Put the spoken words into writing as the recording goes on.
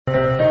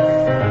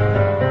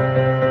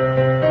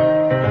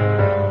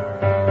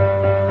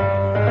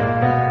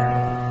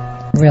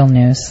real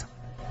news.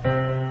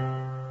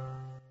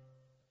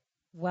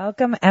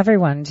 Welcome,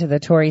 everyone, to the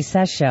Tori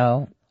Says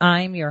Show.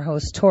 I'm your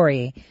host,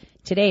 Tori.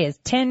 Today is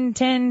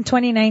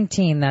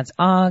 10/10/2019. That's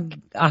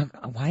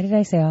why did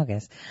I say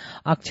August?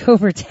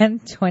 October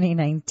 10th,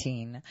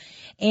 2019.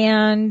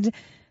 And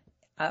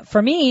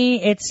for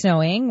me, it's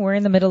snowing. We're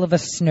in the middle of a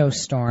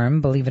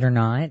snowstorm, believe it or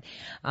not.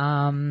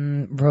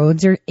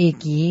 Roads are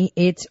icky.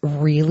 It's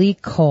really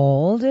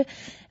cold.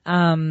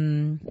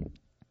 And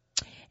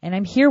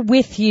I'm here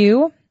with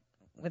you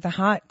with a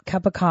hot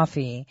cup of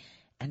coffee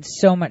and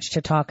so much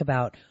to talk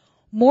about.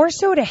 More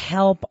so to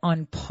help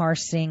on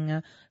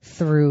parsing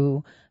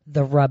through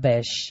the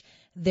rubbish.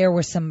 There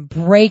was some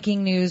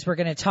breaking news we're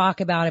going to talk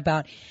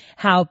about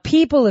how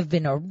people have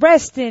been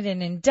arrested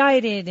and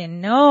indicted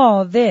and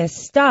all this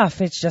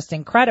stuff. It's just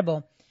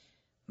incredible.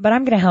 But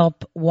I'm going to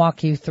help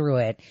walk you through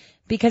it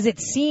because it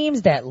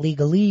seems that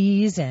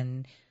legalese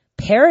and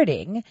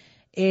parroting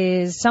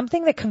is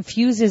something that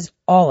confuses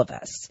all of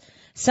us,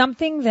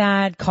 something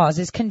that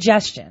causes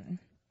congestion.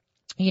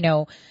 You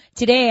know,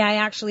 today I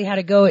actually had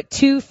to go at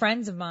two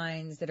friends of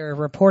mine that are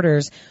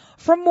reporters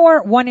from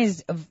one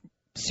is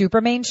super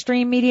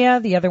mainstream media,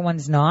 the other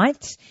one's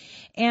not.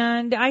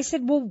 And I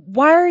said, well,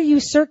 why are you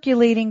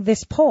circulating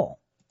this poll?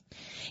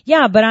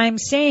 Yeah, but I'm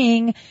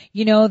saying,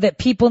 that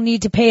people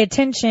need to pay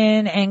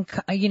attention and,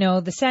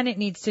 the Senate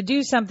needs to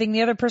do something.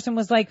 The other person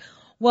was like,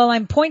 well,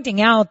 I'm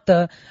pointing out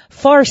the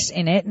farce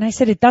in it. And I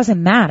said, it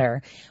doesn't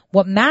matter.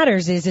 What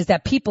matters is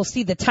that people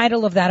see the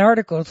title of that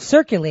article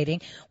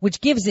circulating, which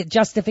gives it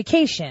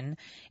justification.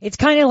 It's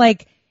kind of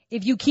like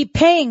if you keep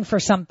paying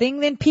for something,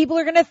 then people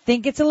are going to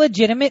think it's a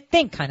legitimate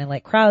thing, kind of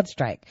like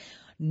CrowdStrike.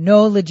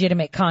 No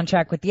legitimate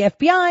contract with the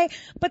FBI,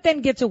 but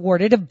then gets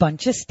awarded a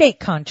bunch of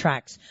state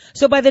contracts.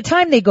 So by the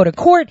time they go to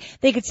court,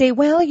 they could say,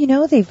 well,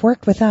 they've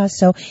worked with us.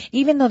 So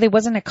even though there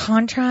wasn't a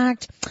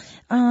contract,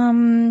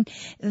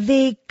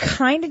 they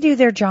kind of do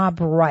their job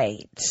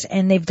right.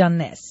 And they've done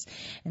this.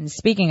 And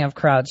speaking of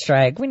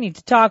CrowdStrike, we need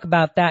to talk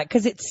about that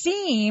because it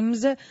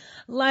seems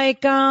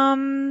like,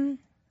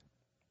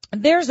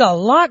 there's a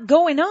lot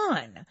going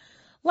on.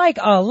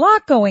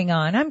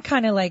 I'm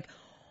kind of like,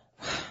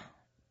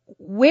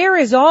 where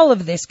is all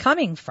of this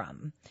coming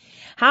from?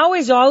 How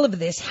is all of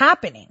this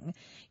happening?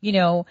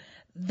 The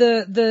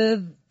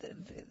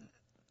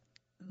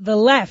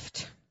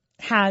left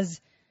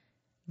has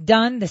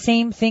done the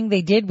same thing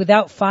they did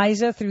without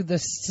FISA through the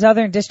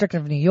Southern District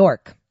of New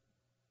York.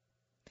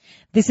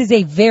 This is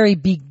a very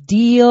big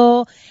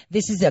deal.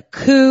 This is a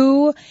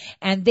coup,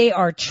 and they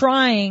are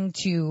trying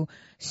to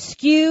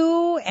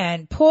skew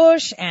and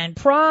push and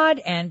prod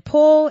and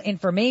pull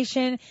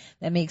information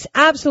that makes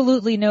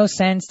absolutely no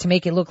sense to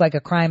make it look like a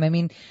crime. I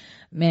mean,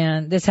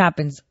 man, this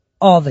happens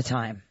all the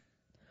time.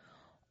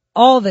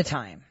 All the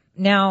time.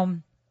 Now,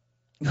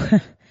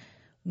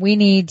 we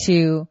need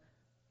to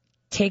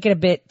take it a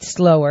bit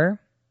slower.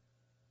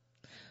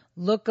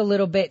 Look a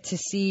little bit to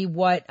see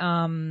what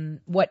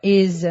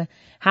is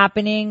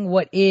happening,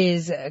 what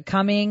is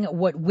coming,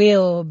 what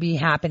will be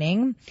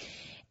happening.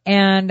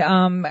 And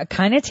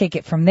kind of take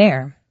it from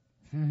there.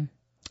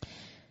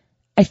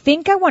 I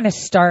think I want to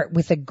start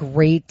with a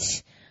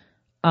great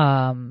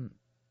monologue.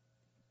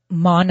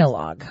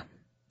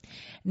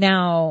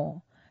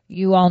 Now,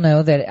 you all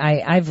know that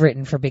I've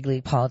written for Big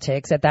League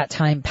Politics. At that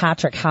time,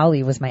 Patrick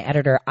Howley was my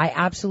editor. I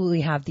absolutely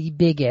have the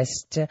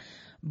biggest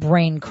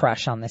brain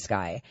crush on this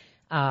guy.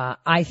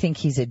 I think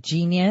he's a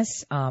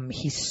genius.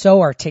 He's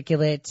so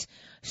articulate,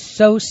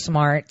 so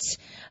smart.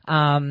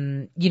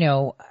 There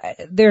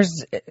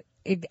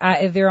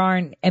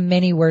aren't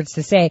many words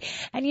to say.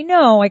 And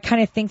I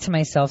kind of think to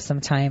myself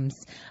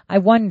sometimes, I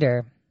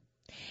wonder,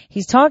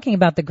 he's talking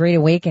about the Great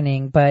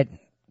Awakening, but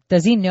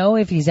does he know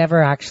if he's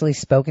ever actually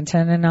spoken to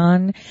an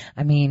Anon?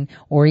 I mean,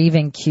 or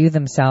even Q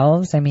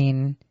themselves? I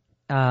mean,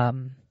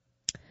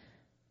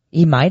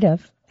 he might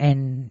have,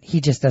 and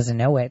he just doesn't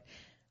know it,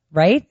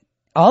 right?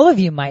 All of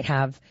you might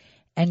have,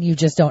 and you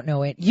just don't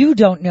know it. You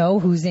don't know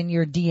who's in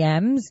your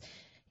DMs.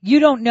 You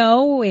don't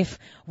know if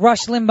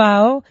Rush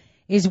Limbaugh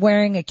is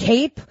wearing a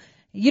cape.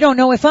 You don't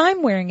know if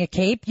I'm wearing a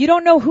cape. You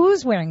don't know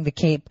who's wearing the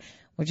cape,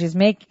 which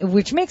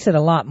makes it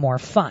a lot more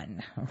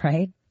fun,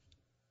 right?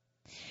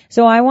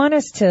 So I want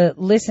us to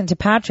listen to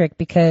Patrick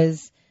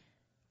because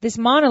this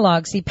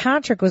monologue, see,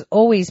 Patrick was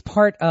always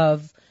part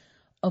of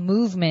a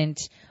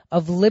movement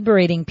of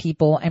liberating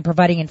people and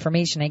providing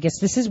information. I guess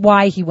this is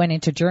why he went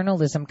into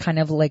journalism, kind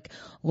of like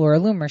Laura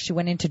Loomer. She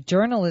went into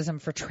journalism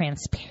for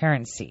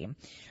transparency,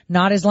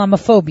 not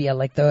Islamophobia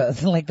like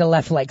the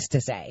left likes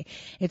to say.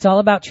 It's all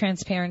about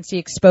transparency,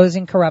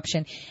 exposing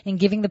corruption, and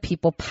giving the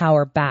people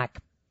power back.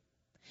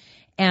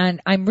 And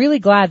I'm really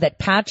glad that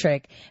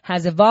Patrick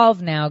has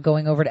evolved now,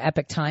 going over to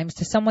Epoch Times,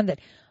 to someone that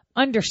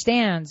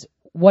understands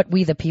what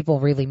we the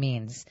people really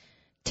means.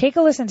 Take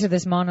a listen to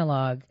this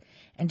monologue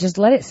and just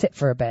let it sit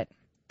for a bit.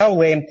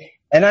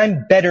 And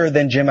I'm better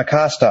than Jim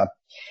Acosta.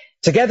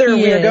 Together,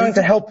 we are going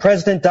to help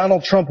President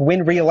Donald Trump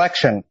win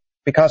re-election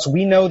because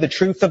we know the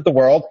truth of the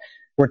world.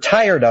 We're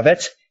tired of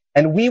it,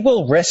 and we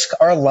will risk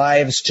our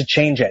lives to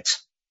change it.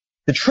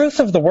 The truth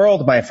of the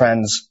world, my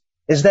friends,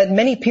 is that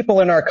many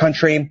people in our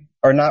country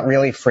are not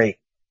really free.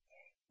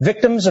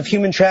 Victims of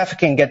human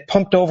trafficking get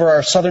pumped over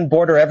our southern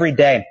border every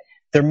day,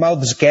 their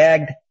mouths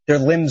gagged, their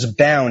limbs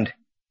bound,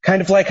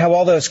 kind of like how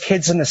all those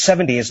kids in the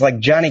 70s, like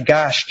Johnny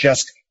Gosch,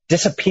 just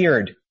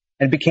disappeared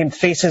and became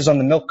faces on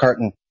the milk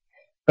carton.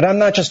 But I'm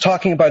not just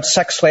talking about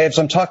sex slaves,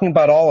 I'm talking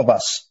about all of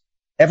us.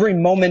 Every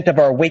moment of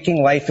our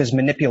waking life is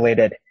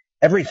manipulated.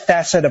 Every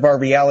facet of our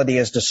reality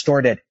is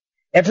distorted.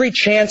 Every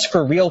chance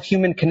for real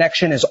human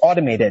connection is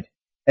automated.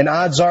 And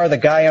odds are the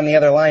guy on the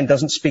other line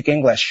doesn't speak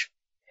English.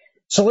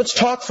 So let's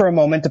talk for a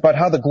moment about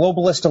how the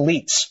globalist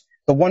elites,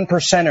 the one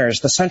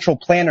percenters, the central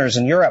planners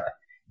in Europe,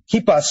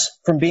 keep us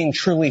from being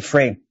truly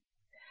free.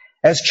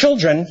 As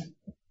children,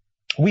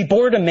 we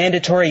board a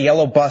mandatory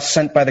yellow bus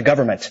sent by the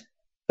government.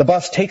 The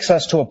bus takes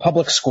us to a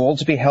public school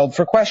to be held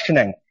for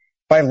questioning.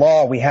 By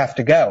law, we have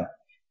to go.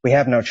 We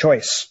have no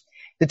choice.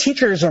 The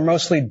teachers are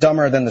mostly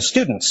dumber than the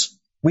students.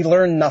 We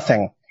learn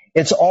nothing.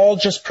 It's all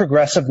just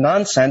progressive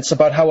nonsense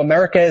about how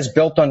America is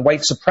built on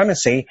white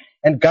supremacy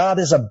and God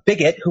is a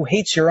bigot who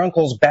hates your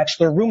uncle's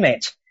bachelor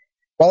roommate.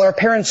 While our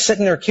parents sit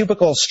in their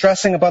cubicles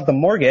stressing about the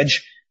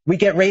mortgage, we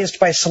get raised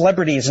by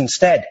celebrities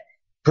instead.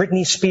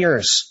 Britney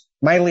Spears,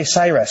 Miley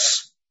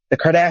Cyrus, the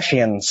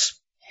Kardashians.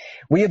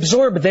 We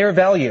absorb their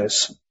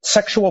values,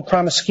 sexual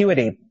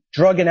promiscuity,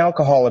 drug and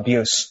alcohol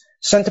abuse,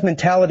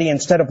 sentimentality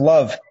instead of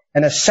love,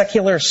 and a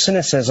secular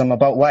cynicism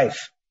about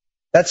life.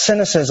 That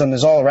cynicism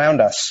is all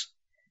around us.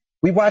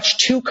 We watched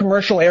 2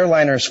 commercial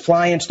airliners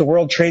fly into the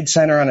World Trade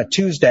Center on a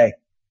Tuesday,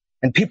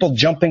 and people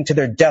jumping to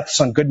their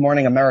deaths on Good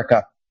Morning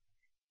America.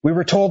 We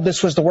were told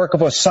this was the work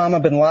of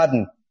Osama bin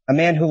Laden, a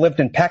man who lived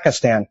in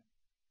Pakistan.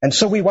 And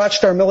so we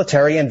watched our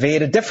military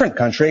invade a different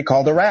country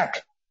called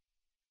Iraq.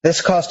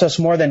 This cost us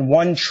more than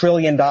 $1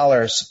 trillion,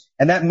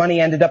 and that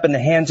money ended up in the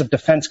hands of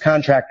defense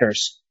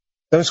contractors.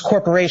 Those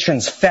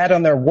corporations, fat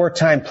on their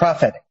wartime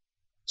profit,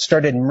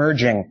 started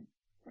merging,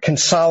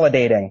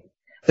 consolidating.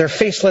 Their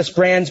faceless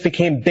brands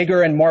became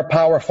bigger and more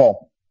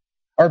powerful.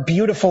 Our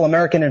beautiful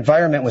American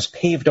environment was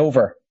paved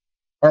over.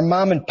 Our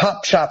mom and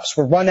pop shops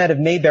were run out of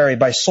Mayberry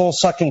by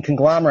soul-sucking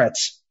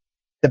conglomerates.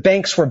 The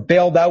banks were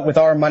bailed out with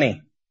our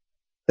money.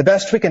 The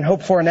best we can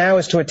hope for now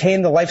is to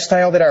attain the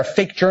lifestyle that our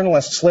fake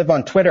journalists live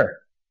on Twitter.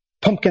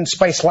 Pumpkin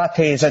spice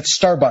lattes at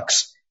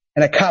Starbucks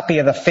and a copy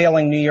of the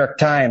failing New York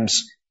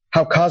Times.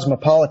 How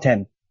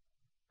cosmopolitan.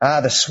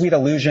 The sweet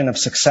illusion of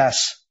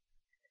success.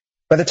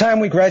 By the time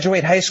we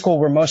graduate high school,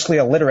 we're mostly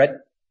illiterate.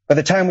 By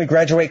the time we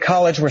graduate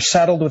college, we're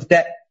saddled with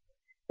debt.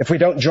 If we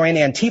don't join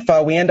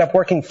Antifa, we end up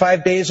working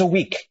 5 days a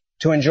week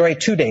to enjoy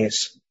 2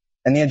 days.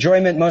 And the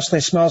enjoyment mostly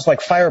smells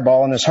like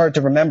Fireball and is hard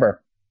to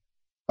remember.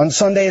 On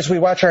Sundays, we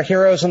watch our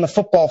heroes on the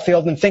football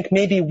field and think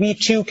maybe we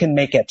too can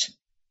make it.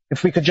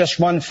 If we could just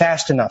run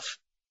fast enough,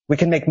 we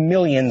can make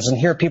millions and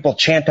hear people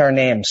chant our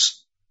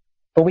names.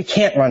 But we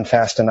can't run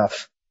fast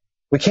enough.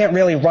 We can't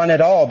really run at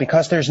all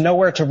because there's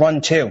nowhere to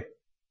run to.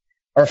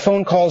 Our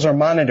phone calls are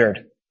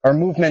monitored. Our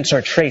movements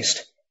are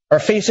traced. Our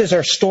faces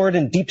are stored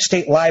in deep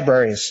state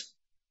libraries.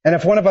 And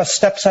if one of us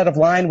steps out of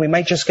line, we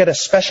might just get a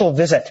special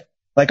visit,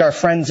 like our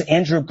friends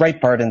Andrew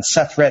Breitbart and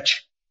Seth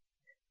Rich.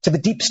 To the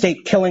deep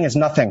state, killing is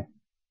nothing.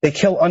 They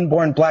kill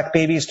unborn black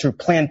babies through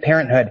Planned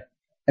Parenthood.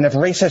 And if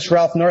racist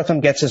Ralph Northam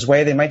gets his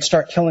way, they might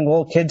start killing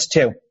little kids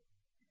too.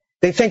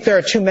 They think there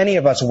are too many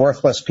of us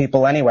worthless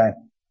people anyway.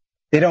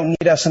 They don't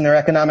need us in their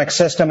economic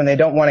system and they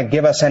don't want to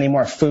give us any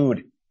more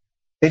food.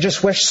 They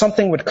just wish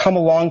something would come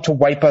along to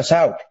wipe us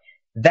out.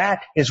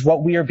 That is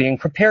what we are being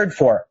prepared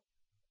for.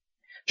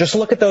 Just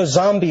look at those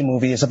zombie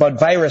movies about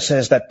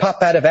viruses that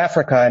pop out of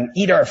Africa and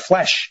eat our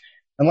flesh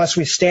unless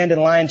we stand in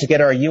line to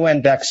get our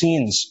UN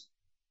vaccines.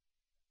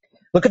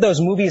 Look at those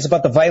movies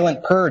about the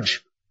violent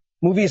purge.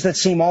 Movies that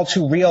seem all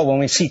too real when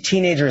we see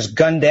teenagers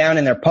gunned down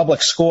in their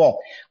public school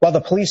while the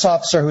police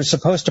officer who's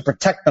supposed to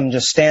protect them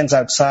just stands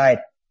outside.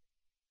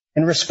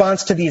 In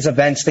response to these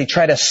events, they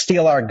try to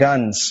steal our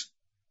guns.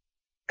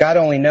 God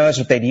only knows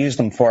what they'd use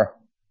them for.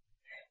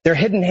 Their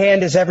hidden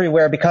hand is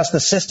everywhere because the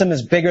system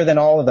is bigger than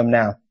all of them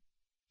now.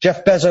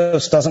 Jeff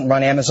Bezos doesn't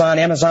run Amazon.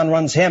 Amazon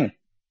runs him.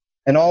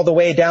 And all the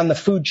way down the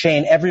food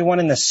chain, everyone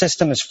in the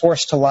system is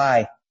forced to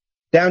lie.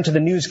 Down to the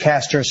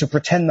newscasters who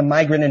pretend the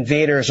migrant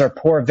invaders are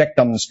poor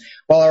victims,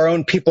 while our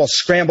own people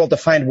scramble to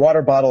find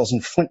water bottles in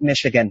Flint,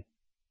 Michigan.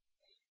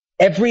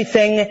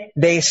 Everything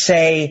they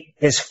say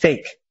is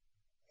fake.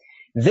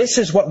 This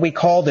is what we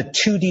call the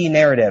 2D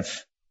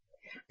narrative.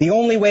 The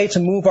only way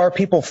to move our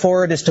people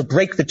forward is to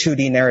break the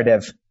 2D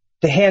narrative,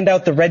 to hand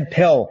out the red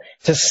pill,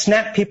 to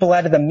snap people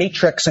out of the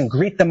matrix and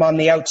greet them on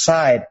the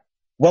outside.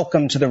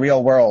 Welcome to the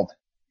real world.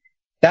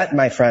 That,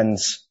 my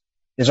friends,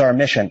 is our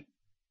mission.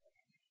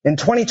 In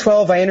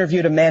 2012, I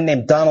interviewed a man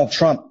named Donald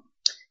Trump.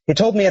 He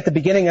told me at the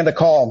beginning of the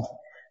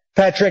call,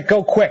 Patrick,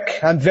 go quick.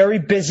 I'm very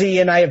busy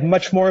and I have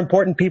much more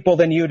important people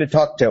than you to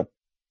talk to.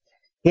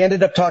 He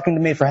ended up talking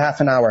to me for half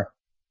an hour.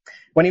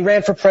 When he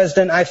ran for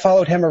president, I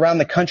followed him around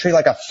the country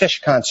like a Fish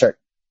concert.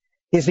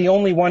 He's the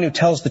only one who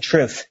tells the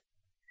truth.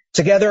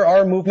 Together,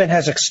 our movement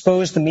has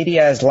exposed the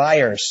media as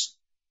liars.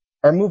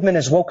 Our movement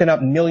has woken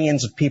up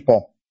millions of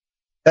people.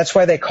 That's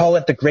why they call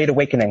it the Great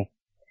Awakening.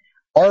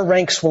 Our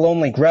ranks will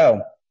only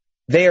grow.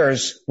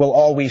 Theirs will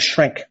always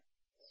shrink.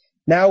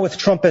 Now with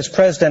Trump as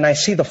president, I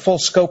see the full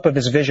scope of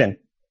his vision.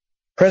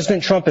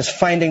 President Trump is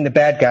finding the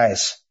bad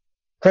guys.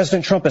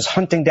 President Trump is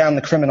hunting down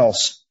the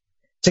criminals.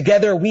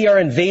 Together, we are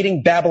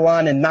invading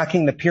Babylon and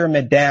knocking the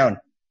pyramid down.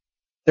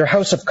 Their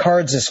house of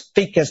cards is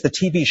fake as the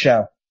TV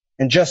show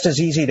and just as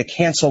easy to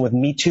cancel with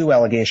Me Too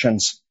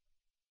allegations.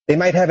 They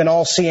might have an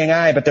all-seeing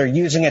eye, but they're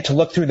using it to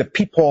look through the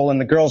peephole in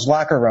the girls'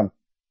 locker room.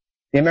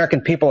 The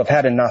American people have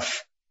had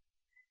enough.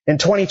 In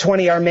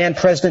 2020, our man,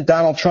 President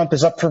Donald Trump,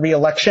 is up for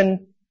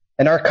re-election,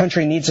 and our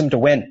country needs him to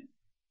win.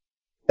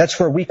 That's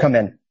where we come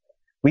in.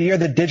 We are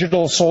the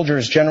digital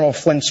soldiers General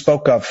Flynn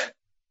spoke of.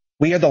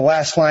 We are the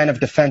last line of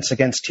defense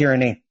against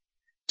tyranny.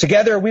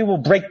 Together, we will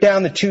break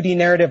down the 2D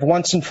narrative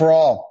once and for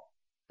all,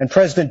 and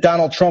President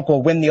Donald Trump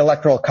will win the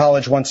Electoral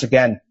College once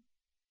again.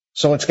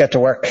 So let's get to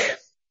work.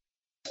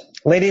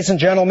 Ladies and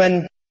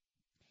gentlemen.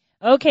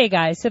 Okay,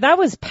 guys, so that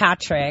was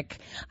Patrick.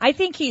 I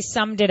think he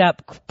summed it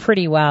up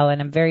pretty well,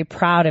 and I'm very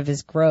proud of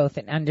his growth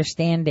and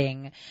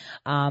understanding,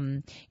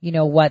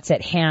 what's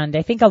at hand.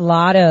 I think a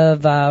lot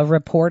of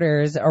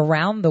reporters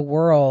around the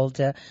world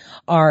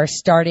are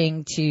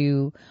starting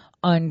to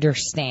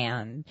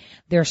understand.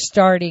 They're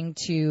starting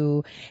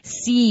to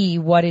see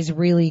what is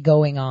really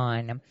going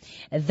on.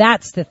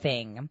 That's the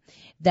thing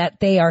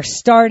that they are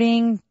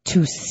starting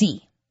to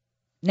see.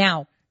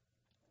 Now,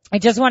 I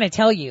just want to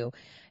tell you,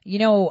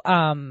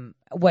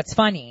 what's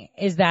funny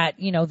is that,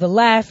 the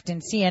left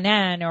and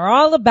CNN are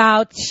all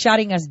about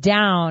shutting us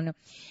down,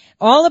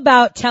 all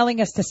about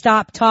telling us to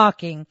stop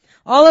talking,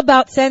 all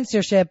about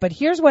censorship. But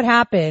here's what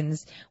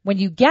happens when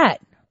you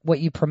get what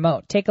you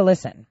promote. Take a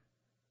listen.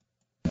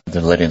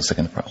 The lady in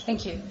second row.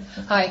 Thank you.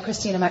 Hi,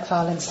 Christina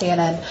McFarlane,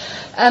 CNN.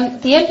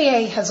 The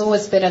NBA has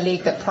always been a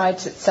league that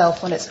prides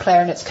itself on its player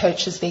and its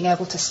coaches being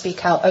able to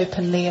speak out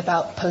openly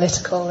about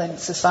political and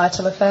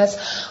societal affairs.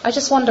 I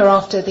just wonder,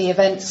 after the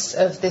events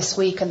of this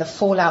week and the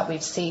fallout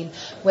we've seen,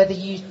 whether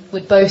you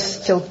would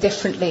both feel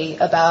differently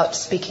about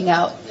speaking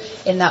out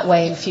in that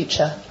way in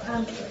future.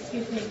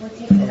 Excuse me, we're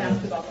taking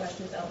basketball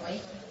questions only.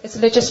 It's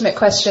a legitimate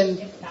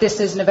question. This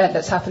is an event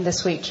that's happened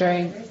this week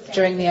during the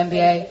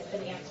NBA.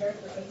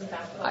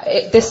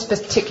 This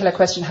particular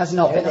question has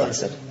not been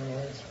answered.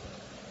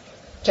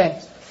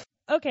 James.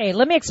 Okay,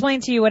 let me explain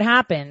to you what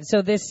happened.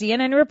 So this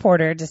CNN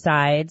reporter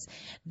decides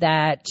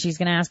that she's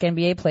going to ask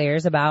NBA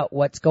players about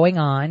what's going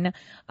on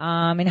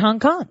in Hong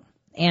Kong.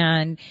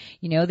 And,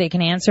 they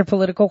can answer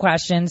political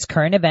questions,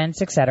 current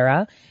events,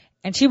 etc.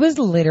 And she was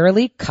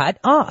literally cut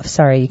off.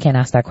 Sorry, you can't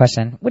ask that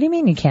question. What do you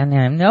mean you can't?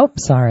 Nope,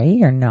 sorry,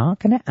 you're not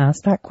going to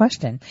ask that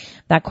question.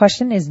 That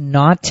question is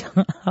not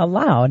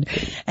allowed.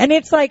 And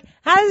it's like,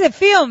 how does it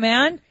feel,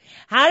 man?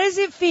 How does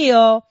it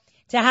feel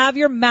to have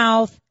your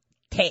mouth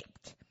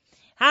taped?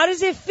 How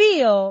does it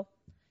feel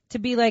to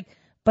be like,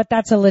 but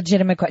that's a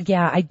legitimate question.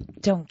 Yeah, I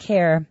don't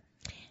care.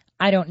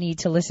 I don't need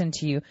to listen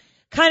to you.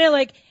 Kind of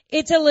like,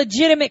 it's a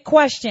legitimate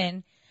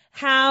question.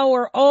 How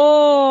are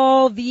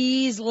all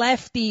these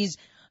lefties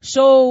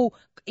so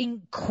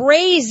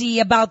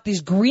crazy about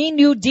this Green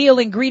New Deal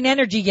and green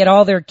energy, yet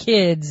all their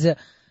kids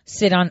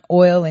sit on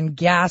oil and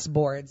gas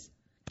boards?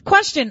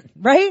 Question,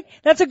 right?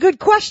 That's a good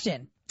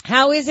question.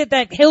 How is it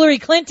that Hillary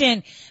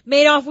Clinton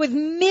made off with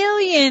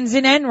millions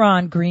in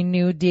Enron, Green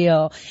New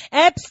Deal?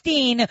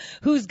 Epstein,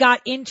 who's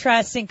got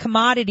interests in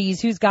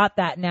commodities, who's got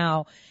that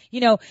now?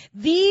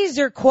 These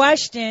are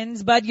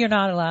questions, but you're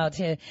not allowed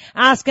to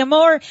ask them.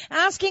 Or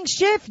asking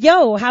Schiff,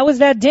 how was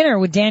that dinner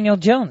with Daniel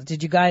Jones?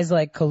 Did you guys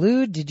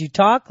collude? Did you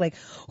talk?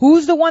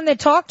 Who's the one that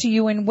talked to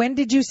you, and when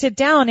did you sit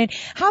down? And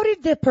how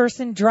did the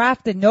person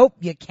draft it? Nope,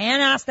 you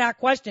can't ask that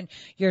question.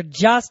 You're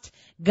just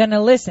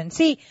gonna listen.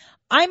 See,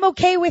 I'm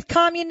okay with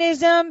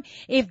communism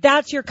if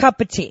that's your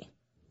cup of tea.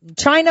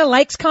 China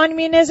likes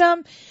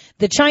communism.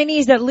 The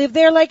Chinese that live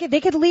there like it.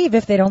 They could leave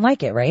if they don't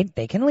like it, right?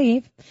 They can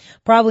leave.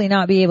 Probably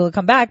not be able to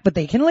come back, but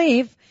they can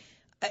leave.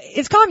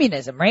 It's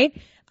communism,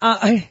 right?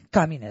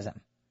 Communism.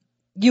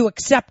 You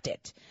accept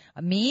it.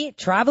 Me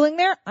traveling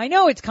there, I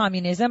know it's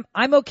communism.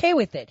 I'm okay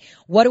with it.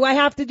 What do I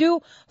have to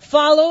do?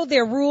 Follow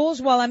their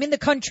rules while I'm in the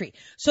country.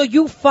 So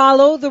you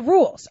follow the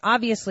rules.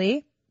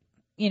 Obviously,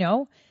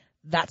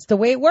 that's the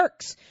way it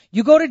works.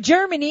 You go to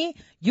Germany,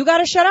 you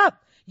gotta shut up.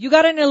 You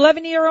got an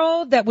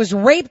 11-year-old that was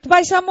raped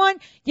by someone,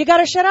 you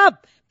gotta shut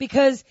up.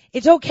 Because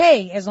it's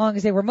okay as long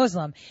as they were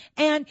Muslim.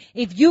 And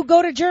if you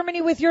go to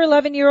Germany with your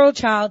 11-year-old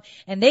child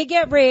and they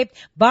get raped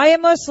by a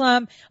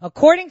Muslim,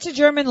 according to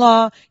German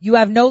law, you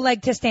have no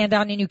leg to stand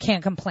on and you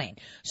can't complain.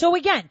 So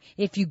again,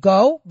 if you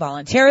go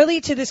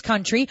voluntarily to this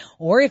country,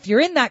 or if you're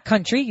in that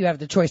country, you have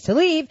the choice to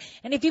leave.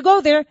 And if you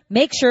go there,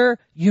 make sure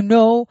you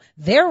know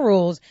their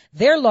rules,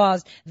 their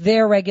laws,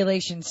 their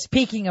regulations.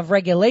 Speaking of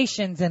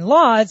regulations and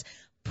laws,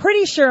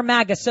 pretty sure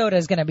MAGA Soda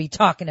is going to be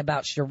talking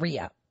about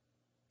Sharia.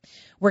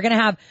 We're going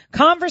to have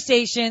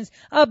conversations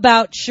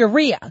about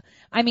Sharia.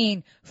 I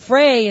mean,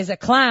 Frey is a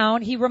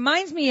clown. He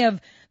reminds me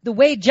of the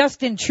way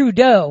Justin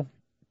Trudeau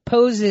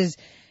poses,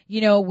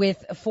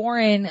 with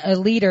foreign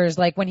leaders,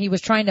 like when he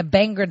was trying to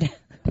Bangladesh.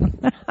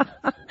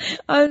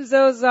 I'm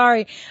so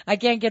sorry. I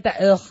can't get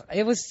that. Ugh.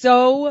 It was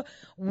so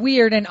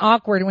weird and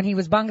awkward when he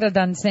was Bhangra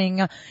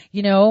dancing,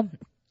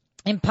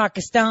 in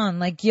Pakistan,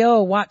 like,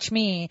 yo, watch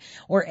me,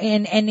 or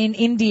in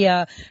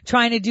India,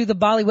 trying to do the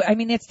Bollywood. I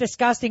mean, it's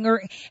disgusting.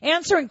 Or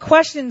answering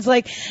questions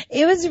like,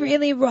 it was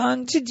really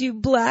wrong to do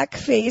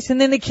blackface. And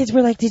then the kids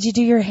were like, did you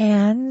do your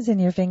hands and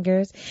your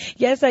fingers?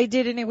 Yes, I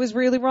did, and it was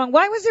really wrong.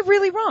 Why was it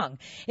really wrong?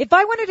 If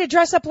I wanted to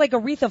dress up like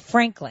Aretha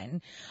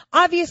Franklin,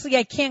 obviously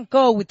I can't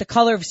go with the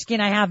color of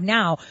skin I have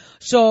now.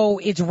 So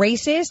it's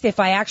racist if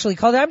I actually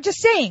call it. I'm just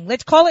saying,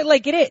 let's call it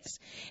like it is.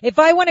 If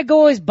I want to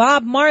go as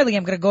Bob Marley,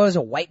 I'm going to go as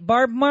a white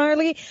Bob Marley.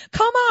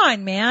 Come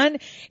on, man.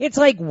 It's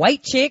like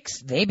white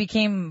chicks. They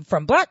became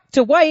from black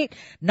to white.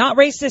 Not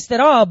racist at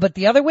all, but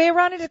the other way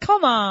around it.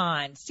 Come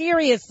on.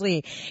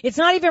 Seriously. It's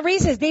not even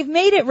racist. They've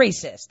made it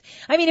racist.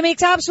 I mean, it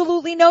makes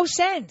absolutely no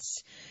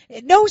sense.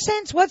 No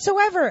sense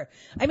whatsoever.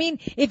 I mean,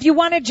 if you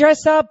want to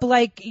dress up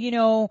like,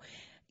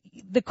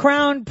 the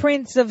crown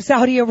prince of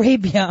Saudi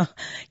Arabia,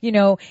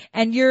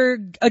 and you're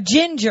a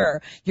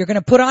ginger, you're going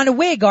to put on a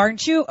wig,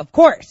 aren't you? Of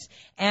course.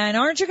 And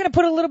aren't you going to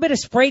put a little bit of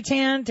spray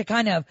tan to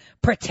kind of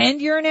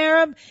pretend you're an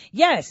Arab?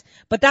 Yes,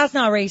 but that's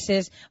not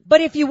racist. But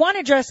if you want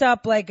to dress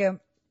up like a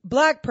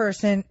black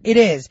person, it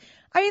is.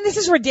 I mean, this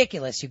is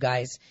ridiculous, you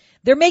guys.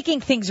 They're making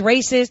things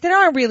racist that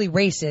aren't really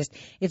racist.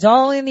 It's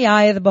all in the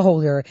eye of the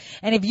beholder.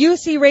 And if you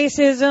see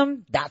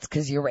racism, that's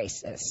because you're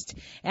racist.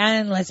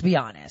 And let's be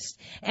honest.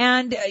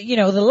 And,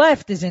 the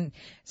left isn't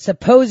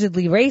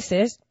supposedly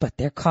racist, but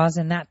they're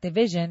causing that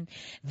division.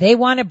 They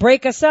want to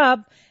break us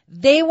up.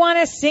 They want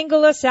to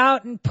single us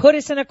out and put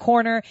us in a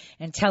corner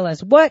and tell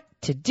us what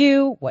to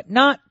do, what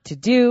not to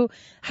do.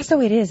 That's the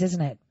way it is,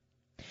 isn't it?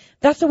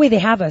 That's the way they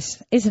have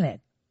us, isn't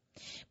it?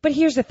 But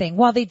here's the thing.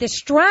 While they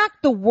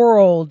distract the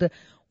world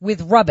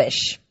with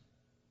rubbish,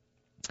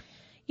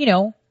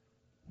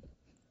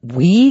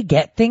 we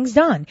get things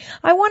done.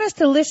 I want us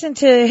to listen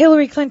to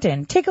Hillary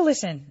Clinton. Take a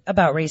listen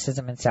about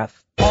racism and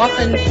stuff.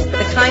 Often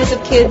the kinds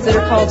of kids that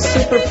are called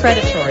super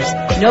predators.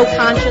 No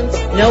conscience,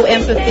 no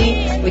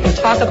empathy. We can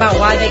talk about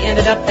why they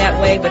ended up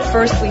that way, but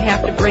first we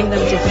have to bring them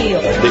to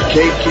heel. The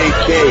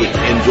KKK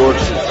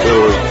endorses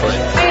Hillary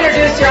Clinton. I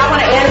introduced her. I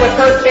want to end with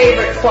her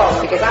favorite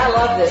quote because I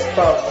love this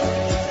quote.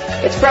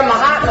 It's from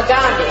Mahatma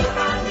Gandhi.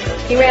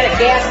 He ran a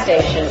gas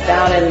station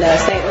down in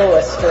St.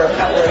 Louis for a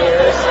couple of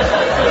years.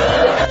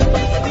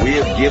 We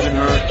have given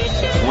her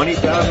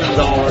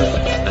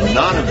 $20,000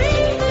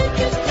 anonymously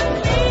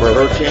for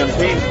her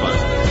campaign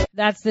fund.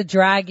 That's the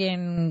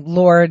Dragon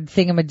Lord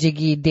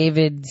thingamajiggy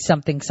David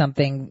something,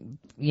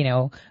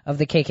 of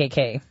the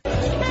KKK.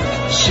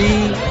 She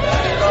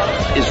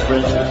is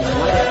friends with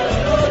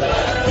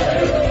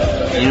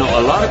Clinton.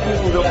 A lot of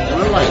people don't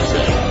realize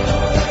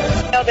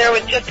that. There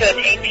was just an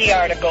AP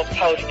article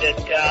posted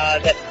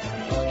that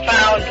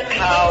found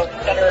how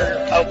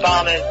Senator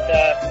Obama's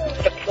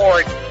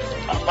support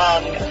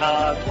among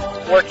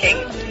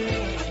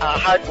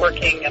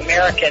hardworking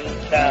Americans,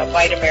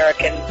 white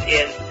Americans,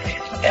 is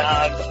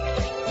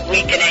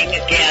weakening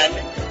again,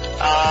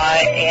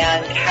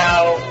 and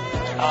how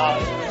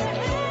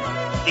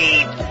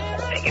the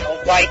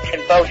whites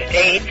in both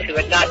states who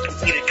had not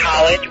completed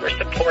college were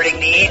supporting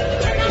these.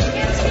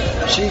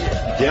 She's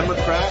a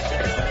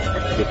Democrat.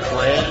 The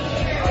Klan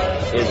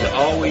has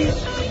always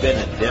been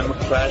a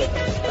democratic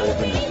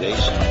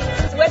organization.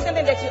 So what's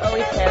something that you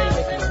always carry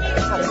with you?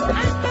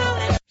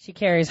 She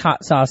carries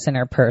hot sauce in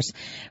her purse.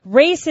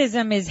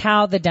 Racism is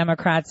how the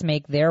Democrats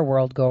make their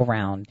world go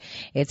round.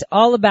 It's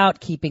all about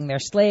keeping their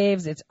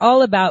slaves. It's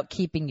all about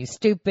keeping you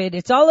stupid.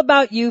 It's all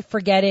about you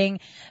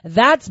forgetting.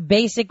 That's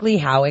basically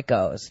how it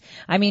goes.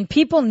 I mean,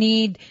 people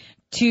need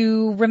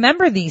to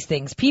remember these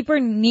things. People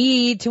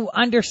need to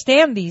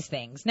understand these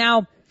things.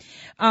 Now,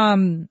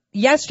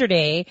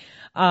 yesterday,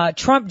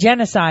 Trump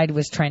genocide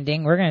was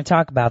trending. We're going to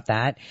talk about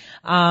that.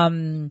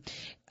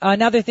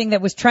 Another thing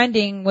that was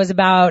trending was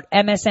about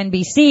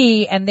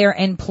MSNBC and their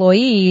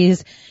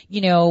employees,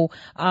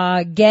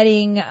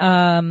 getting,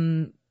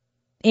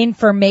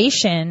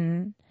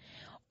 information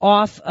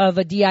off of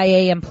a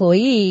DIA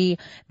employee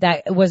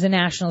that was a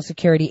national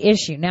security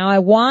issue. Now, I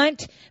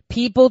want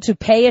people to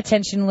pay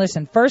attention and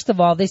listen. First of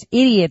all, this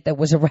idiot that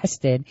was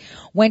arrested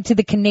went to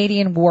the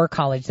Canadian War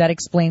College. That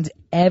explains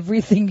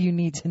everything you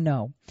need to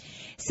know.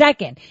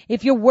 Second,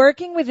 if you're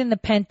working within the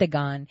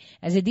Pentagon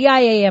as a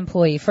DIA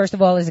employee, first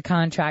of all as a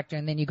contractor,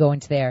 and then you go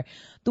into there,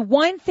 the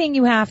one thing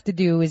you have to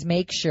do is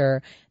make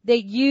sure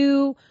that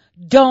you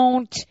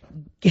don't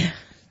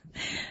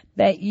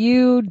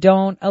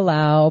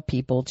allow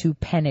people to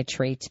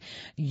penetrate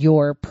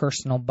your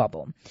personal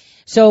bubble.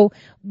 So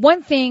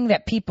one thing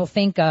that people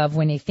think of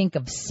when they think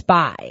of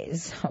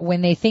spies,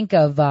 when they think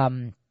of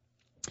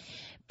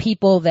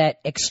people that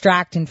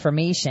extract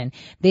information,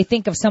 they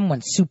think of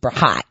someone super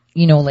hot,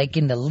 like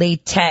in the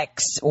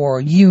latex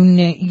or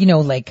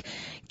like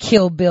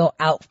Kill Bill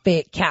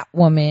outfit,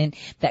 Catwoman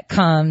that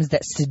comes,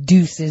 that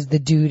seduces the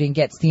dude and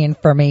gets the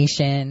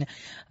information.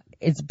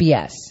 It's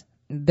BS.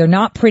 They're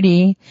not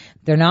pretty.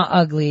 They're not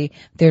ugly.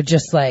 They're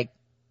just like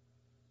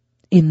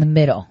in the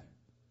middle.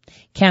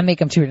 Can't make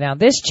them true. Now,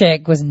 this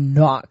chick was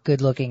not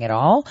good looking at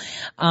all.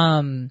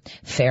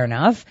 Fair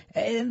enough.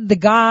 The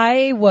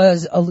guy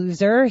was a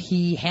loser.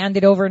 He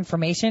handed over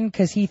information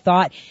because he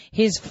thought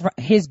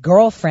his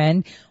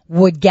girlfriend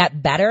would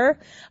get better,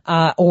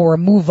 or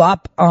move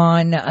up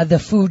on the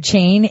food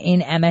chain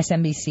in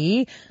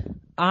MSNBC.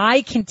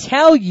 I can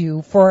tell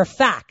you for a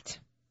fact,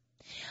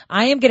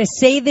 I am going to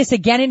say this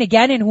again and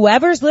again, and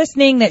whoever's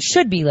listening that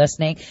should be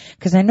listening,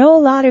 because I know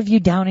a lot of you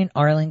down in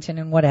Arlington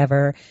and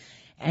whatever,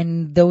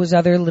 and those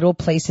other little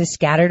places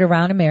scattered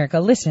around America,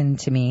 listen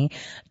to me,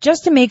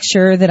 just to make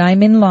sure that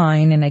I'm in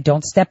line and I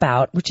don't step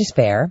out, which is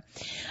fair.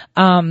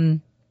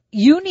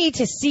 You need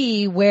to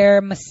see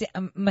where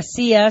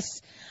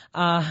Macias,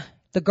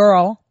 the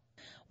girl,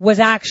 was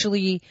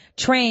actually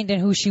trained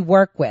and who she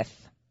worked with.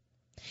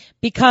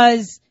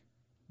 Because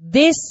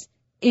this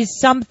is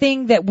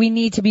something that we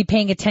need to be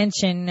paying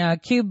attention.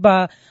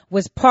 Cuba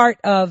was part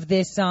of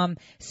this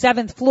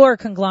 7th floor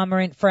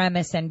conglomerate for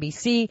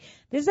MSNBC.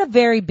 This is a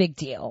very big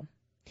deal.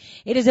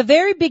 It is a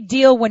very big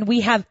deal when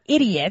we have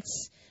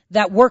idiots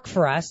that work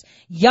for us,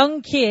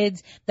 young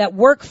kids that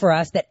work for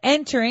us, that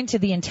enter into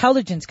the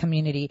intelligence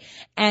community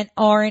and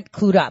aren't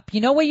clued up.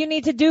 You know what you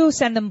need to do?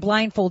 Send them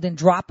blindfold and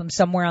drop them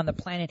somewhere on the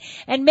planet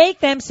and make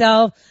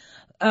themselves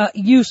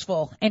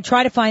useful and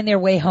try to find their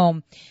way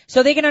home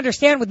so they can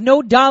understand with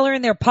no dollar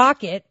in their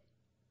pocket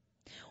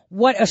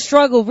what a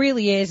struggle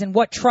really is and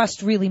what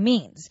trust really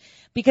means.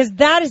 Because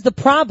that is the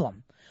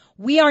problem.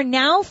 We are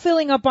now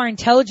filling up our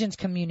intelligence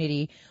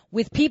community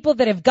with people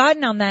that have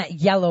gotten on that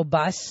yellow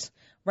bus,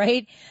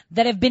 right?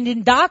 That have been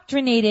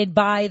indoctrinated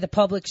by the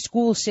public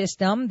school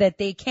system that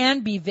they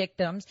can be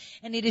victims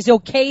and it is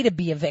okay to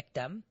be a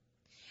victim.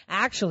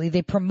 Actually,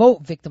 they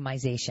promote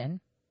victimization.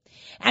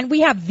 And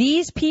we have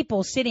these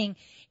people sitting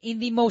in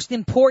the most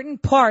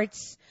important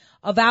parts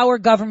of our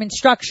government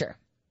structure.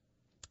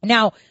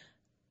 Now,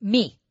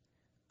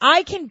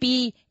 I can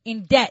be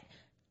in debt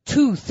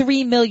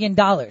 $2-3 million.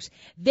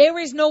 There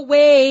is no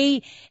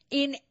way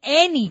in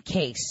any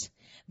case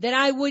that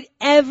I would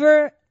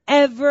ever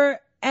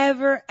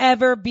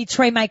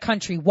betray my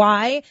country.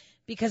 Why?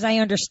 Because I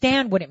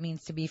understand what it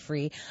means to be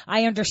free.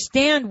 I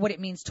understand what it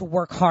means to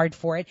work hard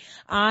for it.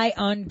 I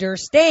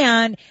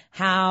understand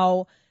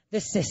how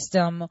the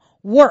system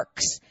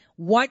works.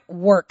 What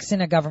works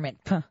in a government?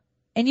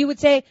 And you would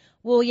say,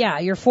 well, yeah,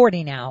 you're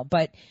 40 now,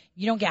 but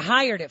you don't get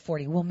hired at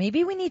 40. Well,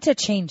 maybe we need to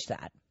change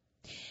that.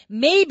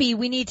 Maybe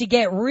we need to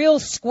get real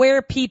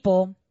square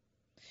people.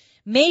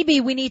 Maybe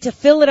we need to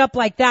fill it up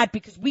like that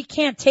because we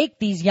can't take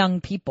these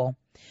young people.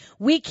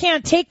 We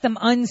can't take them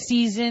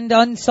unseasoned,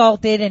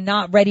 unsalted, and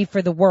not ready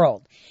for the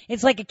world.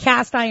 It's like a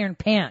cast iron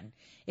pan.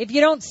 If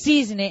you don't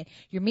season it,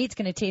 your meat's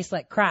going to taste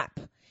like crap.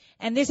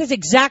 And this is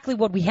exactly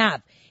what we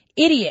have.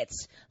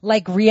 Idiots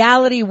like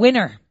Reality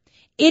Winner.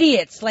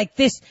 Idiots like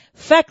this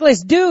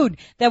feckless dude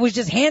that was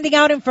just handing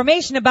out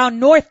information about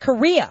North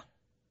Korea.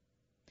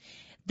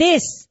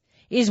 This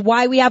is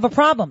why we have a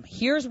problem.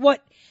 Here's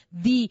what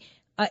the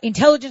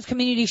intelligence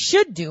community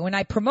should do, and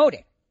I promote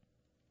it.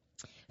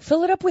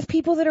 Fill it up with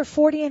people that are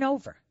 40 and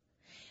over.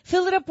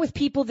 Fill it up with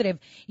people that have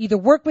either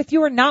worked with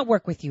you or not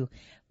worked with you.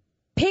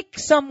 Pick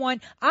someone.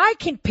 I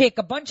can pick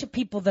a bunch of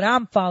people that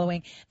I'm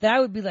following that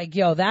I would be like,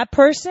 yo, that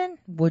person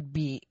would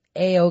be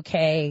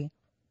A-okay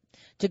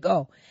to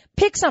go.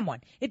 Pick someone.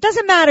 It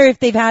doesn't matter if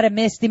they've had a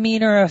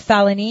misdemeanor or a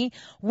felony.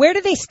 Where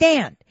do they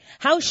stand?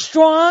 How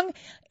strong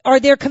are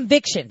their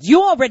convictions?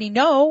 You already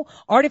know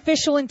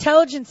artificial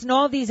intelligence and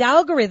all these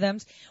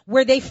algorithms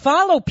where they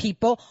follow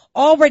people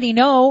already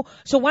know.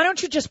 So why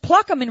don't you just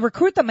pluck them and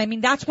recruit them? I mean,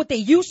 that's what they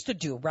used to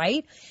do,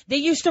 right? They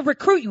used to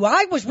recruit you.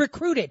 I was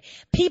recruited.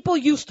 People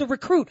used to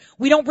recruit.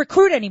 We don't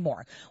recruit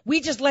anymore.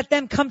 We just let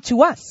them come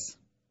to us.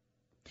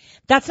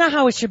 That's not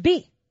how it should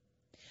be.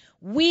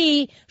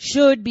 We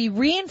should be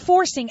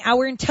reinforcing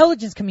our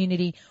intelligence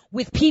community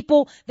with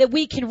people that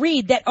we can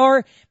read that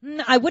are,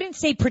 I wouldn't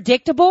say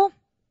predictable,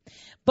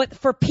 but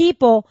for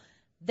people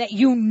that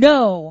you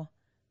know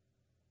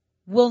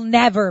will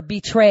never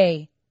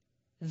betray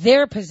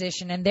their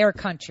position and their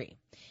country.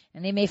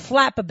 And they may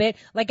flap a bit.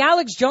 Like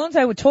Alex Jones,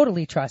 I would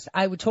totally trust.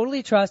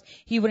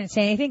 He wouldn't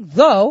say anything,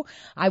 though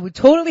I would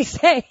totally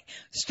say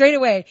straight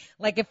away,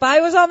 like if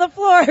I was on the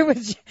floor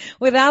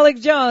with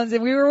Alex Jones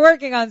and we were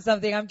working on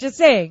something, I'm just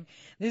saying,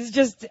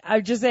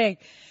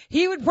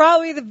 he would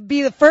probably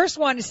be the first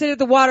one to sit at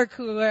the water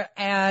cooler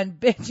and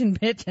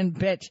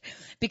bitch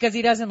because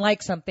he doesn't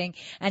like something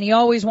and he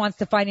always wants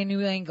to find a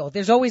new angle.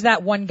 There's always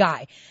that one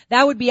guy.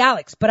 That would be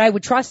Alex, but I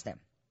would trust him.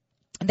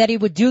 That he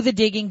would do the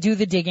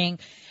digging,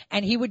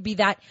 and he would be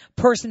that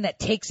person that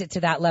takes it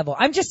to that level.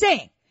 I'm just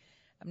saying.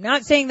 I'm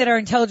not saying that our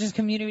intelligence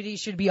community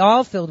should be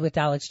all filled with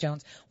Alex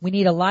Jones. We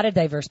need a lot of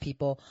diverse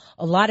people,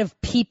 a lot of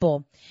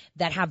people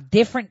that have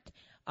different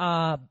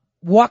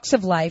walks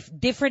of life,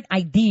 different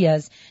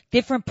ideas,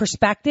 different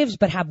perspectives,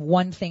 but have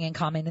one thing in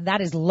common, and that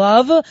is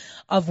love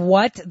of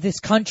what this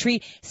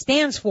country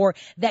stands for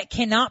that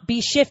cannot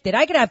be shifted.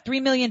 I could have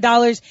 $3 million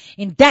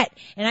in debt,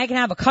 and I can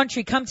have a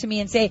country come to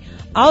me and say,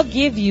 I'll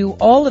give you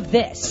all of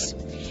this,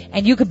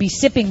 and you could be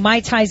sipping Mai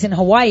Tais in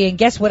Hawaii, and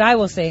guess what I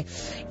will say?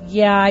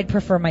 Yeah, I'd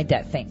prefer my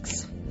debt,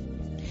 thanks.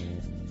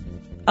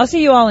 I'll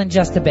see you all in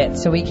just a bit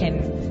so we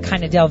can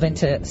kind of delve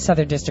into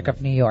Southern District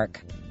of New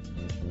York.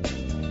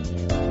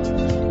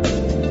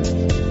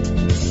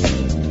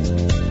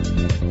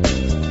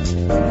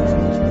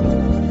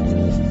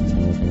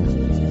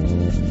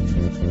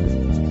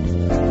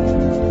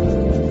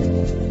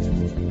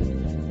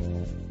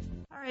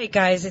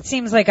 Guys, it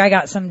seems like I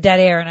got some dead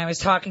air and I was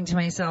talking to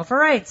myself. All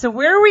right, so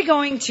where are we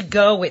going to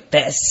go with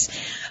this?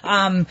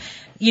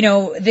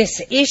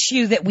 This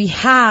issue that we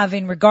have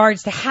in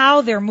regards to how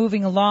they're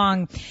moving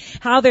along,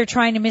 how they're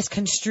trying to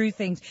misconstrue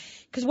things.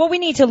 Because what we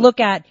need to look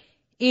at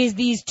is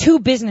these two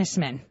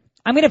businessmen.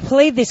 I'm going to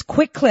play this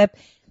quick clip.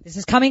 This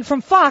is coming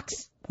from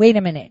Fox. Wait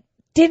a minute.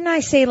 Didn't I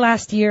say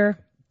last year,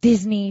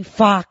 Disney,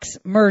 Fox,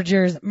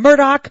 mergers,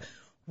 Murdoch,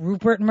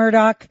 Rupert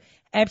Murdoch,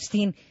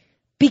 Epstein,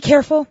 be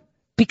careful?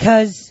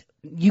 Because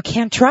you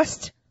can't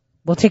trust?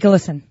 We'll take a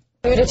listen.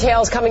 New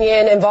details coming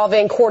in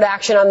involving court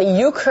action on the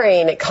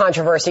Ukraine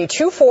controversy.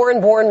 Two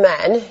foreign-born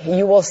men.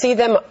 You will see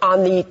them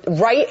on the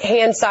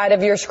right-hand side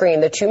of your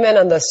screen. The two men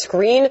on the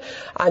screen,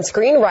 on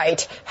screen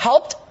right,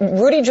 helped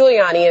Rudy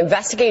Giuliani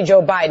investigate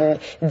Joe Biden.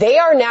 They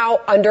are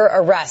now under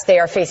arrest. They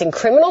are facing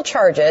criminal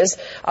charges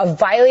of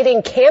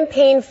violating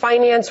campaign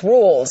finance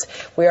rules.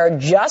 We are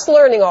just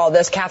learning all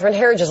this. Catherine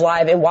Herridge is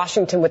live in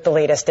Washington with the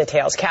latest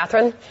details.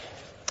 Catherine?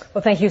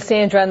 Well, thank you,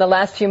 Sandra. In the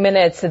last few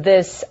minutes,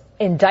 this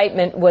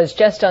indictment was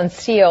just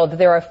unsealed.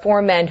 There are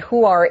four men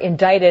who are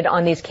indicted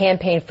on these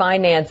campaign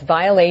finance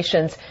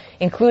violations,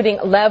 including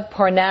Lev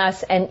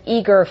Parnas and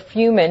Igor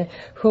Fruman,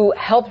 who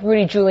helped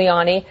Rudy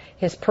Giuliani,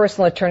 his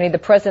personal attorney, the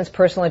president's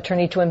personal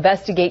attorney, to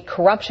investigate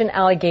corruption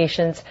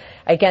allegations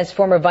against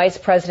former Vice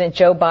President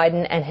Joe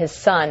Biden and his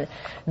son.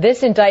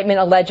 This indictment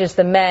alleges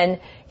the men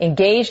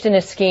engaged in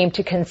a scheme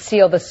to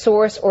conceal the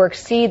source or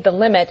exceed the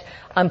limit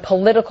on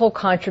political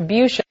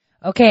contribution.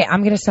 Okay, I'm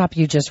going to stop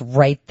you just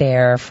right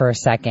there for a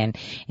second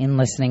in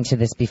listening to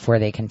this before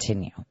they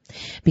continue.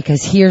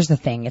 Because here's the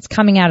thing. It's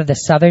coming out of the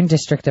Southern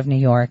District of New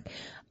York.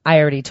 I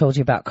already told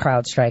you about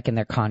CrowdStrike and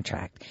their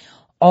contract.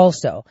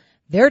 Also,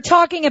 they're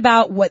talking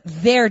about what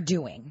they're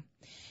doing.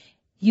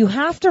 You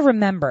have to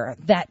remember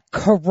that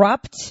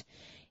corrupt,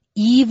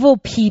 evil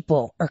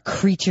people are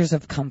creatures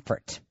of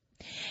comfort.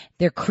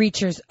 They're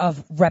creatures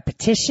of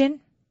repetition,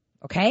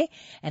 okay?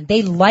 And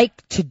they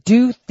like to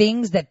do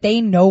things that they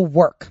know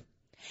work.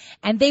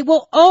 And they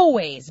will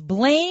always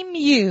blame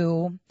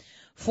you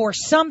for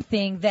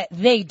something that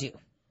they do.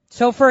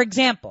 So, for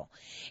example,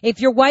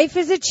 if your wife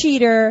is a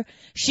cheater,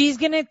 she's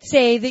going to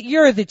say that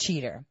you're the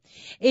cheater.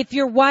 If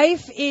your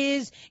wife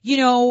is,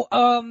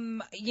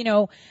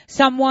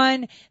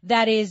 someone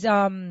that is,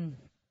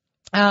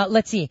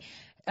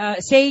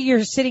 say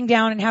you're sitting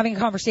down and having a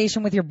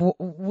conversation with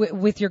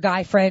your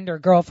guy friend or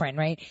girlfriend,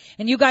 right?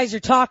 And you guys are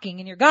talking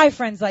and your guy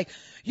friend's like,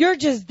 you're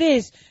just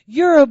this,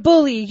 you're a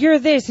bully, you're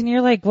this. And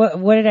you're like,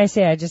 what did I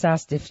say? I just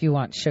asked if you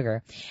want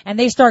sugar. And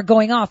they start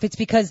going off. It's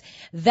because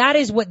that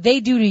is what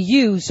they do to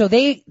you. So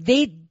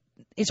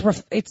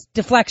it's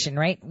deflection,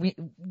 right?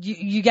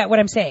 You get what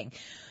I'm saying.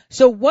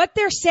 So what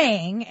they're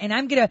saying, and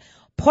I'm going to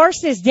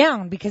parse this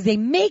down because they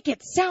make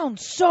it sound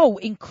so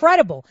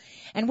incredible.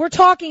 And we're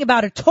talking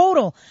about a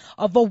total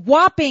of a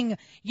whopping,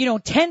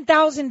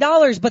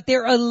 $10,000, but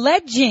they're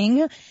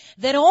alleging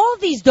that all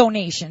these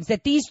donations,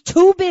 that these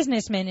two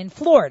businessmen in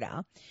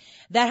Florida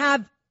that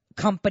have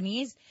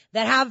companies,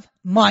 that have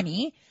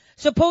money,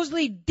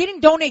 supposedly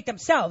didn't donate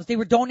themselves. They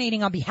were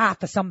donating on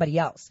behalf of somebody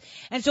else.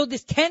 And so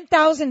this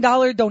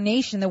 $10,000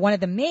 donation that one of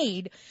them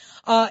made,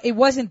 it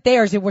wasn't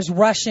theirs. It was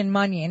Russian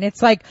money. And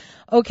it's like,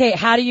 okay,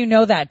 how do you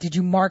know that? Did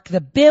you mark the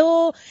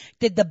bill?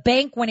 Did the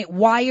bank, when it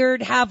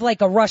wired, have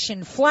like a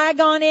Russian flag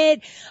on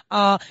it?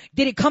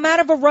 Did it come out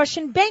of a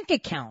Russian bank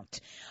account?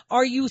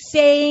 Are you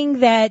saying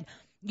that,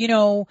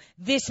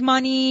 this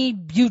money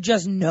you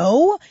just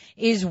know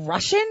is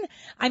Russian?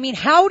 I mean,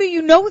 how do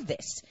you know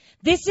this?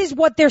 This is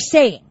what they're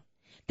saying.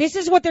 This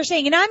is what they're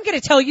saying. And I'm going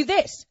to tell you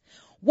this.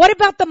 What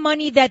about the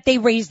money that they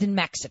raised in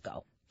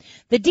Mexico?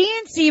 The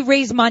DNC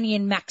raised money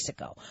in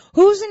Mexico.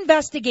 Who's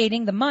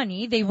investigating the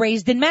money they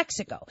raised in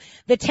Mexico?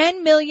 The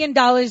 $10 million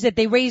that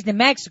they raised in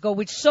Mexico,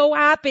 which so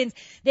happens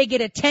they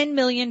get a $10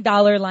 million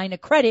line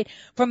of credit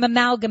from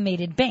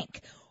Amalgamated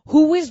Bank.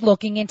 Who is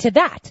looking into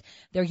that?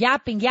 They're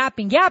yapping,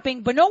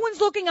 but no one's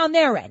looking on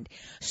their end.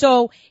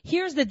 So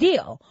here's the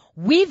deal.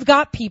 We've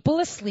got people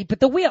asleep at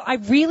the wheel. I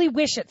really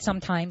wish at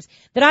sometimes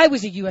that I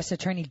was a U.S.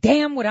 attorney.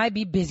 Damn, would I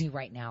be busy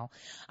right now.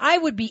 I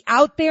would be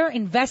out there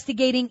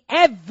investigating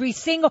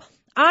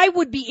I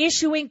would be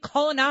issuing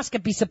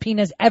colonoscopy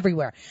subpoenas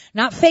everywhere.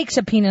 Not fake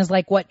subpoenas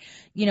like what,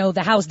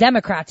 the House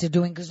Democrats are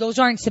doing, because those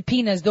aren't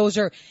subpoenas. Those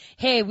are,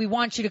 hey, we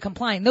want you to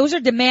comply. And those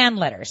are demand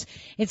letters.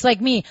 It's like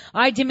me.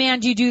 I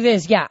demand you do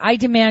this. Yeah, I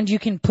demand you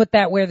can put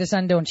that where the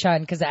sun don't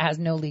shine, because that has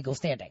no legal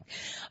standing.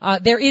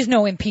 There is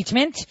no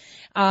impeachment.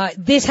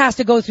 This has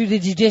to go through the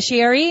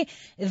judiciary.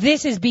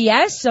 This is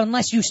BS.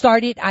 Unless you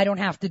start it, I don't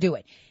have to do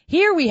it.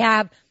 Here we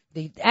have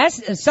the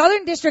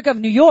Southern District of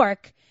New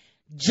York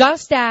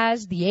just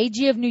as the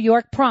AG of New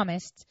York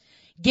promised,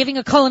 giving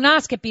a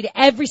colonoscopy to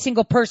every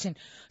single person.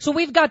 So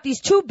we've got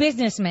these two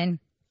businessmen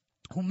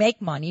who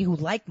make money, who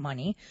like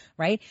money,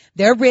 right?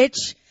 They're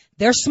rich,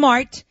 they're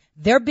smart,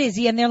 they're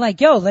busy, and they're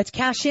like, yo, let's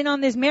cash in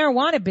on this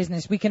marijuana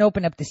business. We can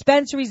open up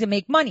dispensaries and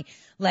make money.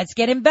 Let's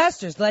get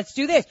investors. Let's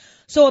do this.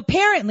 So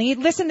apparently,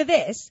 listen to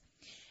this.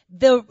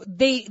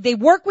 They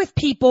work with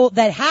people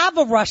that have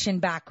a Russian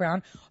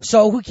background,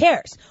 so who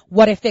cares?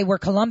 What if they were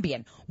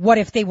Colombian? What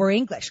if they were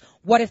English?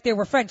 What if they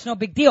were French? No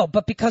big deal.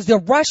 But because they're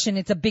Russian,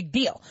 it's a big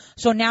deal.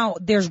 So now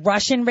there's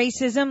Russian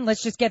racism.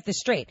 Let's just get this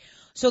straight.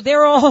 So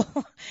they're all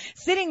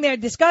sitting there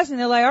discussing.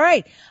 They're like, all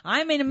right,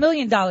 I'm in $1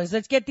 million.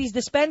 Let's get these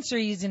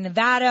dispensaries in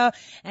Nevada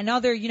and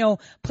other,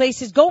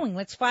 places going.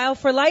 Let's file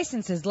for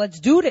licenses.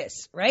 Let's do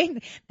this,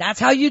 right? That's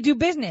how you do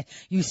business.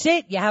 You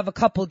sit, you have a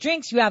couple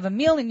drinks, you have a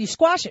meal, and you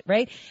squash it,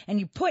 right? And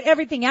you put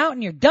everything out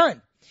and you're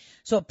done.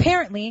 So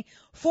apparently,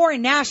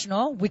 Foreign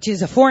National, which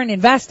is a foreign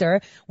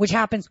investor, which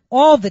happens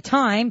all the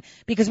time,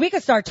 because we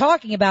could start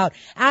talking about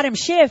Adam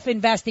Schiff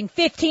investing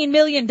 $15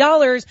 million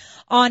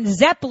on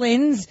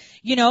Zeppelins,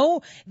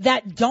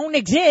 that don't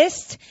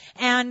exist,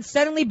 and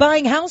suddenly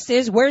buying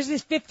houses. Where's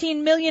this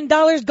 $15 million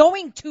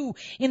going to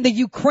in the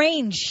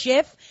Ukraine,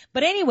 Schiff?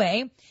 But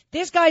anyway,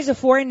 this guy's a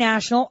foreign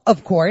national,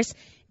 of course.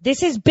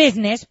 This is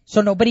business, so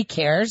nobody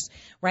cares,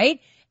 right?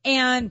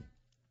 And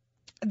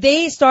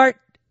they start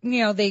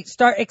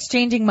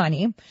exchanging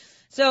money.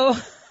 So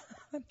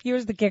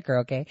here's the kicker,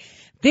 okay?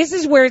 This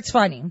is where it's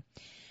funny.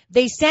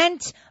 They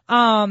sent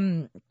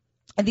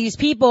these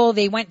people,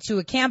 they went to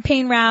a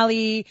campaign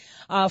rally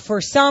for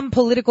some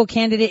political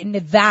candidate in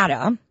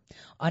Nevada,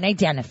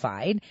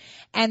 unidentified.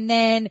 And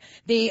then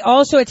they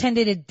also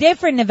attended a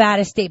different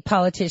Nevada state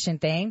politician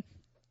thing,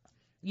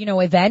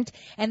 event,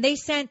 and they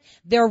sent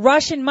their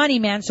Russian money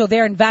man, so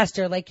their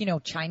investor,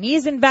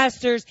 Chinese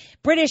investors,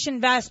 British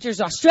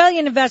investors,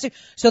 Australian investors.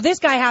 So this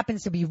guy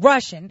happens to be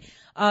Russian,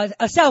 a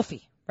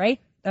selfie, right?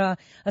 A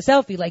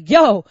selfie like,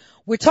 yo,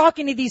 we're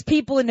talking to these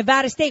people in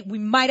Nevada State. We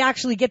might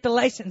actually get the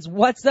license.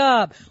 What's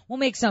up? We'll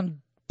make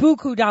some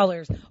buku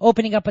dollars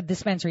opening up a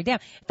dispensary. Damn.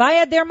 If I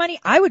had their money,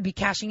 I would be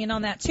cashing in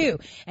on that too.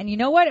 And you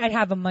know what? I'd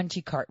have a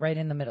munchie cart right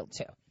in the middle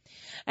too.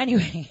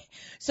 Anyway,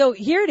 so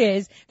here it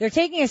is. They're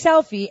taking a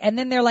selfie, and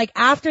then they're like,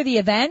 after the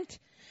event,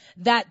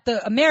 that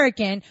the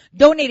American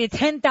donated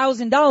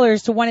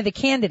 $10,000 to one of the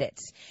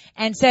candidates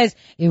and says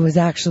it was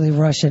actually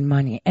Russian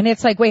money. And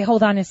it's like, wait,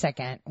 hold on a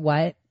second.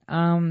 What?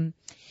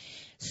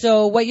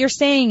 So what you're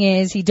saying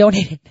is he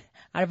donated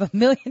out of $1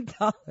 million.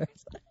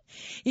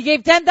 He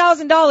gave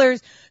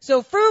 $10,000.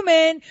 So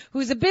Fruman,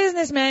 who's a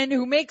businessman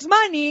who makes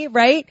money,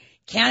 right,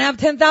 can't have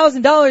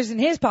 $10,000 in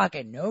his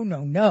pocket.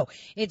 No.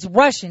 It's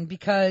Russian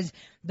because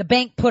the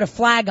bank put a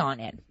flag on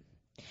it.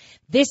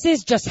 This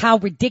is just how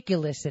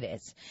ridiculous it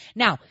is.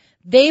 Now,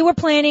 they were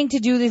planning to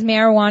do this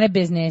marijuana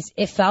business.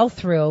 It fell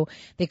through.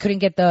 They couldn't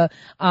get they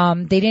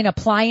didn't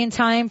apply in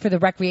time for the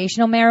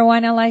recreational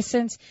marijuana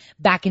license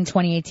back in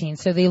 2018.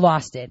 So they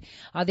lost it.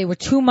 They were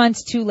 2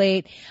 months too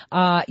late,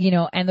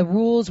 and the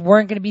rules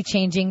weren't going to be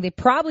changing. They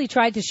probably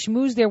tried to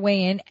schmooze their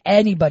way in.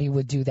 Anybody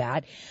would do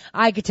that.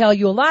 I could tell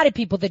you a lot of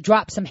people that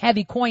dropped some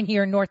heavy coin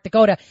here in North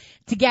Dakota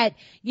to get,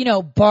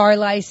 bar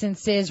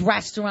licenses,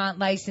 restaurant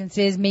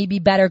licenses, maybe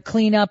better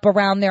cleanup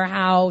around their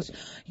house,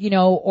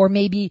 or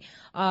maybe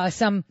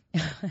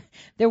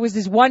there was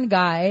this one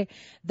guy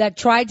that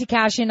tried to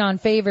cash in on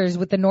favors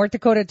with the North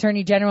Dakota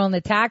Attorney General and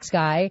the tax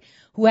guy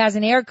who has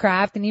an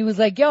aircraft, and he was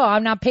like, yo,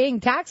 I'm not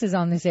paying taxes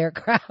on this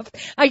aircraft.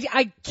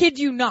 I kid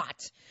you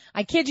not.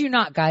 I kid you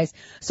not, guys.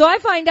 So I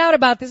find out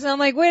about this, and I'm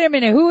like, wait a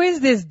minute, who is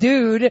this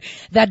dude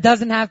that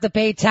doesn't have to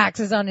pay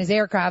taxes on his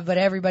aircraft, but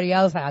everybody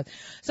else has?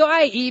 So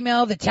I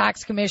email the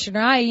tax commissioner,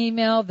 I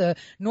email the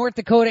North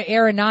Dakota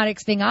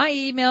aeronautics thing, I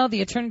email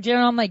the Attorney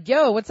General. I'm like,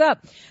 yo, what's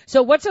up?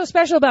 So what's so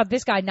special about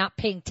this guy not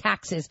paying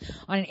taxes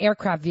on an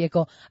aircraft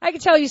vehicle? I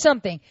can tell you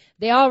something.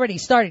 They already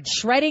started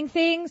shredding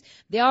things.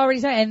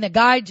 And the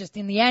guy just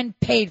in the end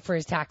paid for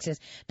his taxes.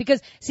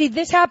 Because, see,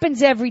 this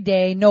happens every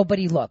day.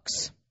 Nobody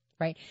looks.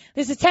 Right?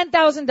 This is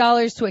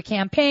 $10,000 to a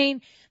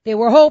campaign. They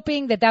were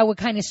hoping that would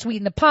kind of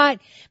sweeten the pot,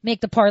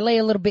 make the parlay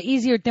a little bit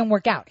easier. It didn't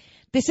work out.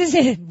 This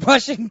isn't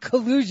Russian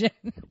collusion.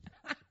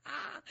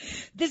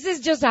 This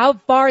is just how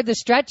far the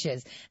stretch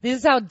is. This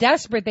is how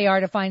desperate they are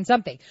to find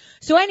something.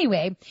 So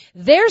anyway,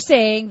 they're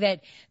saying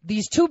that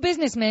these two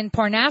businessmen,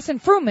 Parnas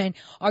and Fruman,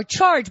 are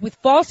charged with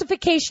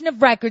falsification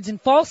of records and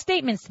false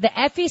statements to the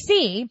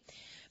FEC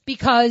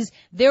because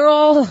they're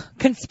all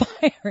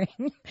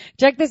conspiring.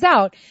 Check this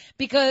out.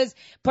 Because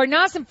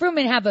Parnas and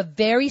Fruman have a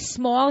very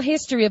small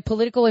history of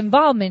political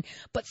involvement,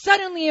 but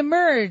suddenly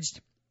emerged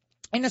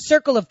in a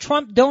circle of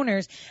Trump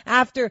donors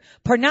after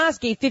Parnas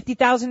gave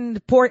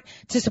 $50,000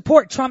 to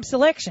support Trump's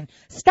election.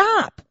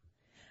 Stop.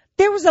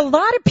 There was a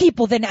lot of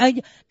people that,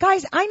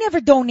 guys, I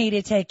never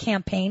donated to a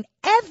campaign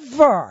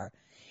ever.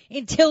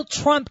 until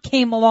Trump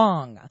came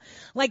along.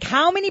 Like,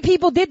 how many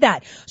people did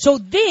that? So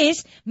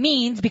this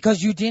means,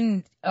 because you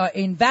didn't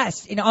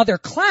invest in other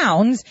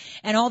clowns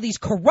and all these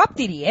corrupt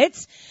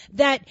idiots,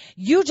 that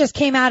you just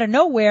came out of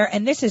nowhere,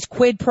 and this is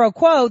quid pro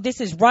quo.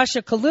 This is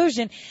Russia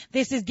collusion.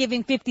 This is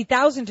giving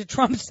 $50,000 to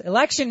Trump's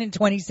election in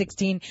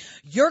 2016.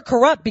 You're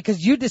corrupt because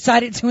you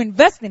decided to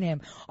invest in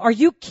him. Are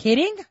you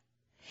kidding?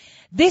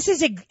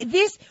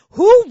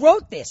 Who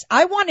wrote this?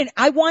 I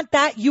want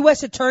that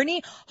U.S.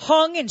 attorney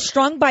hung and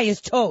strung by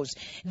his toes.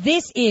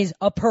 This is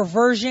a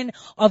perversion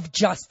of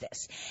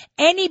justice.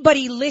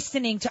 Anybody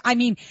listening to,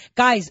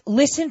 guys,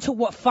 listen to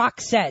what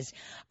Fox says.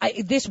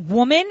 This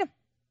woman,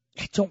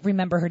 I don't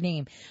remember her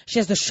name. She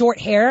has the short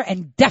hair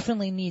and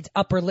definitely needs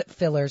upper lip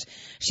fillers.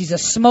 She's a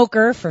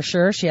smoker for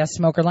sure. She has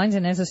smoker lines,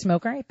 and as a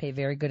smoker, I pay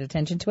very good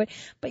attention to it.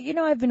 But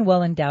I've been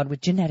well endowed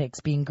with genetics,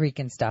 being Greek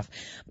and stuff.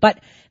 But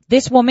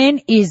this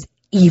woman is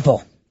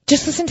evil.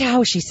 Just listen to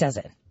how she says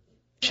it.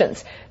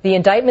 The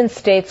indictment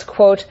states,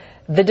 quote,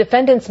 the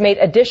defendants made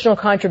additional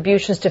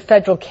contributions to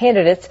federal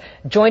candidates,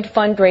 joint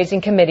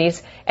fundraising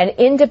committees, and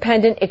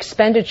independent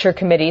expenditure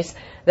committees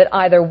that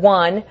either,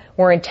 one,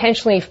 were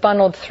intentionally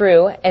funneled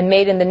through and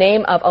made in the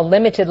name of a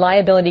limited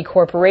liability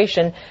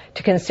corporation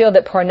to conceal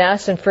that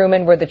Parnas and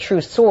Fruman were the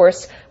true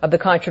source of the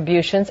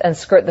contributions and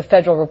skirt the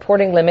federal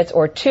reporting limits,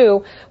 or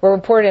two, were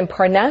reported in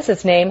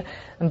Parnas's name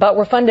but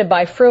were funded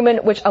by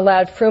Fruman, which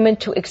allowed Fruman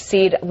to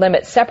exceed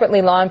limits.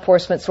 Separately, law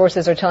enforcement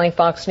sources are telling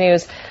Fox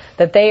News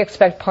that they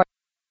expect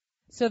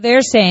So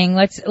they're saying,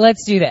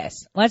 let's do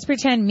this. Let's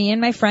pretend me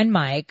and my friend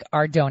Mike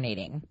are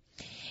donating.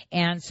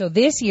 And so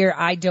this year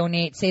I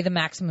donate, say the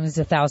maximum is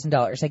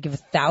 $1,000. I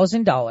give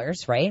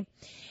 $1,000, right?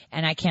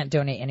 And I can't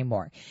donate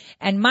anymore.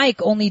 And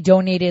Mike only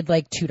donated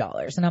like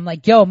 $2. And I'm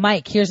like, yo,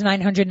 Mike, here's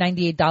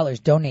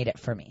 $998. Donate it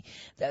for me.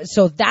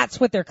 So that's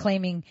what they're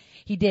claiming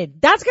he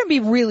did. That's going to be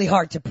really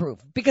hard to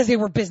prove because they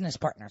were business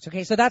partners.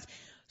 Okay. So that's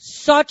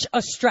such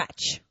a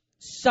stretch,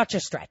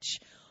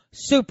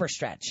 super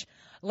stretch,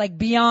 like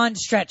beyond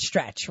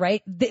stretch,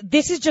 right?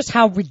 This is just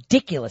how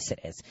ridiculous it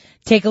is.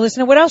 Take a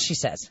listen to what else she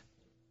says.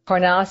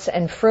 Parnas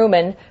and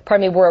Fruman,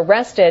 were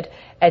arrested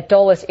at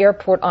Dulles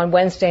Airport on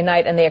Wednesday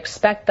night, and they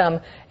expect them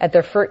at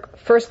their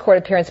first court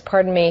appearance,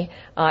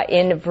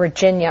 in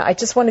Virginia. I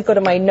just want to go to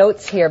my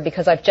notes here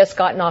because I've just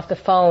gotten off the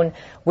phone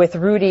with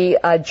Rudy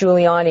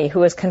Giuliani,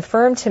 who has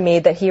confirmed to me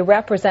that he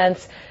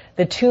represents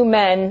the two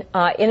men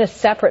in a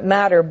separate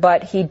matter,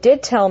 but he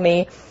did tell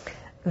me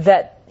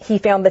that he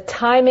found the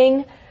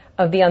timing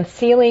of the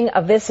unsealing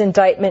of this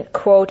indictment,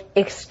 quote,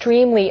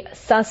 extremely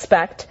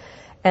suspect,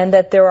 and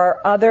that there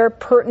are other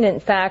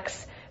pertinent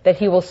facts that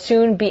he will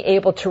soon be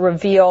able to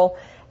reveal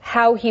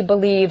how he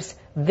believes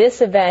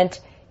this event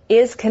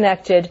is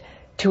connected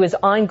to his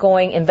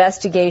ongoing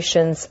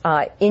investigations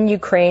in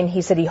Ukraine.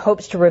 He said he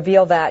hopes to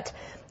reveal that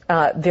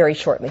very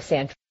shortly,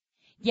 Sandra.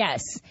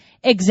 Yes,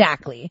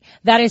 exactly.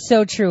 That is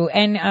so true.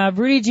 And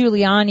Rudy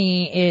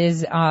Giuliani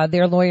is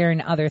their lawyer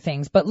and other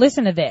things. But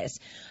listen to this.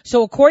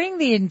 So according to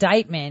the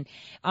indictment,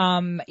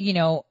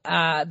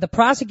 the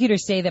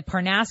prosecutors say that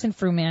Parnas and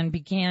Fruman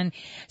began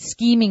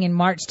scheming in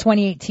March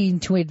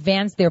 2018 to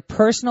advance their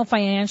personal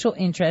financial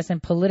interests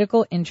and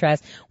political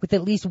interests with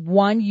at least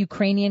one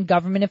Ukrainian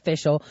government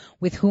official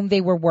with whom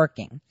they were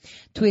working.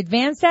 To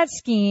advance that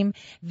scheme,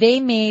 they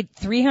made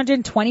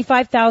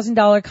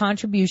 $325,000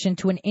 contribution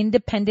to an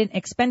independent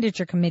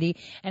expenditure committee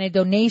and a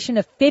donation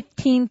of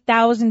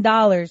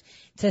 $15,000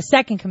 to a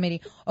second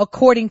committee,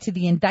 according to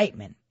the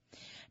indictment.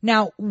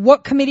 Now,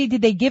 what committee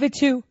did they give it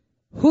to?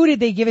 Who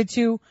did they give it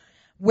to?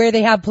 Where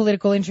they have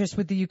political interest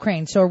with the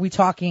Ukraine. So are we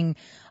talking,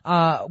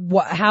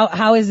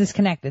 how is this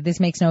connected? This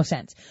makes no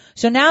sense.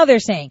 So now they're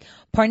saying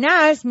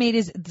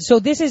Parnas so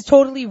this is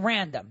totally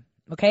random.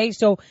 Okay.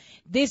 So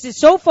this is,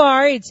 so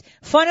far it's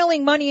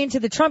funneling money into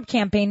the Trump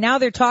campaign. Now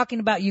they're talking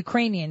about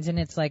Ukrainians, and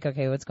it's like,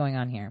 okay, what's going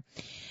on here?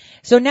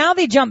 So now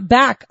they jump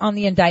back on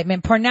the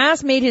indictment.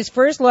 Parnas made his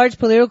first large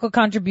political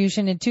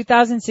contribution in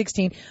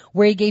 2016,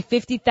 where he gave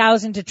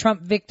 $50,000 to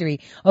Trump victory.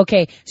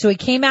 Okay, so he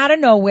came out of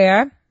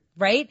nowhere,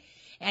 right?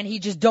 And he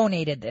just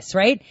donated this,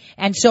 right?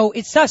 And so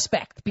it's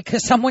suspect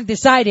because someone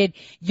decided,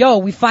 yo,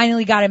 we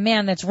finally got a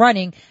man that's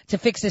running to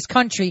fix this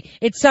country.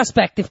 It's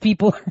suspect if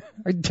people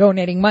are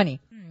donating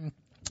money.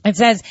 It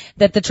says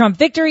that the Trump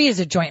victory is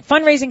a joint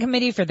fundraising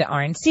committee for the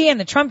RNC and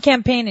the Trump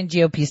campaign and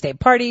GOP state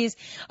parties,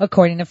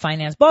 according to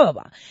finance, blah, blah,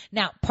 blah.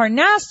 Now,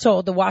 Parnas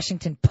told the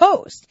Washington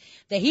Post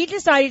that he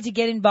decided to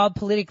get involved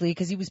politically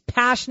because he was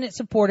passionate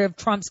supporter of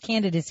Trump's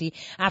candidacy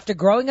after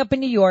growing up in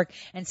New York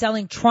and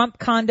selling Trump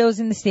condos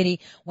in the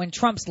city when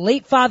Trump's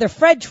late father,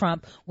 Fred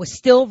Trump, was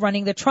still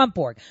running the Trump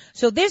org.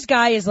 So this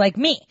guy is like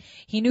me.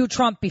 He knew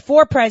Trump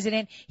before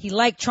president. He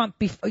liked Trump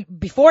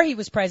before he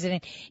was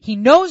president. He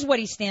knows what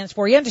he stands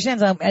for. He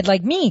understands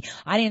like me,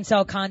 I didn't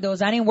sell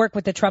condos. I didn't work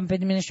with the Trump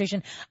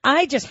administration.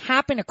 I just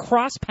happened to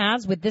cross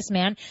paths with this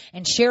man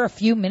and share a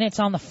few minutes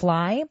on the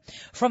fly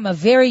from a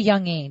very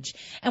young age.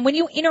 And when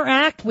you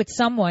interact with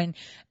someone,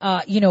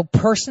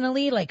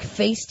 personally, like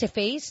face to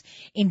face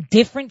in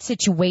different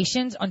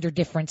situations, under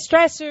different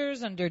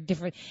stressors,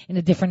 in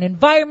a different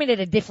environment, at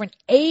a different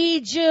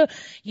age,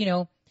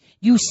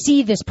 you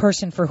see this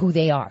person for who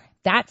they are.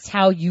 That's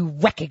how you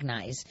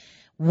recognize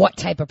what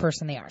type of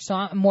person they are. So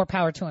I'm more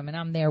power to him, and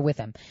I'm there with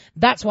him.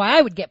 That's why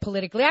I would get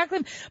politically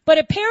active. But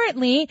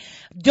apparently,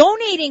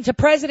 donating to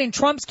President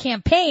Trump's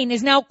campaign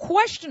is now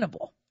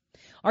questionable.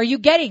 Are you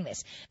getting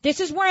this? This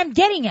is where I'm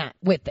getting at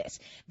with this.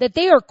 That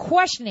they are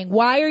questioning,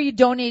 why are you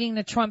donating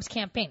to Trump's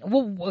campaign?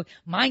 Well,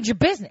 mind your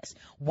business.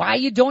 Why are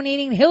you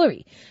donating to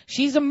Hillary?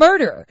 She's a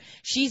murderer.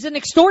 She's an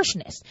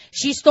extortionist.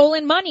 She's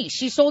stolen money.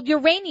 She sold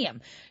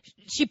uranium.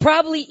 She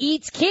probably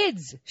eats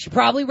kids. She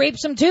probably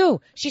rapes them too.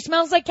 She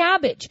smells like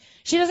cabbage.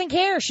 She doesn't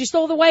care. She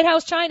stole the White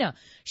House china.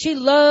 She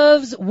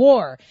loves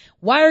war.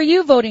 Why are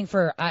you voting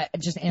for? I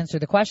just answer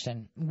the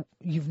question.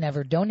 You've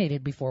never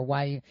donated before.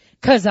 Why?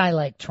 Because I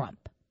like Trump.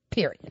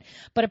 Period.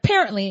 But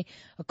apparently,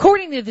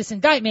 according to this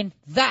indictment,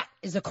 that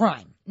is a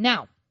crime.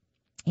 Now,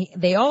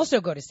 they also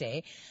go to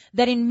say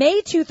that in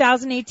May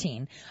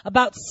 2018,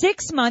 about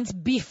 6 months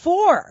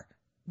before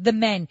the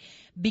men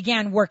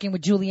began working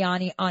with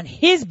Giuliani on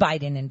his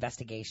Biden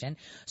investigation.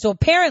 So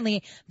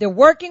apparently, they're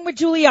working with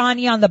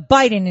Giuliani on the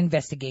Biden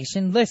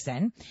investigation.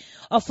 Listen,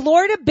 a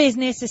Florida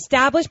business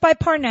established by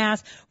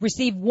Parnas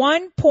received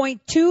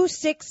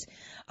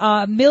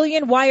 $1.26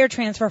 million wire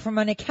transfer from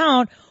an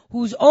account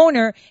whose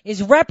owner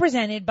is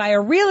represented by a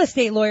real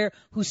estate lawyer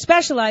who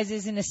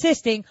specializes in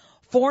assisting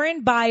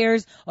foreign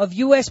buyers of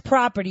U.S.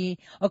 property,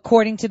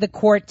 according to the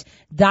court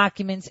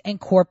documents and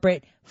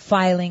corporate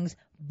filings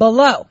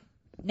below.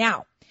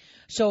 Now,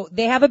 so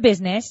they have a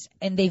business,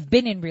 and they've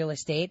been in real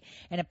estate,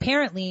 and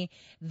apparently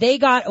they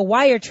got a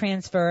wire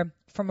transfer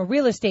from a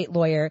real estate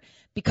lawyer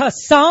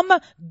because some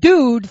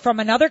dude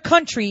from another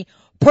country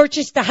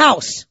purchased the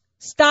house.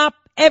 Stop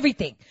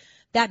everything.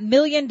 That $1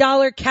 million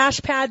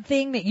cash pad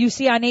thing that you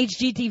see on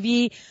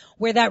HGTV,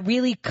 where that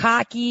really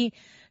cocky,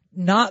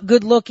 not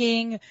good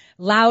looking,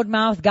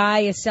 loudmouth guy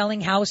is selling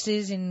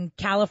houses in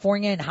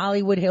California and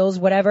Hollywood Hills,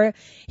 whatever.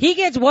 He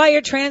gets wire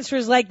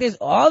transfers like this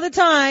all the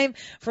time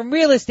from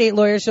real estate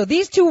lawyers. So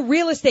these two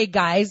real estate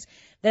guys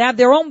that have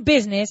their own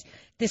business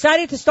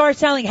decided to start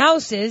selling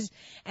houses.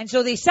 And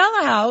so they sell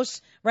a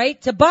house, right,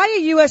 to buy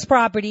a U.S.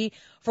 property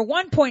for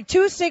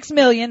 $1.26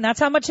 million. That's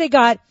how much they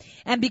got.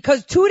 And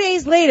because 2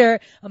 days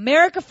later,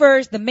 America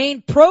First, the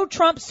main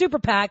pro-Trump super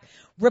PAC,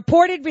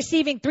 reported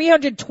receiving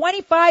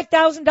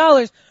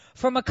 $325,000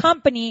 from a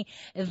company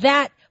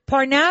that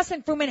Parnas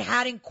and Fruman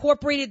had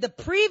incorporated the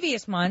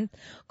previous month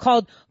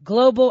called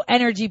Global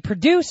Energy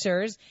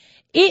Producers,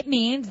 it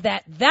means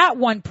that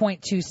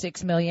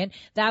 $1.26 million,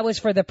 that was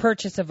for the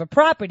purchase of a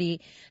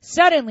property,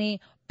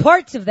 suddenly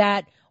parts of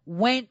that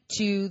went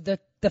to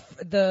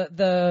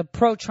the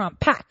pro-Trump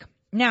PAC.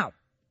 Now,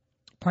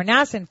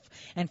 Parnas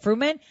and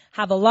Fruman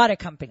have a lot of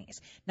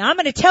companies. Now, I'm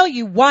going to tell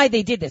you why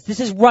they did this. This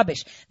is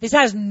rubbish. This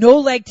has no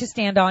leg to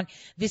stand on.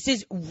 This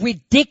is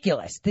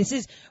ridiculous.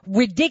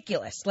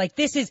 Like,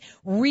 this is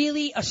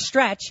really a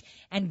stretch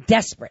and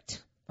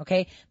desperate.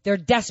 Okay? They're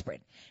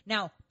desperate.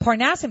 Now,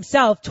 Parnas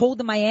himself told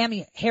the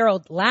Miami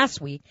Herald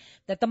last week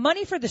that the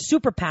money for the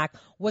super PAC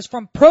was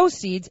from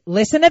proceeds,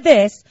 listen to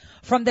this,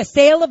 from the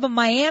sale of a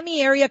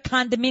Miami area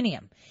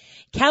condominium.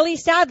 Kelly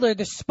Sadler,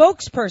 the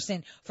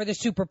spokesperson for the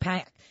super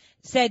PAC,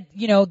 said,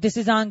 this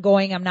is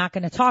ongoing. I'm not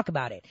going to talk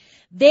about it.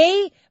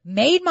 They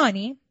made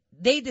money.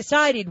 They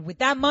decided with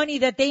that money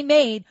that they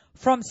made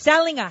from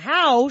selling a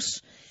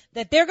house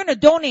that they're going to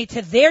donate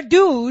to their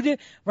dude,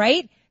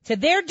 right? To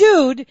their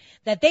dude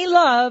that they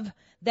love,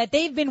 that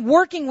they've been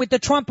working with the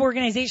Trump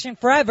organization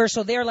forever.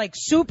 So they're like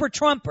super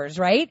Trumpers,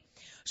 right?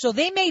 So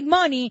they made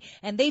money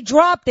and they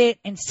dropped it,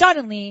 and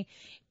suddenly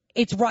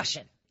it's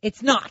Russian.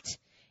 It's not.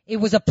 It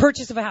was a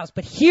purchase of a house.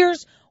 But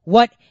here's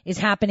what is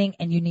happening,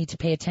 and you need to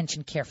pay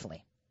attention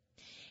carefully.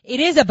 It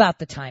is about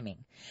the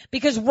timing.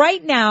 Because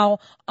right now,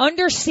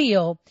 under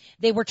seal,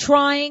 they were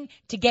trying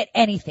to get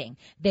anything.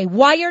 They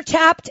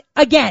wiretapped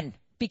again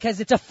because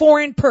it's a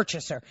foreign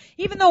purchaser.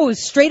 Even though it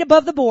was straight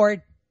above the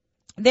board,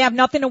 they have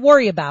nothing to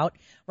worry about,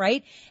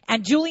 right?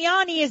 And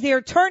Giuliani is their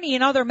attorney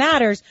in other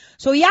matters,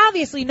 so he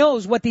obviously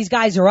knows what these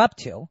guys are up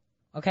to,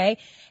 okay?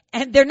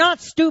 And they're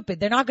not stupid.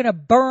 They're not going to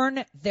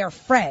burn their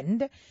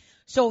friend.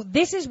 So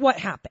this is what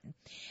happened.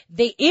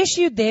 They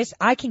issued this.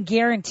 I can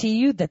guarantee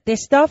you that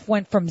this stuff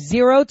went from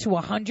 0 to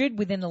 100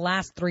 within the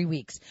last 3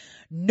 weeks.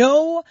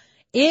 No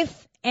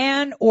if,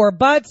 and, or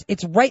buts.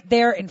 It's right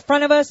there in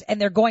front of us,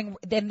 and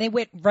then they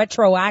went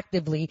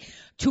retroactively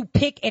to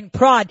pick and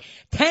prod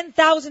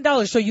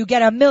 $10,000. So you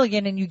get $1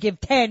 million and you give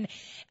 10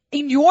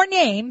 in your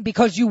name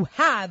because you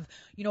have,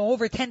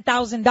 over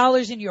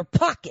 $10,000 in your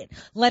pocket,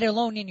 let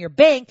alone in your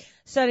bank.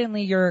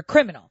 Suddenly you're a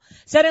criminal.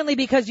 Suddenly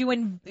because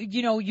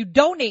you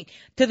donate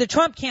to the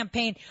Trump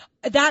campaign,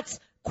 that's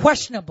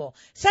questionable.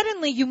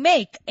 Suddenly you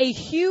make a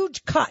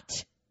huge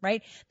cut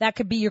right? That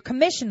could be your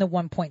commission, the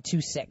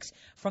 1.26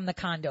 from the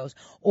condos.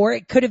 Or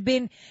it could have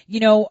been,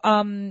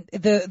 the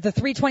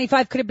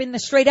 325 could have been the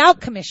straight out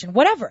commission,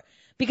 whatever.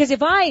 Because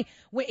if I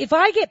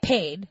get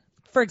paid,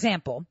 for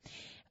example,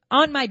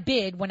 on my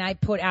bid when I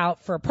put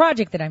out for a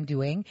project that I'm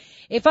doing,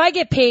 if I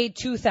get paid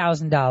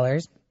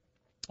 $2,000,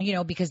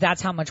 because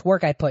that's how much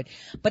work I put.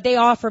 But they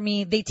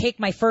take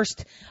my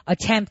first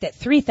attempt at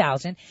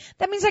 3,000.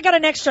 That means I got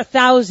an extra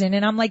 1,000.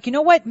 And I'm like, you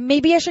know what?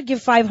 Maybe I should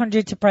give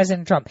 500 to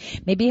President Trump.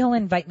 Maybe he'll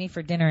invite me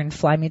for dinner and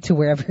fly me to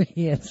wherever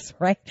he is,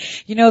 right?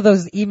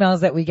 Those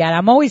emails that we get.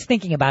 I'm always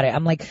thinking about it.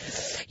 I'm like,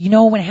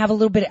 when I have a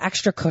little bit of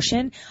extra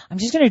cushion, I'm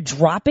just going to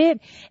drop it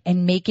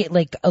and make it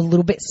like a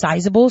little bit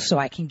sizable so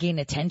I can gain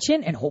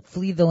attention and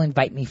hopefully they'll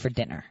invite me for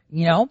dinner,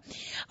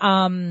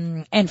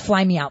 and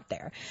fly me out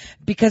there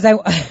because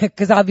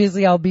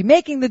obviously I'll be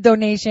making the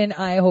donation.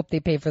 I hope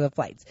they pay for the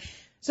flights.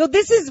 So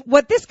this is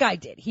what this guy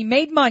did. He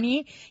made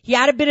money. He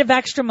had a bit of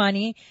extra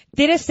money,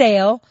 did a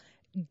sale,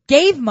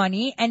 gave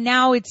money, and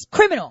now it's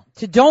criminal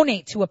to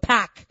donate to a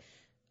PAC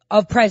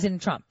of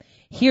President Trump.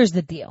 Here's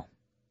the deal.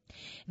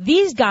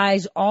 These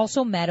guys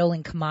also meddle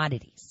in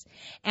commodities.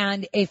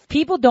 And if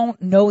people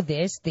don't know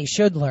this, they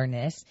should learn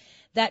this,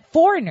 that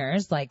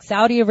foreigners like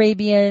Saudi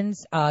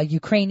Arabians,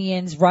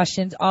 Ukrainians,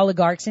 Russians,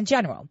 oligarchs in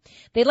general,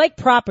 they like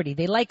property.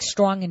 They like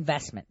strong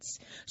investments.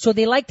 So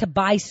they like to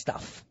buy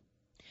stuff.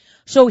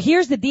 So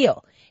here's the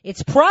deal.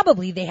 It's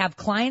probably they have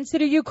clients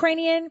that are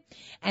Ukrainian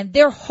and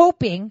they're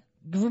hoping,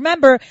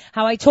 remember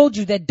how I told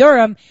you that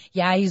Durham,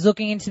 he's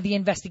looking into the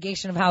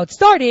investigation of how it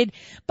started,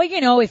 but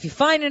if you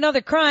find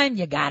another crime,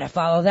 you gotta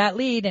follow that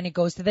lead and it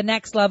goes to the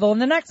next level and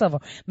the next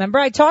level. Remember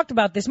I talked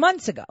about this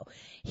months ago.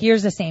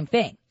 Here's the same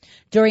thing.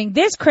 During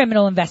this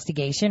criminal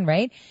investigation,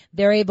 right,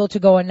 they're able to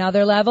go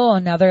another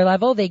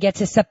level. They get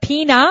to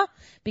subpoena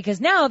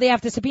because now they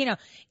have to subpoena,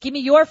 give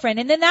me your friend.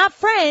 And then that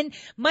friend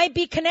might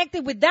be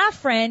connected with that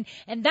friend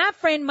and that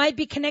friend might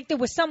be connected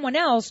with someone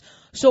else.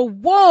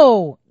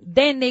 So,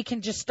 then they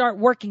can just start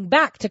working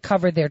back to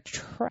cover their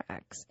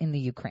tracks in the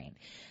Ukraine.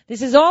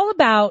 This is all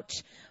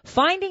about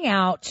finding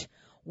out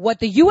what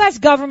the U.S.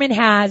 government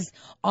has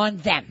on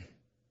them.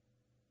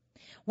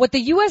 What the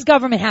U.S.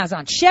 government has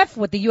on Schiff,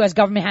 what the U.S.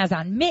 government has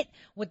on Mitt,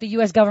 what the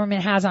U.S.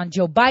 government has on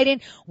Joe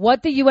Biden,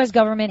 what the U.S.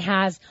 government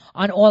has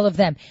on all of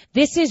them.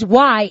 This is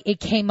why it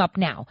came up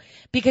now.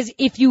 Because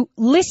if you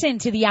listen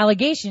to the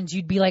allegations,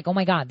 you'd be like, oh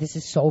my God, this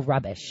is so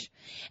rubbish.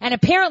 And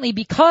apparently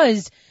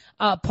because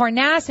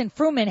Parnas and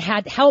Fruman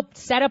had helped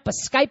set up a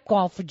Skype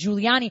call for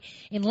Giuliani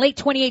in late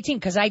 2018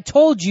 because I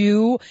told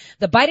you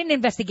the Biden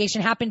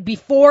investigation happened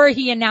before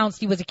he announced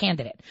he was a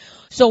candidate.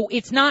 So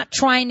it's not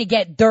trying to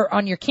get dirt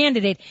on your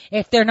candidate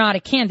if they're not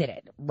a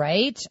candidate,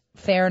 right?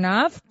 Fair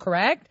enough,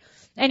 correct?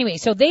 Anyway,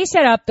 so they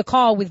set up the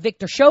call with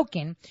Viktor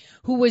Shokin,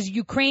 who was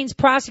Ukraine's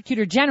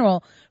prosecutor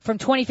general from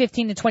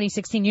 2015 to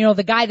 2016.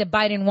 The guy that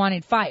Biden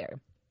wanted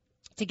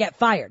to get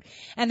fired.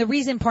 And the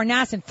reason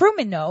Parnas and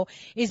Fruman know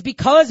is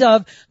because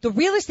of the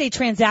real estate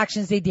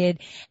transactions they did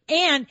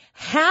and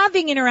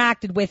having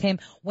interacted with him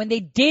when they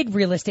did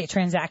real estate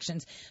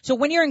transactions. So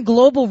when you're in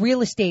global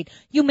real estate,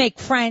 you make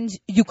friends,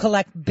 you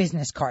collect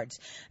business cards.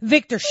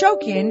 Viktor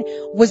Shokin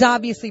was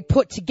obviously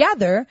put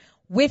together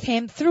with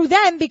him through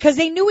them because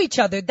they knew each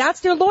other. That's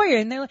their lawyer.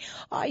 And they're like,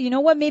 oh, you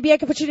know what? Maybe I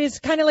could put you as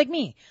kind of like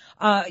me.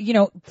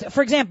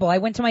 For example, I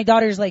went to my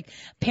daughter's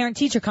parent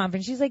teacher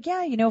conference. She's like,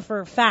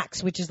 for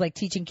FACS, which is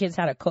teaching kids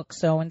how to cook,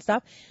 and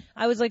stuff.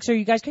 I was like, so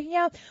you guys cooking?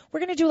 Yeah, we're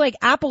going to do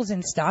apples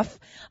and stuff.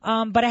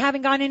 But I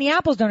haven't gotten any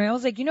apples done. I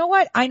was like, you know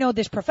what? I know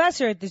this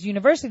professor at this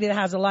university that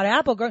has a lot of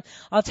apple growers.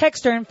 I'll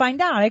text her and find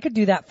out. I could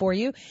do that for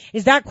you.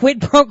 Is that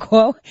quid pro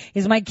quo?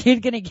 Is my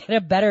kid going to get a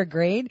better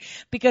grade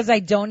because I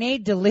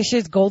donate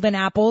delicious golden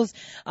apples,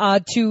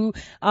 to,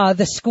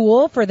 the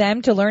school for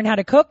them to learn how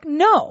to cook?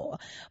 No.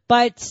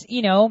 But,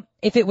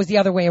 if it was the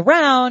other way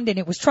around and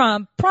it was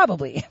Trump,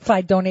 probably if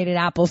I donated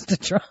apples to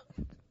Trump,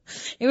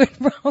 it would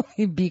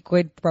probably be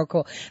quid pro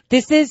quo.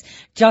 This is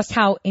just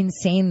how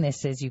insane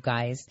this is, you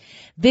guys.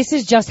 This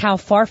is just how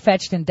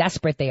far-fetched and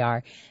desperate they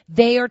are.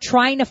 They are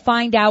trying to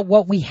find out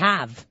what we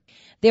have.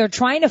 They are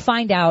trying to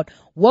find out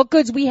what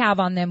goods we have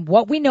on them,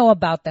 what we know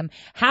about them,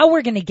 how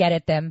we're going to get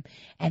at them,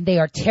 and they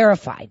are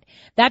terrified.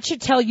 That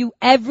should tell you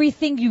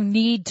everything you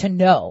need to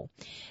know.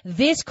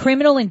 This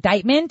criminal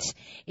indictment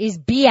is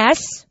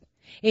BS.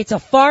 It's a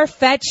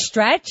far-fetched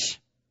stretch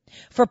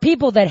for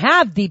people that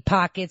have deep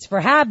pockets,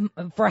 for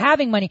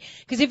having money.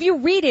 Because if you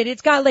read it,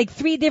 it's got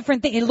 3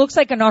 different things. It looks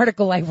like an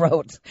article I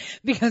wrote.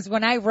 Because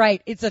when I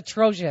write, it's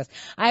atrocious.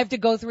 I have to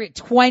go through it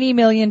 20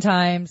 million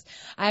times.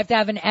 I have to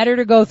have an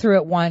editor go through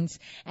it once.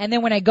 And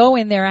then when I go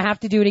in there, I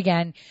have to do it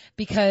again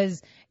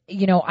because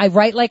I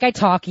write like I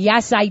talk.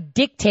 Yes, I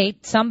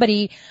dictate.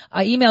 Somebody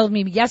emailed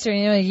me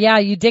yesterday. Yeah,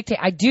 you dictate.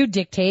 I do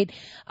dictate.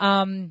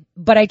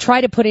 But I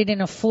try to put it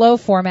in a flow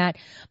format.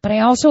 But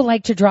I also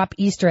like to drop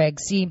Easter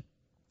eggs. See,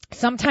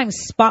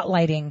 sometimes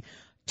spotlighting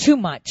too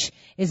much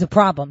is a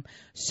problem.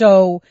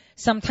 So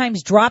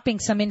sometimes dropping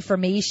some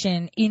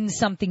information in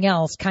something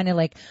else, kind of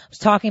like I was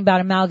talking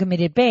about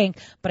Amalgamated Bank,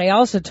 but I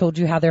also told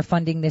you how they're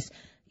funding this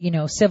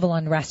civil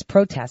unrest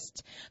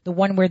protests, the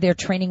one where they're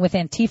training with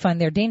Antifa and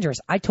they're dangerous.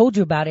 I told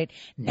you about it.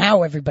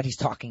 Now everybody's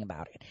talking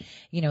about it.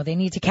 They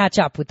need to catch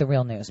up with the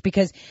real news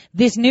because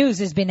this news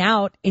has been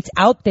out. It's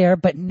out there,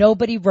 but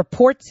nobody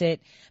reports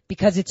it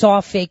because it's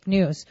all fake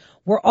news.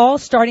 We're all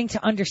starting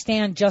to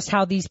understand just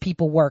how these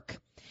people work.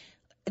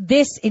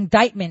 This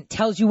indictment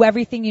tells you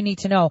everything you need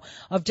to know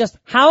of just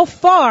how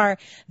far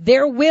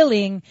they're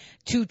willing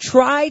to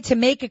try to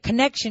make a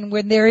connection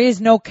when there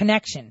is no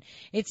connection.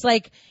 It's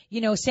like,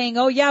 saying,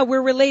 oh yeah,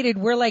 we're related.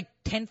 We're like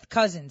 10th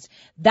cousins.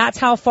 That's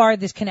how far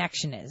this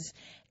connection is.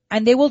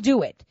 And they will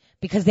do it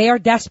because they are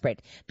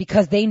desperate,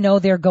 because they know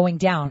they're going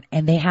down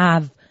and they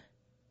have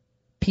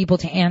people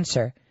to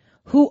answer.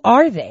 Who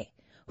are they?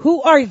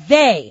 Who are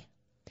they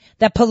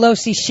that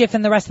Pelosi, Schiff,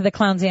 and the rest of the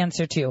clowns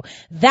answer to?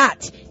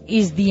 That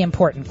is the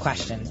important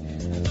question.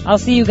 I'll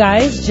see you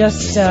guys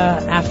just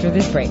after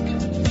this break.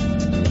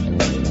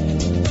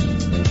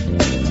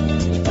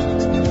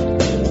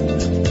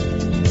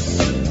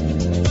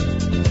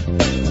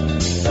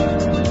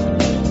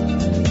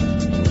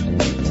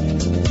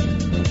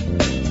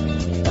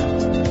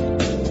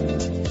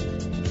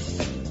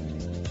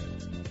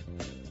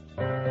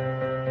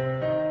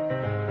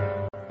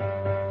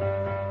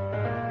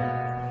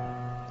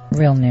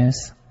 Real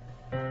news.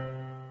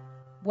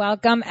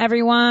 Welcome,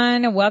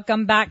 everyone.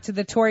 Welcome back to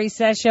the Tori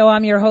Says Show.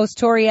 I'm your host,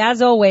 Tori,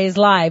 as always,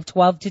 live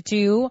 12 to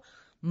 2,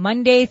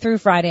 Monday through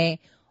Friday,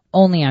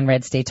 only on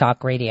Red State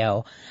Talk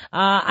Radio.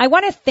 I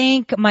want to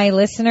thank my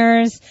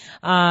listeners,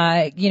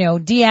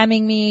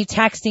 DMing me,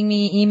 texting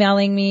me,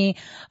 emailing me.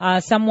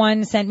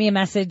 Someone sent me a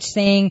message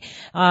saying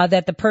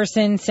that the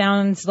person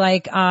sounds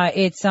like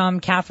it's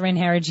Catherine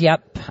Herridge.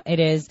 Yep,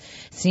 it is.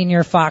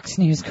 Senior Fox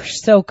News.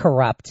 So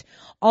corrupt.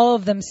 All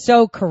of them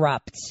so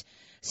corrupt,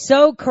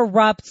 such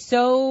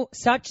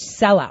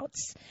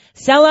sellouts.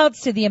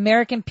 Sellouts to the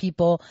American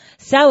people,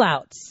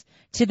 sellouts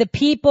to the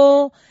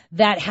people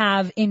that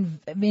have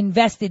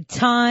invested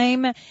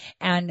time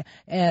and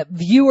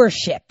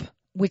viewership,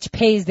 which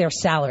pays their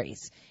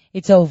salaries.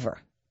 It's over.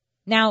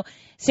 Now,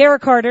 Sarah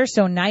Carter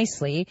so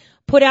nicely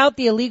put out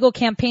the illegal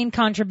campaign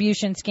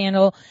contribution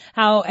scandal,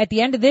 how at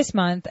the end of this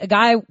month, a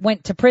guy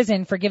went to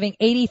prison for giving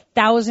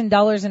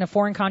 $80,000 in a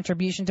foreign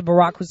contribution to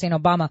Barack Hussein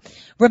Obama.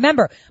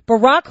 Remember,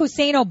 Barack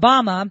Hussein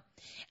Obama,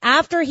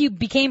 after he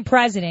became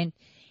president,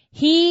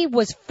 he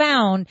was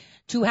found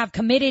to have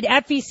committed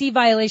FEC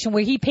violation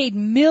where he paid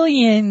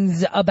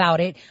millions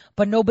about it,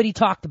 but nobody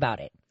talked about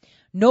it.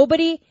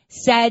 Nobody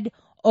said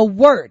a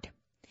word.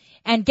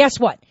 And guess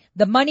what?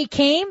 The money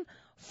came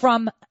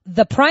from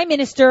the Prime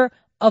Minister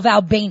of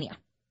Albania.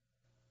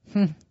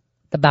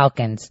 The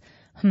Balkans.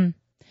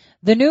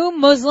 The new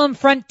Muslim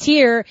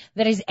frontier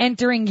that is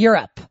entering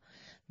Europe.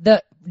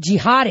 The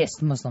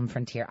jihadist Muslim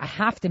frontier. I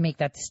have to make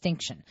that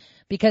distinction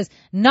because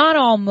not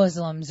all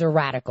Muslims are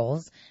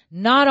radicals.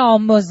 Not all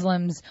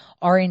Muslims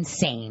are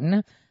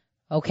insane.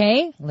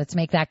 Okay? Let's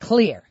make that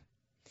clear.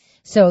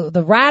 So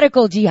the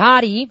radical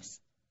jihadis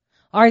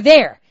are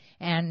there.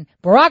 And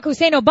Barack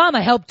Hussein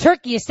Obama helped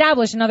Turkey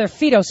establish another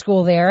Fido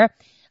school there.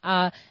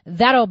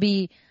 That'll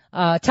be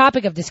a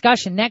topic of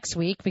discussion next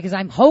week because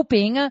I'm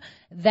hoping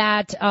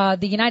that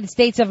the United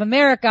States of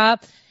America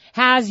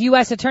has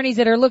U.S. attorneys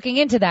that are looking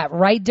into that,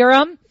 right,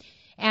 Durham?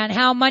 And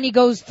how money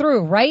goes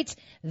through, right?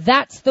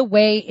 That's the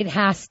way it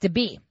has to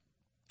be.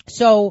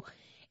 So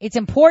it's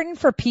important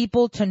for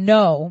people to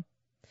know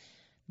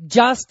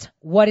just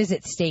what is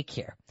at stake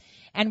here.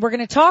 And we're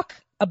going to talk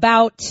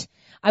about,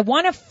 I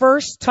want to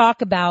first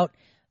talk about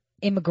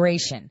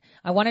immigration.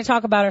 I want to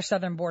talk about our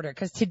southern border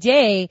because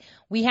today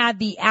we had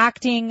the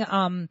acting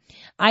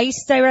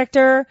ICE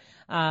director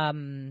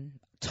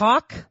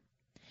talk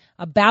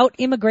about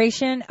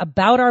immigration,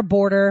 about our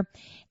border,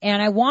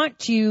 and I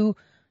want you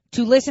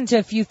to listen to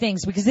a few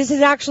things because this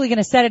is actually going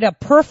to set it up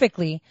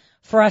perfectly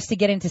for us to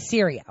get into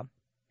Syria.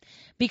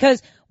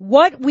 Because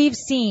what we've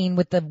seen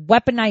with the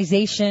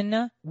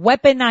weaponization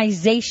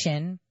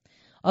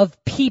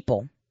of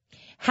people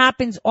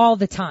happens all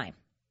the time.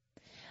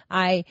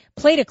 I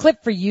played a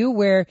clip for you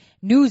where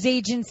news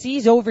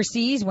agencies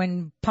overseas,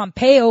 when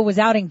Pompeo was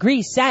out in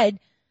Greece, said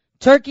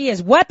Turkey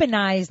has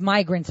weaponized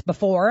migrants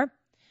before,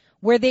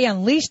 where they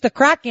unleashed the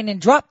Kraken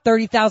and dropped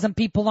 30,000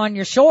 people on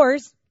your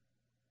shores,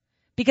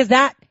 because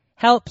that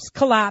helps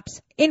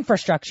collapse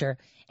infrastructure.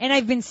 And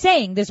I've been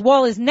saying this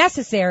wall is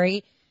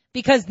necessary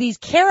because these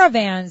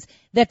caravans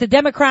that the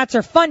Democrats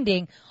are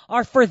funding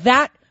are for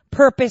that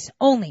purpose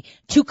only,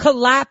 to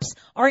collapse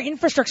our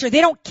infrastructure.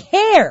 They don't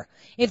care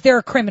if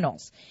they're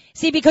criminals.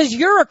 See, because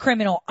you're a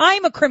criminal,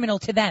 I'm a criminal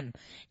to them.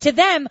 To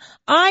them,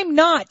 I'm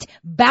not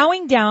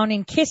bowing down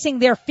and kissing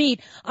their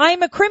feet.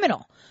 I'm a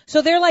criminal.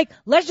 So they're like,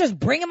 let's just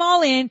bring them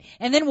all in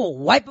and then we'll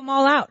wipe them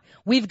all out.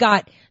 We've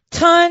got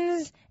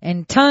tons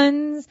and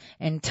tons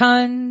and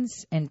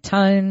tons and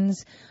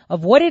tons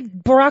of what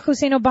did Barack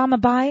Hussein Obama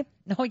buy?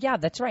 Oh yeah,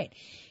 that's right.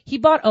 He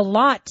bought a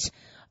lot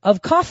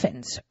of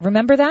coffins.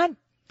 Remember that?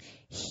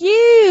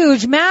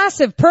 Huge,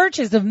 massive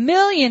purchase of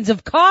millions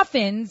of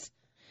coffins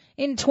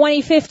in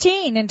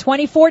 2015 and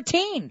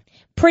 2014.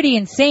 Pretty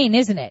insane,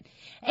 isn't it?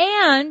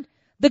 And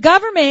the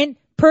government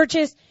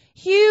purchased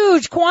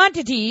huge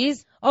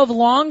quantities of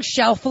long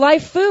shelf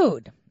life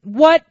food.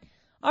 What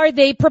are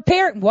they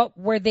preparing? What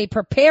were they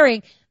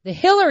preparing the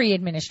Hillary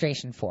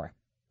administration for?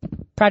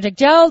 Project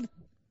Geld,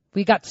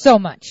 we got so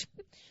much.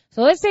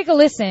 So let's take a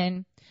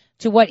listen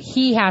to what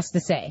he has to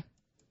say.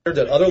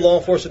 That other law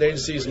enforcement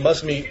agencies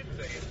must meet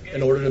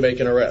in order to make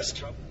an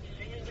arrest.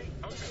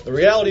 The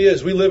reality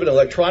is we live in an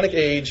electronic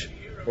age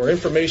where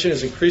information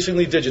is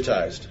increasingly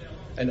digitized,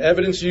 and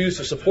evidence used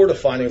to support a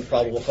finding of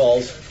probable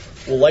cause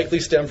will likely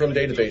stem from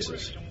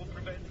databases,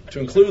 to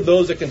include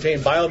those that contain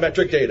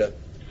biometric data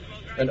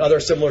and other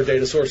similar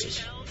data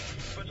sources.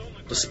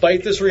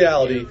 Despite this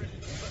reality,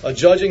 a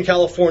judge in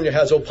California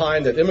has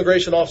opined that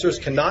immigration officers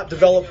cannot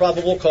develop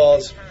probable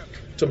cause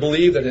to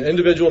believe that an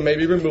individual may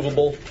be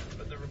removable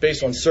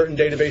based on certain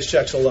database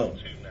checks alone.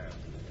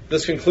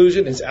 This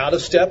conclusion is out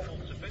of step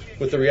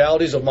with the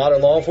realities of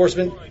modern law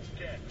enforcement,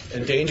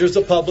 endangers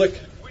the public,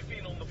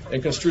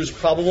 and construes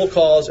probable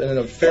cause in an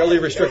unfairly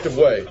restrictive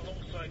way.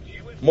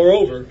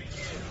 Moreover,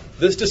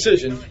 this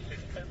decision,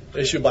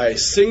 issued by a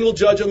single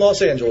judge in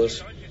Los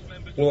Angeles,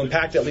 will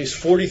impact at least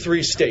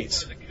 43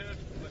 states,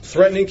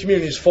 threatening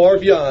communities far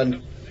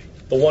beyond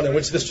the one in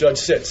which this judge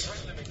sits.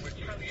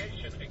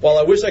 While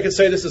I wish I could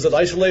say this is an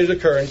isolated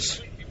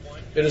occurrence,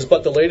 it is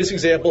but the latest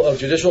example of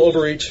judicial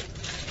overreach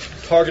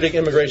targeting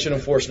immigration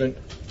enforcement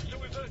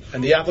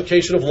and the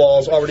application of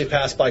laws already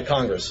passed by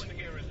Congress,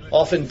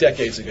 often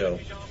decades ago.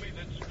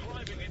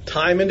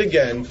 Time and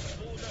again,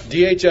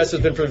 DHS has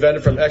been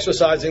prevented from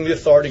exercising the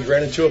authority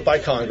granted to it by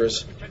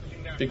Congress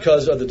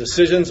because of the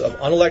decisions of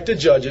unelected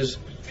judges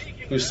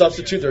who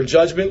substitute their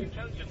judgment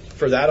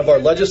for that of our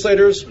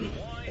legislators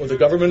or the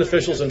government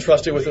officials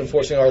entrusted with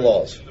enforcing our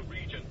laws.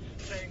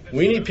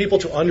 We need people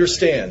to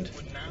understand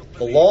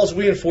the laws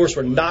we enforce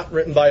were not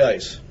written by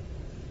ICE.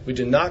 We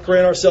did not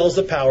grant ourselves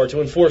the power to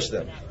enforce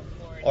them.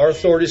 Our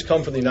authorities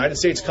come from the United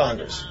States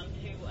Congress,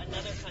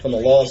 from the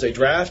laws they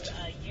draft,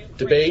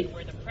 debate,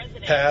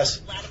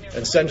 pass,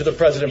 and send to the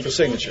President for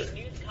signature.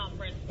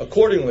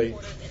 Accordingly,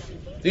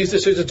 these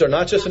decisions are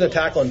not just an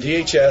attack on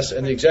DHS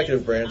and the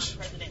executive branch,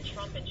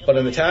 but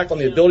an attack on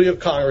the ability of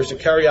Congress to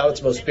carry out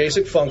its most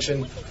basic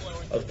function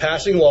of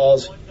passing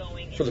laws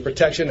for the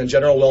protection and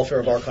general welfare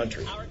of our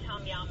country.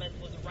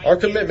 Our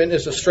commitment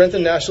is to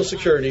strengthen national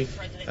security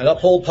and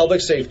uphold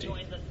public safety,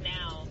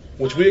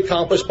 which we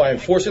accomplish by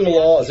enforcing the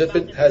law as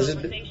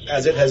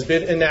it has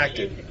been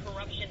enacted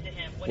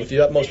with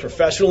the utmost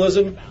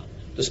professionalism,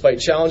 despite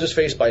challenges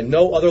faced by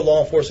no other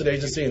law enforcement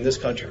agency in this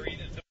country.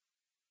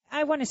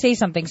 I want to say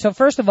something. So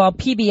first of all,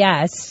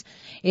 PBS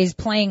is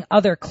playing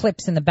other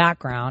clips in the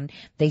background.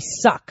 They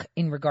suck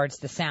in regards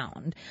to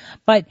sound.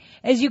 But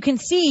as you can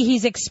see,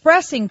 he's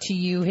expressing to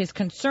you his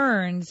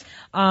concerns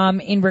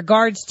in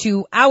regards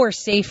to our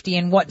safety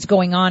and what's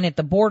going on at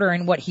the border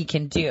and what he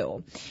can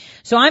do.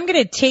 So I'm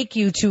going to take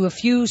you to a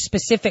few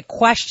specific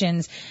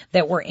questions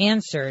that were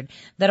answered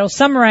that'll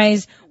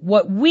summarize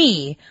what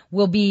we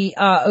will be,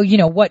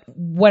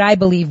 what I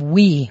believe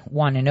we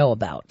want to know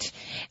about.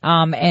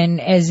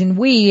 And as in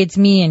we, it's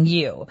me and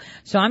you.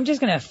 So I'm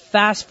just going to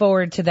fast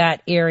forward to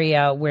that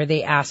area where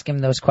they ask him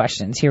those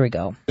questions. Here we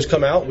go.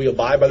 Come out, we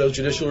abide by those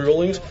judicial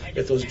rulings.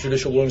 If those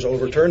judicial rulings are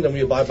overturned, then we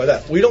abide by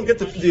that. We don't get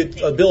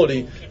the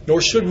ability,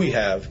 nor should we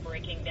have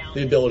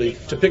the ability,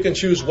 to pick and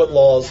choose what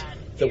laws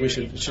that we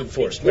should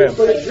enforce. Ma'am.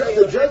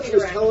 The judge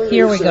was telling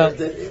Here we go. Ma'am,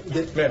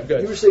 go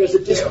ahead. You were saying it's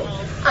a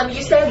discount.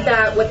 You said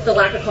that with the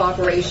lack of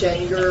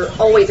cooperation, you're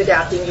always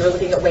adapting. You're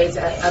looking at ways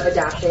of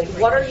adapting.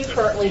 What are you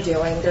currently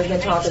doing? There's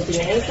been talk of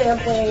DNA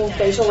sampling,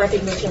 facial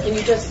recognition. Can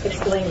you just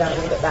explain that a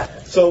little bit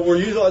better? So we're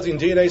utilizing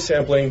DNA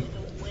sampling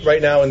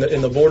right now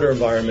in the border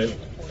environment,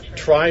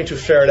 trying to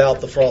ferret out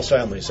the false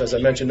families. As I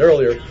mentioned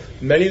earlier,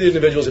 many of the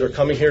individuals that are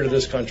coming here to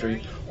this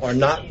country are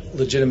not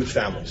legitimate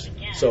families.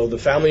 So the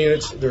family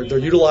units, they're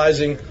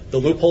utilizing the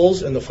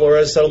loopholes in the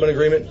Flores settlement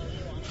agreement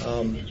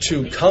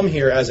to come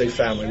here as a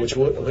family,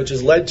 which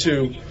has led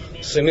to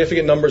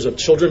significant numbers of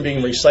children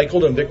being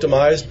recycled and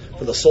victimized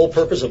for the sole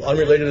purpose of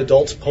unrelated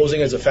adults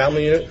posing as a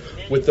family unit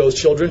with those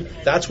children.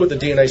 That's what the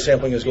DNA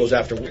sampling goes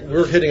after.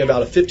 We're hitting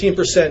about a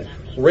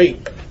 15%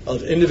 rate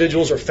of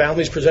individuals or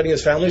families presenting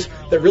as families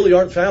that really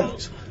aren't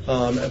families.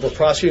 And we're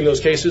prosecuting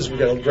those cases. We've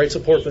got great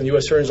support from the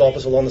U.S. Attorney's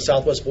Office along the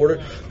southwest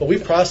border. But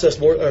we've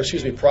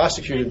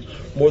prosecuted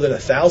more than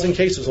 1,000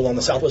 cases along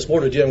the southwest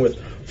border dealing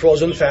with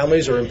fraudulent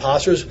families or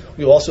imposters.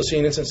 We've also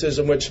seen instances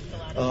in which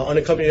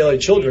unaccompanied alien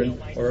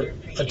children or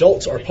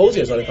adults are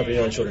posing as unaccompanied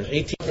alien children.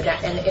 18.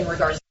 In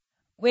regards.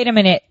 Wait a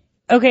minute.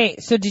 Okay,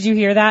 so did you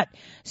hear that?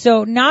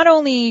 So not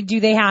only do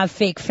they have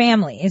fake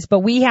families, but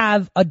we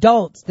have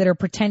adults that are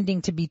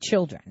pretending to be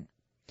children.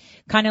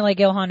 Kind of like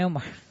Ilhan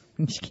Omar.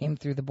 She came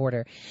through the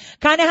border.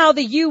 Kind of how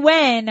the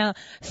UN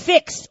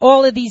fixed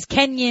all of these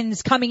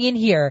Kenyans coming in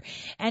here.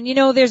 And,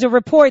 there's a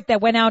report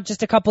that went out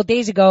just a couple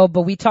days ago,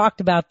 but we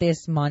talked about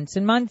this months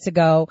and months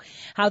ago,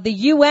 how the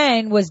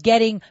UN was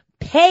getting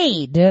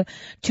paid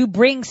to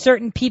bring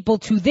certain people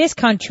to this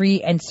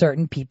country and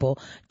certain people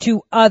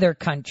to other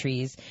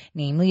countries.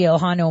 Namely,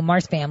 Ilhan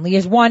Omar's family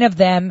is one of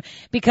them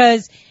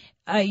because,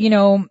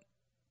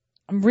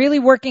 I'm really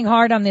working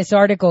hard on this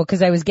article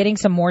because I was getting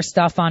some more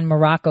stuff on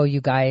Morocco,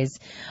 you guys,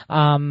 with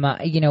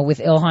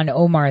Ilhan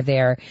Omar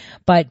there.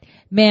 But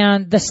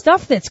man, the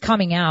stuff that's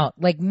coming out,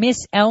 like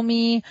Miss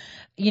Elmi,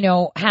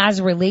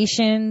 has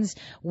relations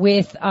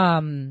with,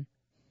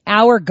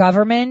 our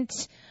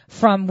government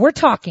from, we're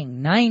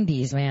talking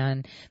 90s,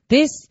 man.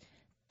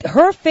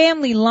 Her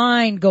family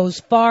line goes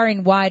far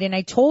and wide, and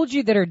I told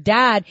you that her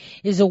dad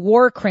is a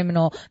war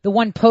criminal. The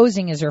one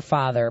posing as her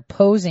father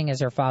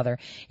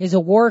is a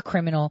war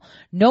criminal.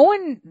 No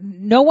one,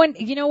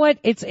 you know what?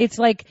 It's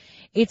like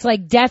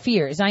deaf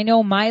ears. I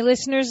know my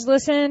listeners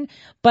listen,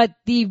 but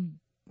the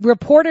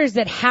reporters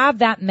that have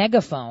that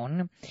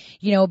megaphone,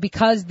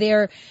 because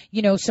they're,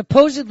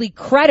 supposedly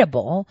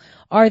credible,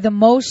 are the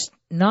most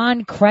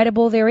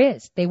non-credible there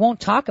is. They won't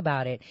talk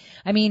about it.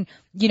 I mean,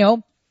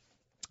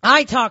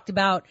 I talked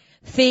about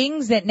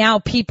things that now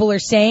people are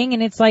saying,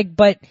 and it's like,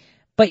 but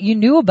you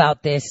knew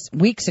about this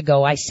weeks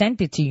ago. I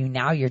sent it to you.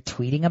 Now you're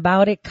tweeting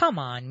about it. Come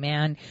on,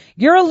 man.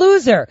 You're a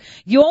loser.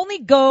 You only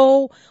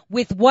go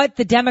with what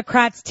the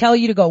Democrats tell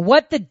you to go,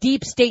 what the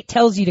deep state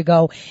tells you to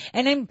go.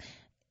 And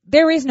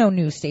there is no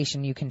news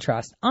station you can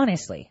trust,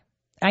 honestly.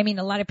 I mean,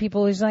 a lot of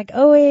people are just like,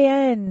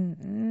 OAN.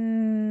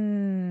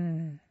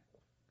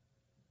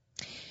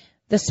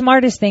 The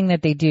smartest thing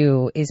that they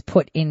do is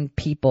put in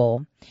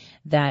people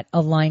that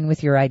align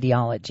with your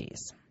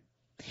ideologies.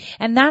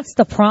 And that's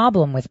the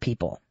problem with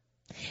people.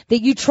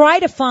 That you try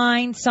to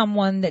find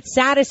someone that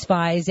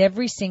satisfies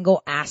every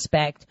single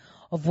aspect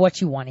of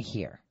what you want to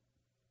hear.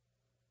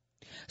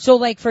 So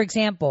like, for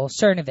example,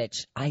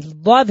 Cernovich, I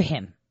love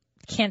him.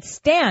 Can't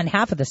stand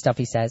half of the stuff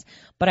he says,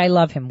 but I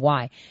love him.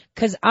 Why?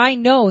 Because I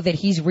know that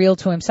he's real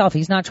to himself.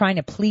 He's not trying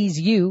to please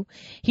you.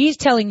 He's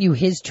telling you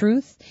his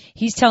truth.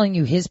 He's telling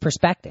you his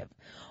perspective.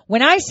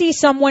 When I see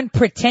someone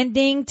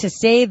pretending to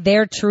say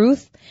their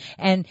truth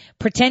and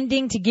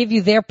pretending to give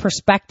you their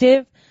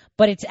perspective,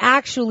 but it's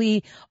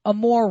actually a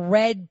more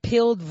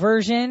red-pilled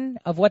version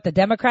of what the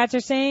Democrats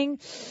are saying,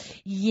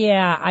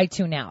 yeah, I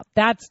tune out.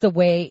 That's the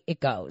way it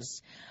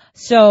goes.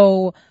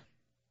 So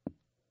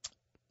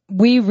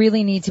we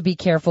really need to be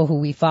careful who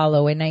we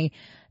follow. And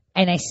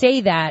I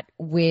say that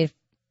with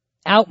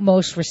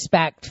utmost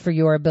respect for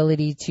your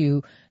ability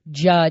to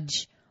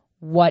judge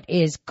what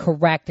is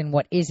correct and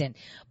what isn't.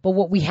 But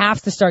what we have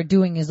to start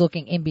doing is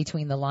looking in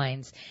between the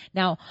lines.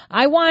 Now,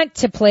 I want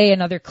to play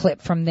another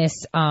clip from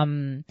this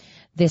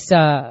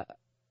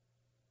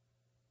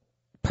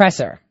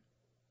presser.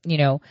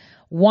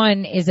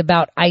 One is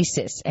about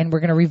ISIS, and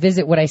we're going to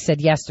revisit what I said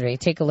yesterday.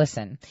 Take a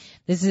listen.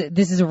 This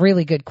is a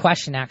really good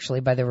question, actually,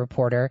 by the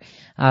reporter.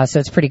 So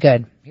it's pretty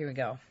good. Here we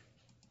go.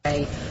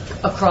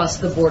 Across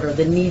the border,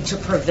 the need to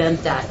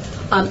prevent that.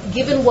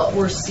 Given what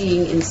we're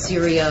seeing in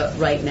Syria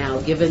right now,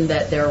 given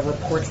that there are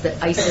reports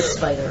that ISIS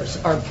fighters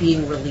are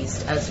being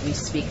released as we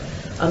speak,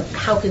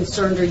 how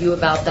concerned are you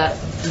about that?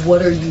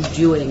 What are you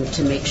doing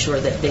to make sure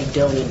that they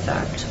don't, in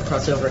fact,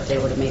 cross over if they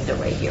were to make their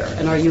way here?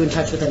 And are you in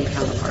touch with any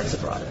counterparts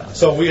abroad about it?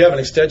 So we have an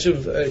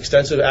extensive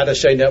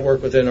attaché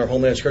network within our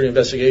Homeland Security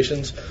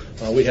investigations.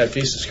 We have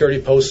FISA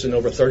security posts in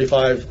over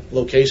 35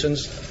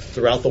 locations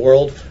throughout the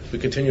world. We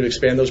continue to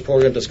expand those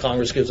programs as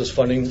Congress gives us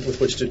funding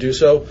with which to do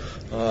so.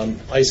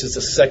 ICE is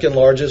the second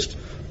largest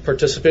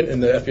participant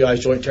in the FBI's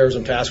Joint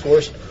Terrorism Task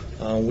Force.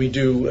 We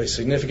do a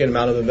significant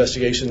amount of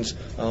investigations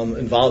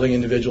involving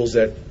individuals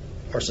that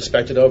are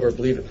suspected of or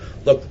believe it.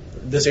 Look,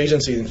 this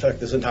agency, in fact,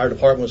 this entire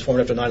department was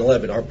formed after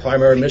 9/11. Our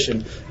primary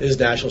mission is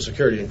national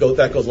security, and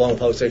that goes along with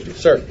public safety.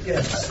 Sir.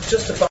 Yes,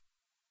 just to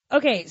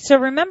Okay, so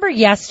remember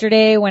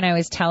yesterday when I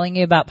was telling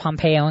you about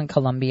Pompeo in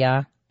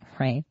Colombia,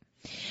 right?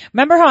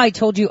 Remember how I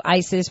told you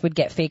ISIS would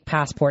get fake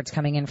passports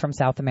coming in from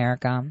South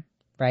America,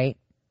 right?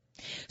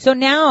 So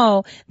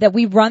now that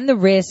we run the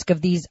risk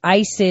of these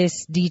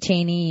ISIS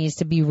detainees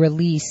to be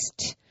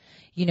released,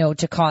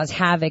 to cause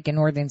havoc in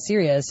northern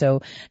Syria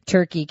so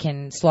Turkey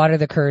can slaughter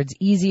the Kurds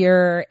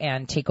easier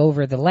and take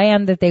over the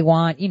land that they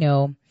want,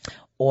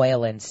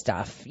 oil and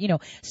stuff,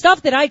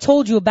 stuff that I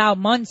told you about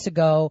months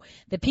ago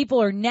that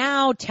people are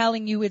now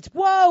telling you it's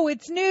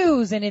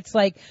news. And it's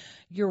like,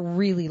 you're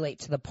really late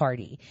to the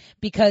party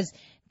because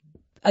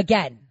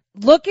again,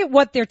 look at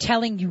what they're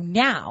telling you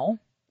now,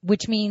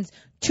 which means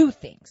two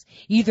things.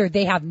 Either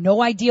they have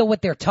no idea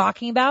what they're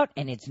talking about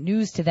and it's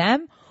news to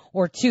them,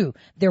 or two,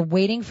 they're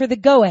waiting for the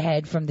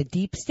go-ahead from the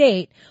deep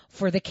state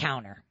for the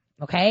counter.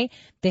 Okay?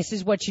 This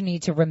is what you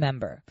need to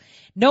remember.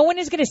 No one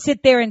is going to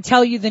sit there and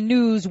tell you the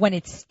news when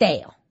it's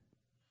stale.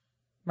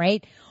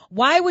 Right?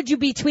 Why would you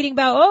be tweeting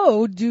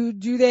about, do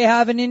they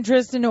have an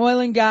interest in oil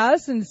and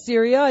gas in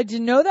Syria? I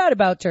didn't know that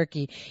about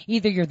Turkey.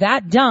 Either you're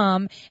that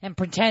dumb and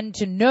pretend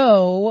to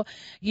know,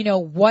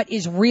 what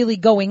is really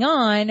going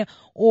on,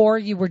 or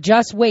you were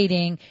just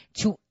waiting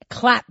to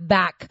clap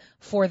back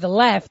for the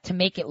left to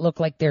make it look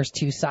like there's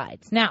two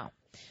sides. Now,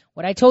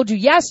 what I told you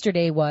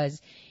yesterday was,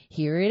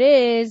 here it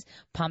is.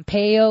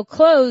 Pompeo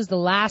closed the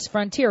last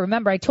frontier.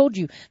 Remember, I told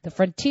you the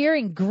frontier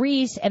in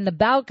Greece and the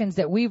Balkans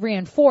that we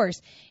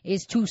reinforce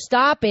is to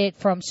stop it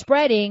from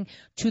spreading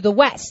to the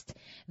west.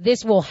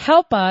 This will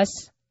help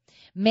us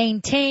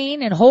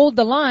maintain and hold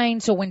the line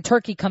so when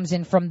Turkey comes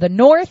in from the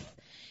north,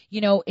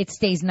 it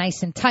stays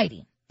nice and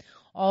tidy.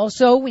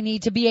 Also, we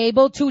need to be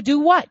able to do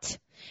what?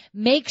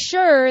 Make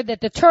sure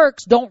that the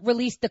Turks don't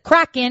release the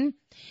Kraken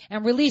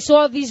and release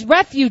all these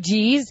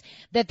refugees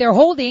that they're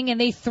holding and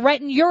they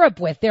threaten Europe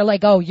with. They're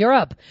like, oh,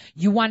 Europe,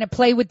 you want to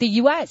play with the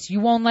U.S. You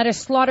won't let us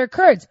slaughter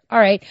Kurds. All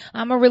right,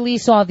 I'm going to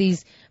release all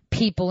these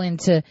people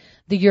into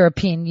the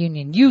European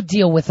Union. You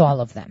deal with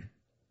all of them.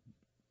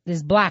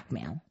 This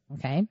blackmail,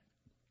 okay?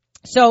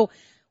 So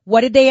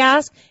what did they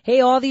ask?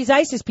 Hey, all these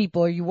ISIS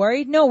people, are you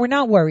worried? No, we're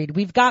not worried.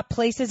 We've got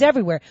places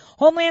everywhere.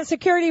 Homeland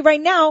Security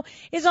right now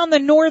is on the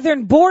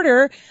northern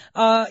border,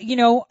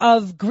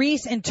 of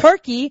Greece and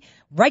Turkey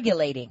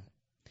regulating.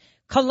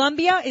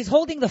 Colombia is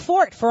holding the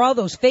fort for all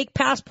those fake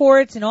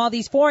passports and all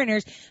these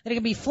foreigners that are going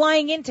to be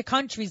flying into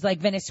countries like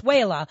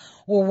Venezuela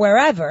or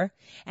wherever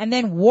and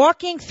then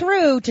walking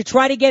through to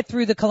try to get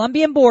through the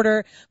Colombian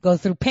border, go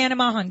through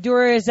Panama,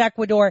 Honduras,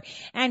 Ecuador,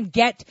 and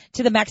get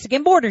to the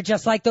Mexican border,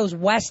 just like those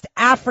West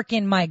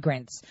African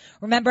migrants.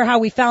 Remember how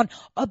we found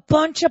a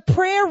bunch of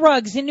prayer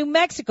rugs in New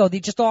Mexico?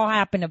 They just all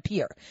happen to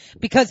appear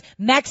because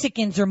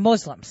Mexicans are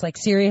Muslims. Like,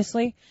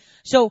 seriously?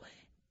 So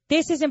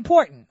this is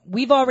important.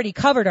 We've already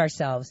covered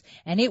ourselves,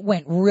 and it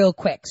went real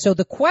quick. So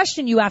the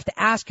question you have to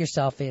ask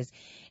yourself is,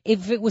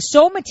 if it was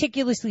so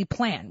meticulously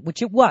planned,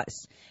 which it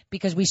was,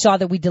 because we saw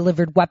that we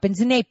delivered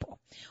weapons in April.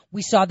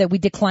 We saw that we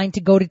declined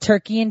to go to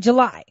Turkey in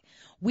July.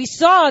 We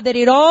saw that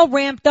it all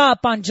ramped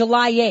up on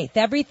July 8th.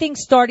 Everything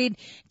started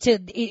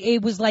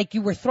it was like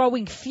you were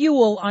throwing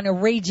fuel on a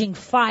raging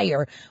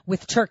fire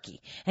with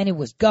Turkey. And it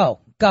was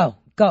go, go,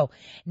 go.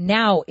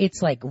 Now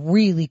it's like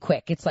really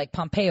quick. It's like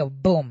Pompeo,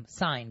 boom,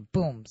 sign,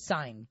 boom,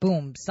 sign,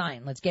 boom,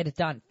 sign. Let's get it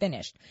done,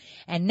 finished.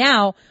 And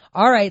now,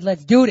 all right,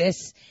 let's do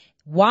this.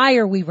 Why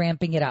are we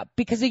ramping it up?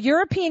 Because the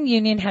European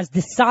Union has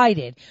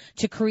decided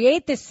to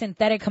create this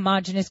synthetic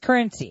homogeneous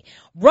currency.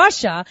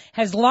 Russia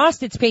has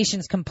lost its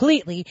patience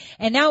completely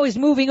and now is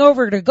moving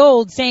over to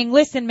gold, saying,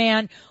 listen,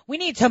 man, we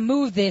need to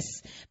move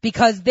this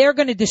because they're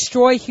going to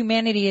destroy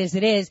humanity as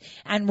it is,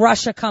 and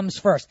Russia comes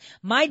first.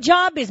 My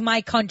job is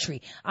my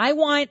country. I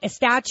want a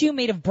statue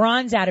made of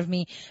bronze out of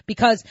me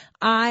because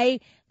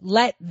I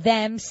let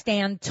them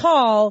stand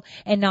tall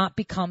and not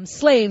become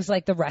slaves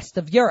like the rest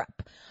of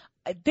Europe.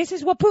 This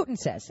is what Putin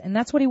says, and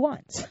that's what he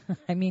wants.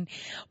 I mean,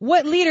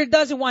 what leader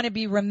doesn't want to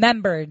be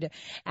remembered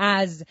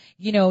as,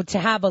 to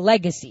have a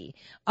legacy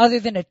other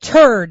than a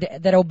turd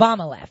that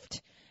Obama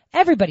left?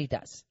 Everybody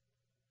does.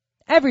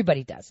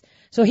 Everybody does.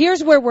 So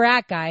here's where we're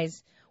at,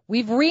 guys.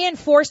 We've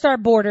reinforced our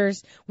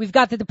borders. We've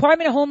got the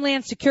Department of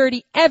Homeland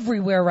Security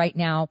everywhere right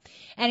now.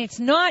 And it's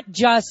not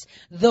just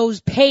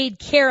those paid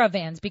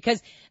caravans, because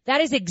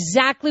that is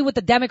exactly what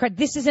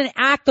this is an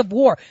act of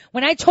war.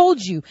 When I told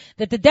you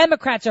that the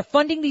Democrats are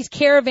funding these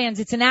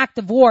caravans, it's an act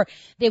of war.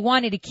 They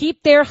wanted to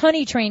keep their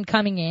honey train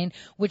coming in,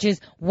 which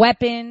is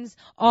weapons,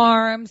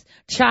 arms,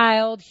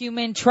 child,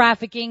 human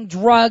trafficking,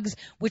 drugs,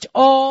 which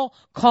all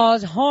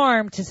cause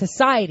harm to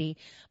society.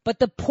 But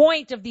the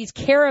point of these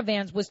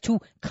caravans was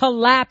to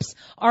collapse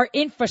our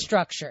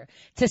infrastructure,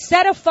 to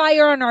set a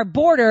fire on our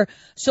border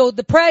so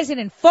the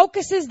president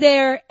focuses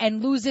there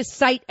and loses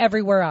sight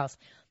everywhere else.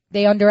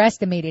 They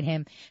underestimated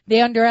him.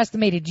 They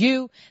underestimated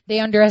you. They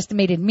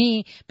underestimated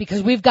me,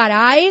 because we've got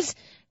eyes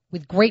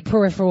with great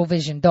peripheral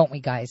vision, don't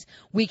we, guys?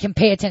 We can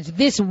pay attention.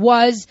 This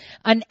was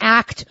an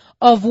act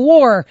of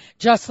war,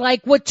 just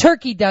like what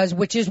Turkey does,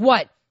 which is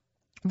what?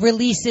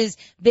 Releases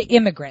the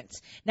immigrants.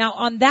 Now,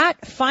 on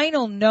that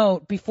final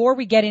note, before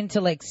we get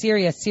into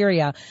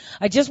Syria,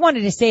 I just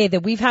wanted to say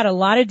that we've had a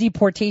lot of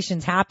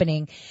deportations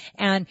happening,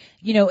 and,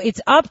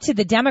 it's up to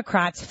the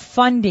Democrats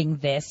funding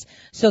this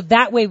so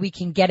that way we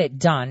can get it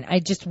done. I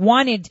just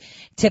wanted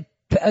to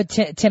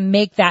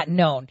make that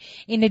known.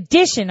 In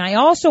addition, I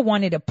also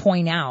wanted to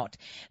point out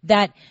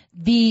that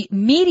the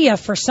media,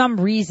 for some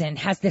reason,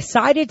 has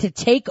decided to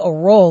take a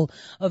role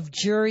of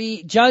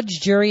judge,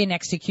 jury, and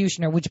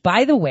executioner, which,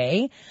 by the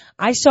way,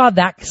 I saw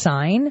that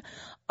sign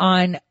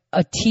on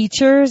a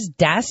teacher's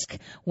desk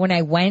when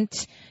I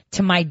went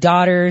to my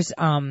daughter's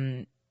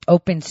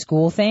open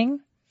school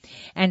thing.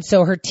 And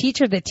so her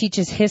teacher that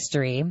teaches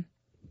history,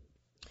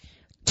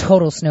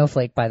 total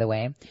snowflake, by the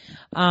way,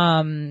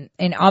 and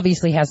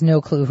obviously has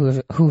no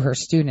clue who her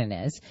student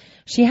is.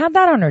 She had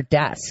that on her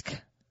desk.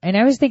 And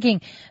I was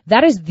thinking,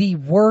 that is the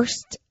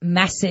worst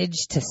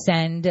message to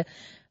send,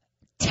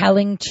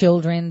 telling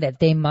children that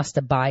they must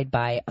abide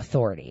by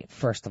authority,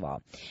 first of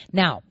all.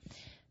 Now,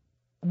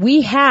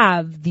 we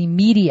have the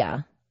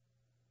media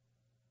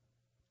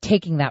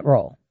taking that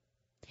role.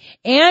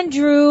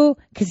 Andrew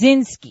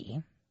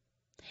Kaczynski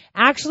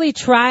actually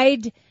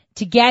tried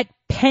to get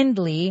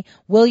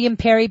William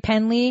Perry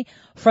Penley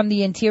from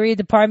the Interior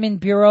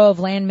Department Bureau of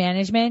Land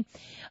Management,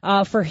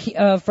 for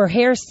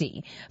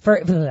heresy,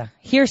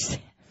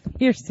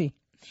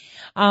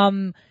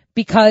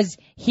 because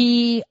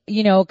he,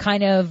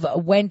 kind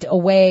of went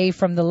away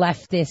from the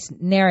leftist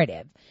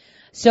narrative.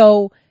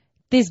 So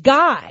this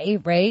guy,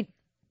 right,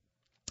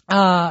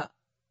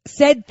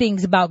 said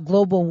things about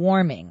global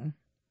warming,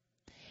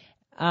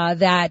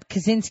 that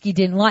Kaczynski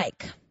didn't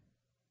like.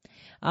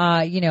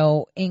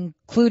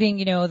 Including,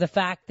 the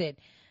fact that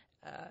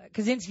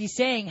Kaczynski's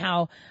saying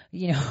how,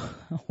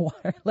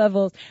 water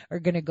levels are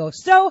going to go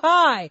so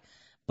high,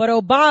 but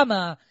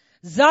Obama,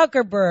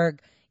 Zuckerberg,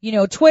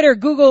 Twitter,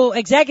 Google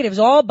executives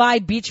all buy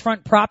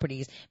beachfront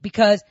properties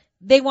because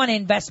they want to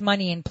invest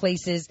money in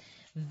places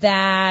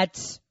that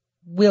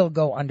will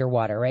go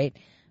underwater, right?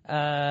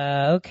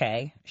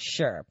 Okay,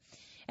 sure.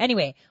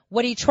 Anyway,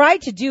 what he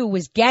tried to do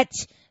was get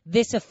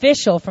this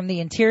official from the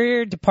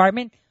Interior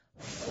Department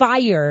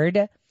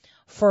fired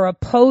for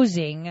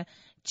opposing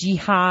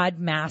jihad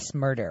mass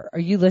murder. Are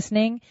you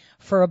listening?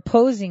 For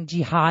opposing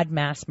jihad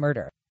mass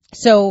murder.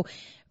 So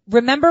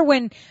remember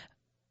when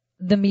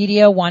the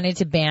media wanted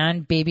to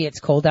ban Baby It's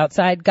Cold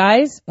Outside?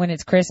 Guys, when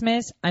it's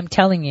Christmas, I'm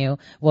telling you,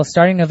 well,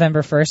 starting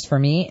November 1st for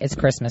me, it's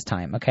Christmas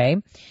time, okay?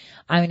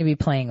 I'm going to be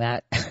playing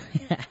that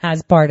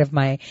as part of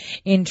my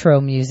intro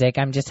music.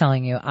 I'm just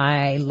telling you,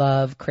 I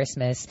love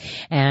Christmas,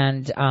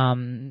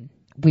 and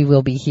we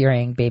will be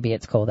hearing Baby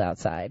It's Cold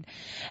Outside.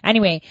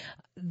 Anyway,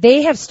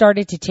 they have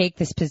started to take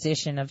this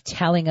position of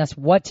telling us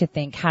what to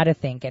think, how to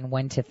think, and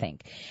when to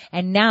think.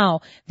 And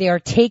now they are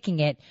taking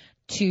it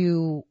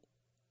to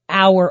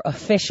our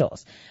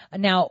officials.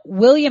 Now,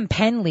 William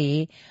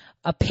Penley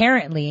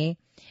apparently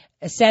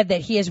said that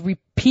he has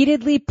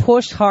repeatedly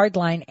pushed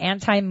hardline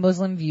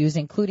anti-Muslim views,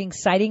 including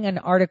citing an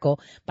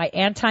article by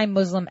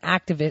anti-Muslim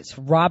activist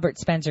Robert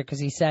Spencer, because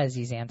he says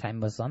he's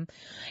anti-Muslim,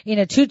 in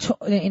a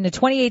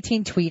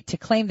 2018 tweet to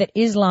claim that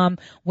Islam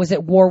was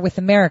at war with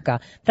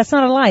America. That's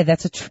not a lie.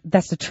 That's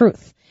the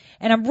truth.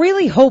 And I'm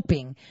really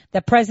hoping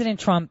that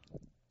President Trump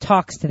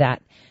talks to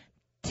that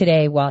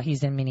today while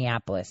he's in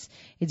Minneapolis.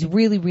 It's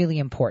really, really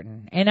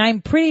important. And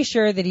I'm pretty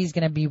sure that he's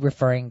going to be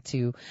referring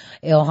to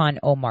Ilhan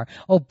Omar.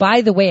 Oh,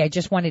 by the way, I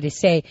just wanted to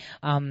say,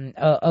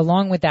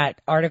 along with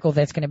that article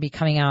that's going to be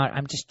coming out,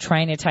 I'm just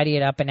trying to tidy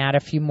it up and add a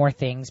few more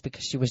things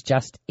because she was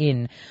just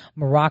in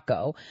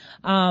Morocco.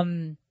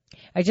 I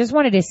just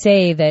wanted to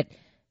say that,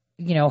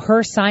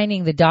 her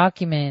signing the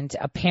document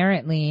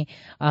apparently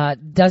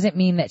doesn't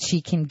mean that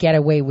she can get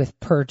away with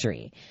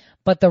perjury.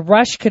 But the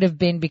rush could have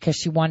been because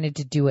she wanted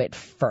to do it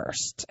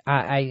first.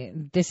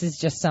 This is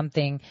just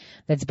something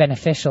that's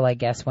beneficial, I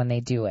guess, when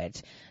they do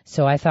it.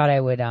 So I thought I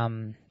would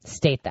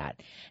state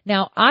that.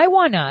 Now, I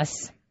want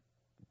us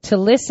to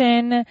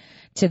listen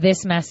to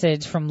this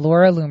message from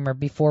Laura Loomer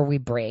before we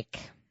break.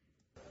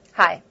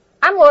 Hi,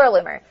 I'm Laura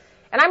Loomer,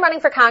 and I'm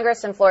running for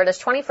Congress in Florida's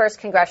 21st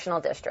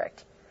Congressional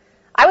District.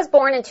 I was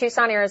born in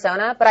Tucson,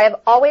 Arizona, but I have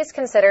always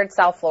considered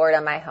South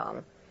Florida my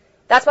home.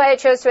 That's why I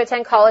chose to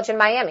attend college in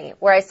Miami,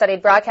 where I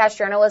studied broadcast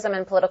journalism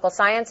and political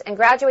science and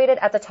graduated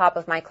at the top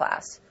of my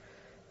class.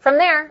 From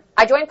there,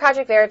 I joined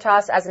Project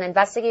Veritas as an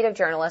investigative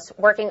journalist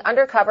working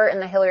undercover in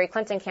the Hillary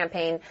Clinton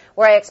campaign,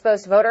 where I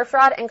exposed voter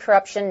fraud and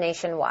corruption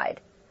nationwide.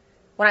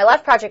 When I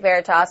left Project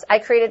Veritas, I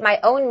created my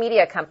own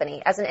media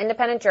company as an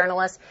independent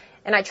journalist,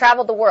 and I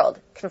traveled the world,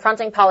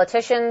 confronting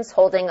politicians,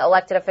 holding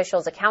elected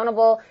officials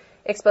accountable,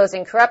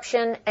 exposing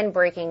corruption, and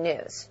breaking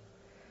news.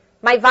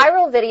 My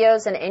viral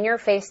videos and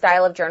in-your-face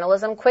style of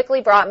journalism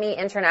quickly brought me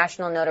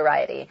international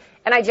notoriety,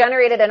 and I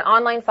generated an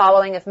online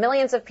following of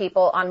millions of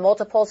people on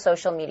multiple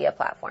social media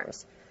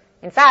platforms.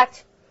 In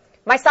fact,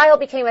 my style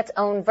became its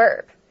own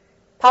verb.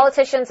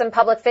 Politicians and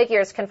public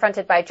figures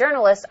confronted by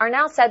journalists are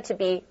now said to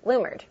be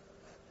loomered.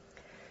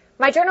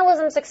 My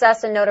journalism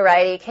success and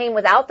notoriety came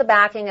without the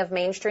backing of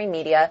mainstream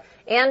media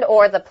and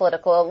or the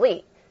political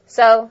elite.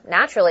 So,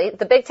 naturally,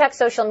 the big tech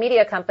social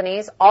media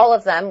companies, all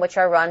of them which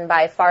are run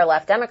by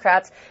far-left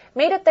Democrats,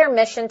 made it their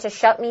mission to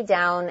shut me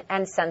down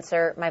and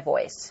censor my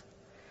voice.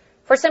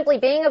 For simply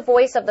being a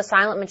voice of the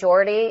silent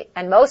majority,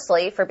 and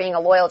mostly for being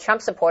a loyal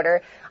Trump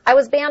supporter, I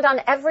was banned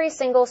on every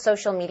single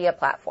social media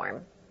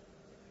platform.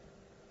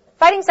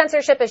 Fighting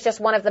censorship is just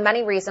one of the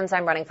many reasons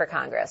I'm running for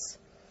Congress.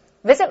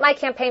 Visit my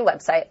campaign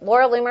website,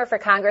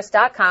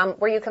 lauraloomerforcongress.com,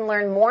 where you can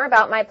learn more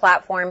about my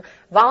platform,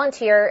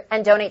 volunteer,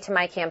 and donate to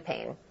my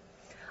campaign.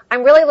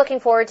 I'm really looking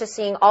forward to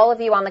seeing all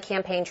of you on the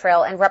campaign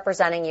trail and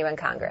representing you in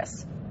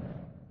Congress.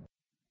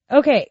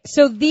 Okay,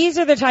 so these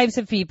are the types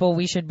of people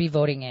we should be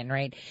voting in,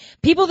 right?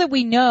 People that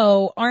we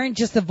know aren't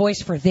just the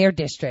voice for their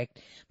district,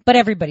 but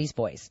everybody's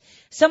voice.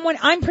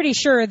 I'm pretty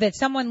sure that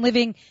someone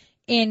living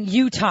in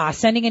Utah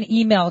sending an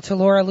email to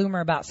Laura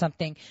Loomer about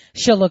something,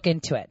 she'll look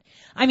into it.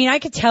 I mean, I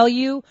could tell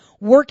you,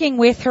 working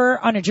with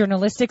her on a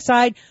journalistic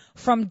side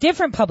from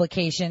different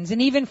publications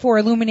and even for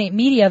Illuminate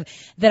Media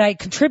that I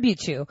contribute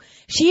to,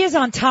 she is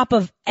on top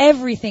of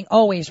everything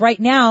always. Right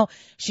now,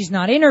 she's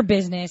not in her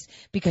business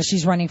because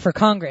she's running for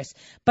Congress.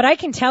 But I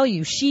can tell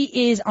you,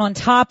 she is on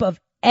top of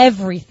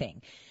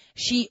everything.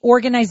 She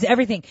organizes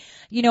everything.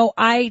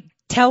 I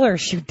tell her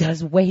she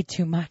does way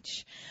too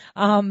much.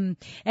 And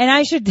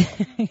I should,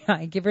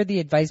 I give her the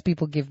advice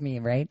people give me,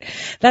 right?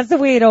 That's the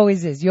way it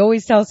always is. You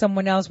always tell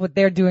someone else what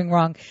they're doing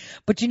wrong,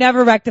 but you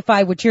never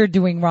rectify what you're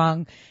doing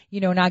wrong,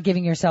 not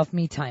giving yourself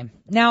me time.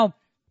 Now,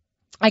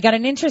 I got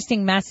an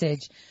interesting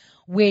message,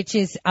 which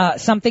is,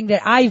 something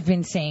that I've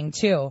been saying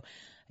too.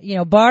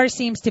 Barr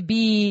seems to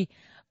be,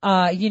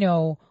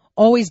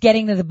 always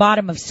getting to the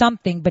bottom of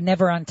something, but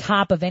never on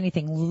top of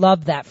anything.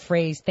 Love that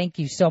phrase. Thank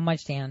you so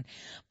much, Dan.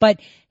 But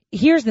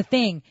here's the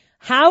thing.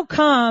 How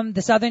come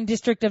the Southern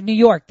District of New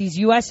York, these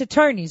U.S.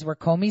 attorneys where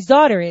Comey's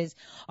daughter is,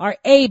 are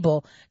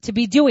able to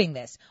be doing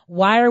this?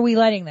 Why are we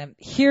letting them?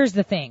 Here's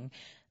the thing.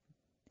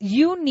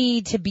 You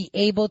need to be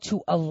able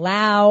to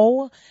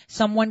allow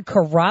someone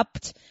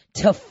corrupt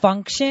to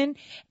function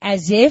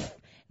as if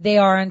they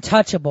are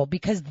untouchable,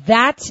 because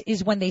that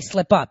is when they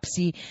slip up.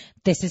 See,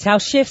 this is how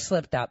Schiff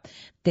slipped up.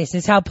 This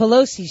is how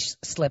Pelosi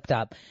slipped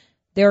up.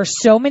 There are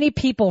so many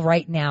people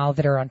right now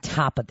that are on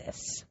top of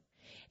this.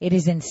 It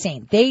is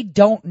insane. They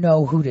don't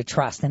know who to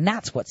trust, and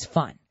that's what's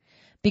fun.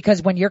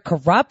 Because when you're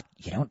corrupt,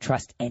 you don't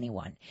trust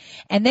anyone.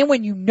 And then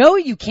when you know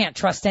you can't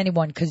trust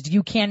anyone because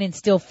you can't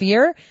instill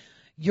fear,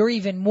 you're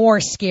even more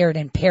scared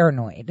and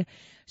paranoid.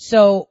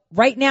 So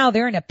right now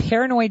they're in a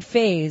paranoid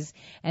phase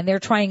and they're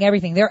trying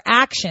everything. Their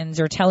actions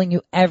are telling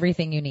you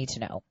everything you need to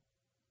know.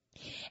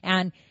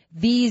 And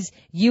these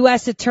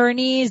U.S.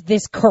 attorneys,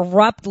 this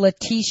corrupt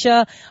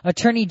Letitia,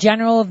 Attorney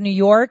General of New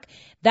York,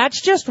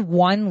 that's just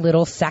one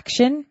little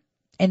section.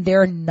 And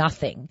they're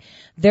nothing.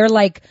 They're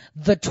like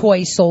the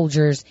toy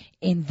soldiers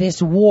in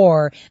this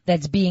war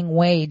that's being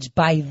waged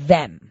by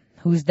them.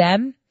 Who's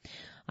them?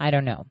 I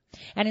don't know.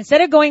 And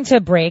instead of going to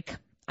a break,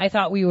 I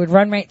thought we would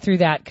run right through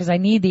that because I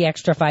need the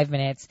extra 5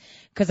 minutes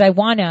because I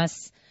want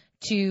us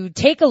to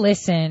take a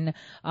listen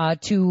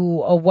to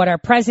what our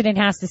president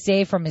has to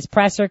say from his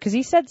presser because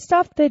he said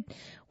stuff that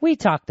we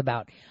talked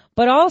about.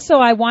 But also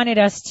I wanted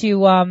us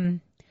to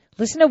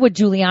listen to what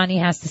Giuliani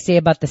has to say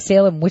about the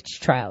Salem witch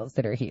trials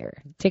that are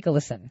here. Take a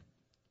listen.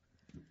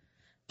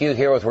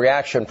 Here with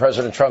reaction,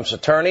 President Trump's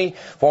attorney,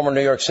 former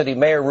New York City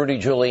Mayor Rudy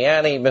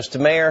Giuliani. Mr.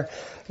 Mayor,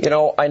 you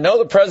know, I know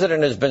the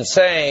president has been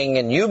saying,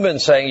 and you've been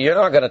saying, you're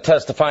not going to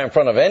testify in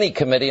front of any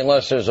committee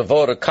unless there's a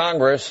vote of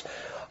Congress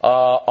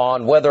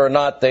on whether or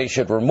not they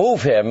should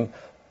remove him.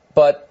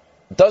 But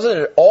doesn't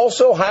it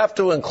also have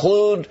to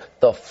include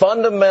the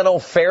fundamental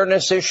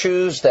fairness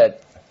issues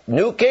that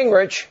Newt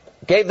Gingrich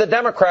gave the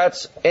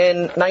Democrats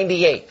in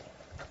 98?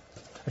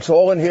 It's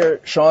all in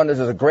here, Sean. This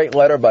is a great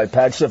letter by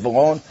Pat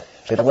Cipollone.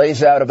 It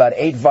lays out about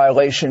 8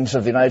 violations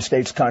of the United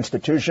States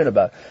Constitution,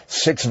 about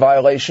 6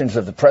 violations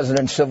of the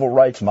president's civil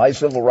rights, my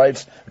civil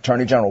rights,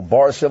 Attorney General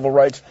Barr's civil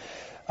rights.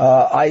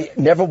 I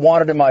never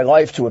wanted in my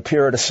life to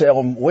appear at a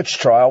Salem witch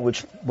trial,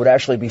 which would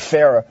actually be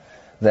fairer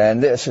than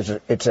this.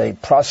 It's a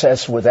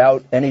process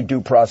without any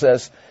due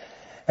process.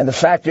 And the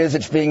fact is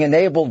it's being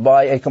enabled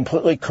by a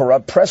completely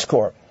corrupt press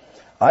corps.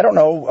 I don't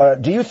know.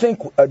 Do you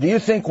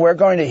think we're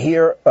going to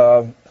hear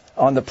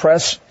on the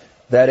press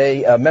that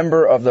a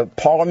member of the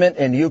parliament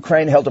in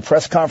Ukraine held a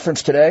press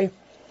conference today,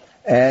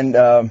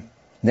 and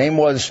name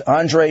was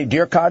Andrei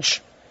Derkach?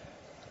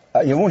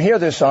 You won't hear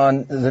this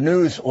on the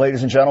news,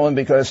 ladies and gentlemen,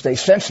 because they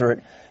censor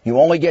it. You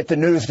only get the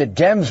news that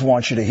Dems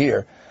want you to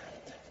hear.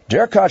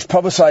 Derkach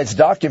publicized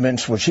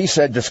documents which he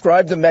said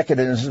described the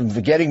mechanism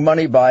for getting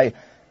money by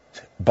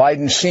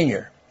Biden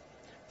Sr.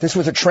 This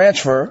was a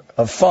transfer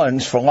of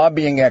funds for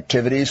lobbying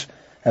activities,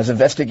 as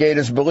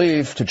investigators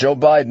believe, to Joe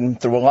Biden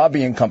through a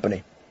lobbying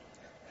company.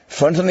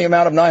 Funds in the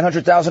amount of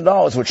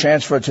 $900,000 were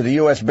transferred to the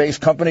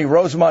U.S.-based company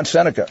Rosemont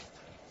Seneca,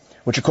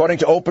 which, according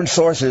to open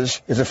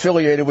sources, is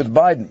affiliated with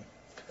Biden.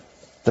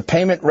 The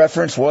payment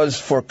reference was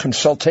for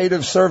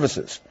consultative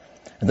services.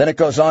 And then it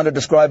goes on to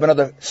describe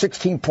another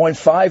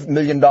 $16.5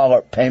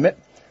 million payment,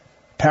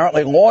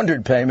 apparently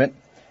laundered payment,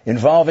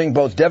 involving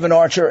both Devon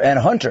Archer and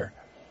Hunter,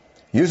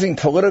 using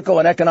political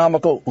and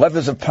economical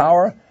levers of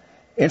power,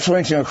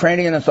 influencing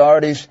Ukrainian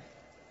authorities,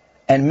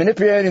 and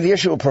manipulating the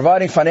issue of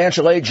providing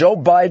financial aid. Joe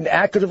Biden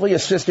actively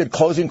assisted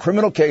closing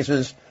criminal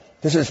cases.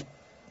 This is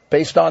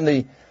based on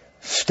the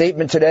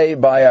statement today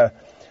by a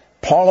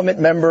parliament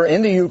member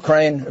in the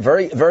Ukraine, a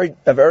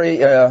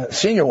very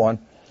senior one,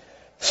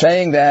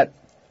 saying that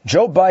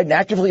Joe Biden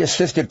actively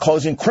assisted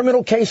closing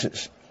criminal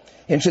cases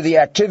into the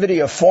activity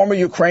of former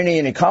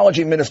Ukrainian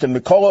ecology minister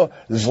Mykola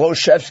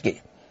Zlochevsky,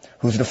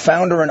 who's the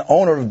founder and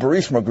owner of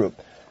Burisma Group.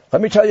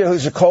 Let me tell you who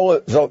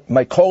Mykola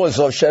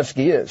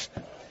Zlochevsky is.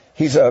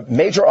 He's a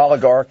major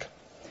oligarch.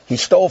 He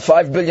stole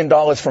 $5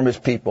 billion from his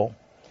people.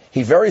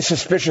 He very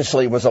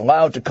suspiciously was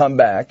allowed to come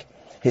back.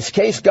 His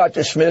case got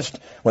dismissed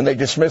when they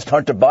dismissed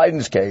Hunter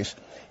Biden's case.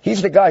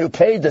 He's the guy who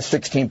paid the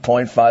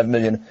 $16.5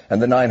 million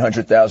and the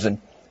 $900,000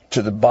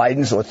 to the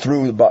Bidens, or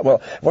through the, well,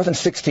 it wasn't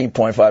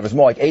 16.5, it was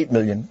more like 8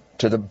 million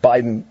to the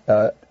Biden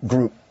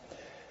group.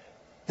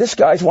 This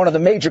guy's one of the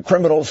major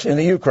criminals in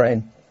the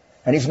Ukraine,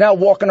 and he's now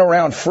walking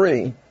around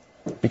free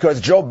because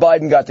Joe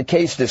Biden got the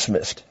case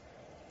dismissed.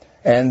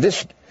 And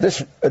this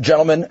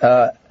gentleman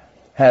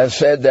has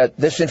said that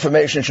this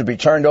information should be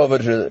turned over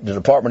to the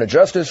Department of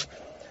Justice,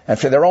 and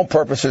for their own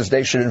purposes,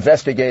 they should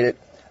investigate it.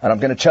 And I'm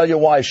going to tell you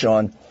why,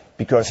 Sean,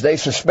 because they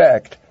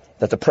suspect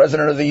that the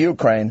president of the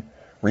Ukraine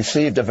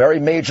received a very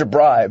major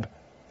bribe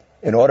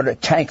in order to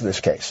tank this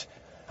case.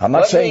 I'm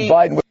not saying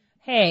Biden would...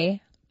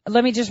 Hey,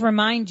 let me just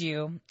remind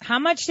you, how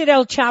much did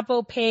El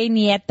Chapo pay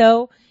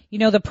Nieto, you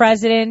know, the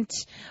president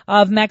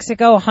of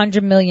Mexico?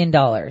 $100 million.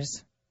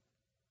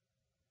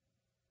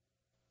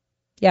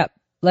 Yep.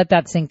 Let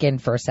that sink in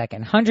for a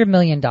second. $100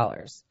 million.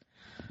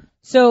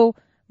 So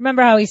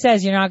remember how he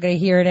says you're not going to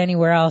hear it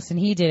anywhere else, and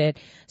he did it.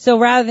 So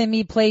rather than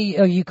me play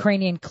a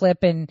Ukrainian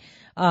clip and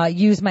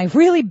use my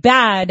really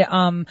bad,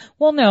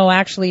 well, no,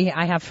 actually,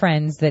 I have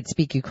friends that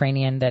speak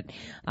Ukrainian that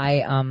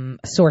I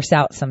source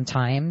out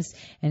sometimes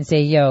and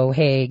say, yo,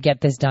 hey, get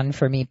this done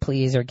for me,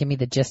 please, or give me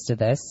the gist of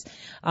this,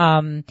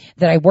 that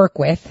I work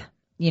with,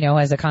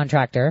 as a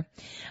contractor.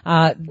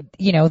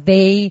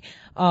 They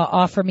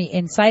offer me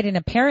insight, and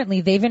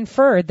apparently they've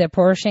inferred that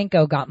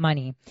Poroshenko got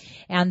money.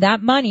 And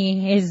that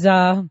money is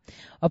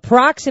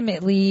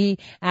approximately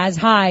as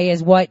high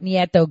as what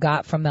Nieto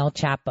got from El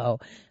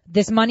Chapo.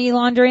 This money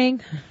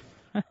laundering,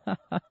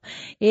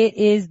 it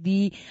is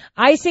the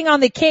icing on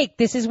the cake.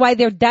 This is why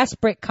they're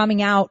desperate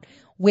coming out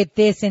with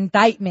this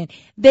indictment.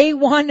 They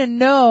want to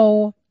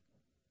know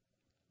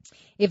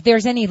if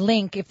there's any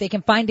link, if they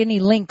can find any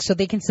link so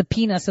they can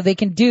subpoena, so they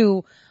can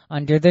do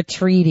under the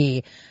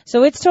treaty.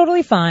 So it's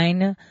totally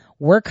fine.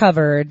 We're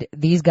covered.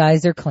 These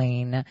guys are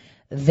clean.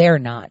 They're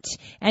not.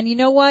 And you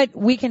know what?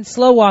 We can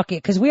slow walk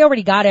it because we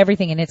already got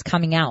everything and it's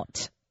coming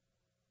out.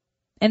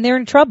 And they're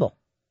in trouble.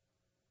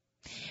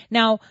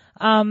 Now,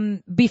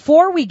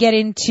 before we get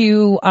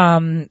into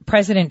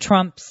President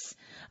Trump's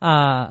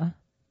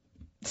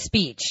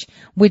speech,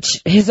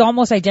 which is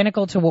almost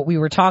identical to what we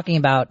were talking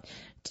about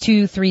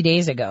 2-3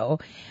 days ago,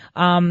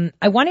 I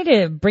wanted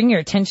to bring your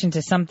attention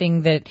to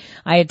something that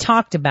I had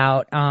talked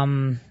about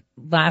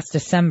last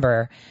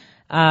December.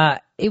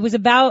 It was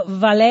about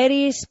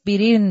Valery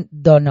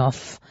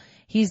Spiridonov.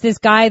 He's this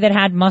guy that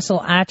had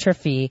muscle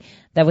atrophy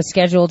that was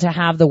scheduled to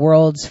have the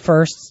world's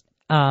first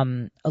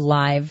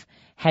live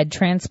head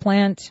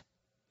transplant.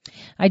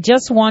 I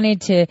just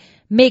wanted to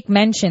make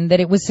mention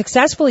that it was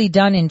successfully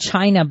done in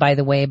China, by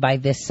the way, by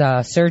this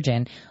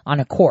surgeon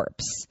on a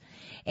corpse.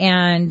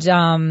 And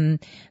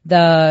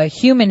the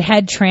human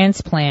head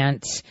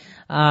transplant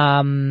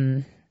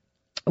was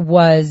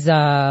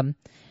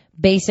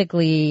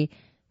basically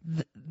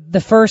the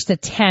first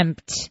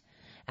attempt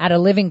at a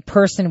living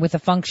person with a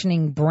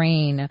functioning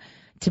brain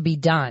to be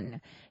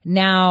done.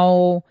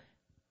 Now,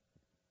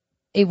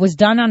 it was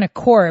done on a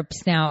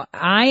corpse. Now,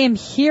 I am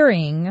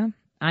hearing,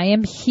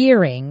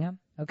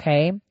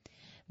 okay,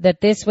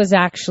 that this was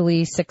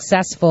actually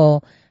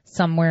successful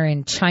somewhere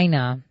in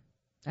China.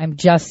 I'm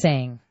just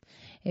saying.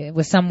 It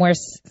was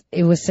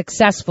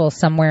successful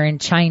somewhere in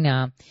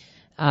China,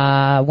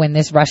 when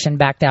this Russian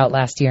backed out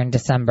last year in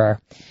December.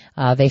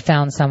 They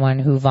found someone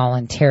who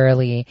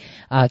voluntarily,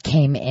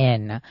 came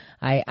in.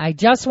 I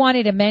just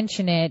wanted to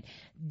mention it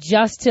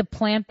just to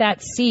plant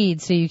that seed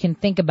so you can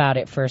think about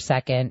it for a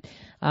second,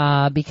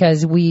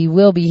 because we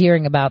will be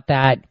hearing about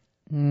that,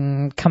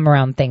 come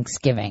around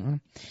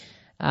Thanksgiving.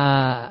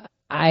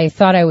 I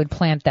thought I would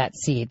plant that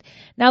seed.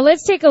 Now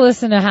let's take a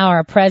listen to how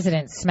our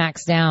president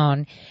smacks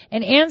down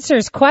and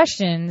answers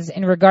questions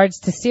in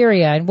regards to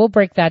Syria, and we'll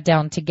break that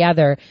down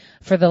together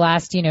for the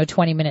last,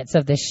 20 minutes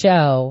of this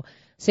show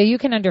so you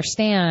can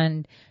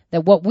understand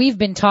that what we've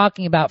been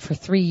talking about for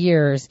 3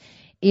 years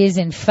is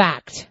in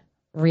fact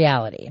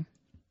reality.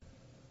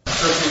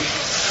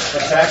 Turkish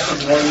attacks in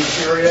northern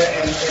Syria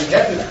and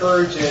have the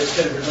courage, as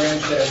Senator Graham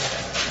said,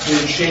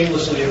 to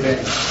shamelessly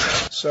avenge.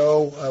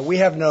 So we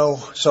have no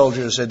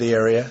soldiers in the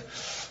area.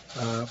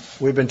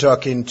 We've been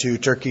talking to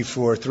Turkey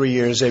for 3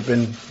 years. They've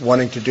been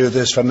wanting to do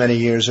this for many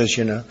years, as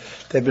you know.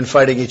 They've been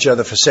fighting each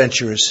other for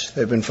centuries.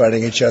 They've been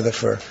fighting each other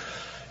for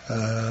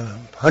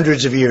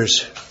hundreds of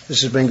years.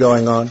 This has been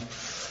going on.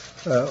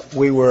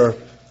 We were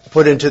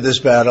put into this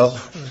battle,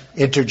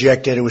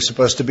 interjected. It was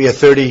supposed to be a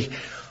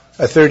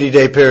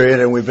 30-day period,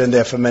 and we've been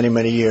there for many,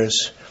 many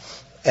years.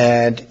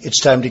 And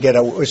it's time to get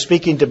out. We're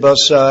speaking to both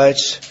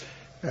sides.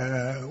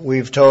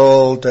 We've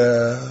told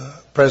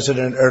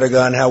President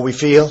Erdogan how we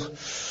feel,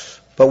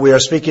 but we are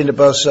speaking to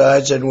both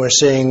sides, and we're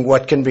seeing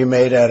what can be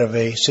made out of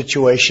a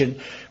situation.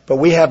 But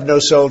we have no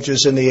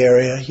soldiers in the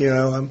area.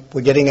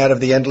 We're getting out of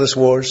the endless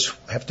wars.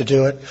 We have to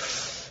do it.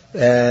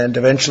 And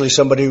eventually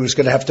somebody was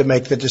going to have to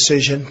make the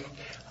decision.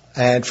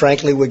 And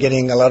frankly, we're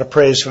getting a lot of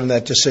praise from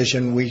that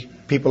decision.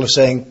 People are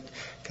saying,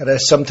 gotta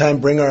sometime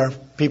bring our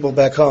people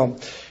back home.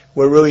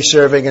 We're really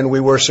serving, and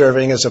we were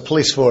serving as a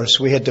police force.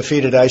 We had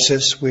defeated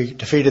ISIS. We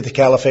defeated the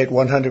caliphate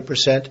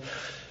 100%.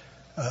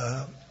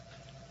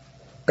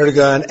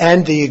 Erdogan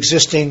and the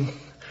existing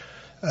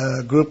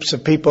groups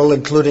of people,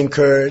 including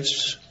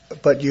Kurds.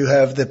 But you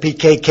have the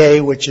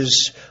PKK, which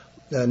is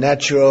a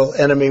natural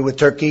enemy with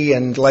Turkey,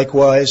 and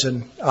likewise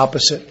and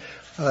opposite.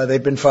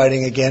 They've been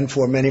fighting again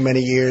for many,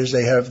 many years.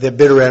 Their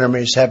bitter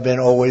enemies have been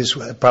always,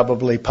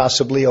 probably,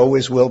 possibly,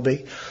 always will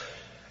be.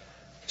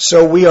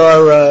 So we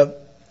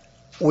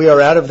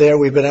are out of there.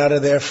 We've been out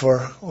of there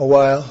for a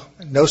while.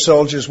 No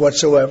soldiers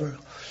whatsoever.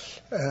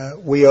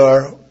 We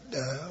are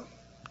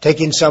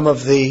taking some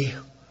of the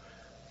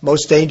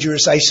most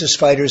dangerous ISIS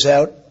fighters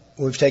out.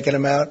 We've taken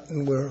them out,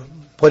 and we're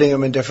putting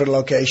them in different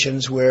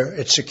locations where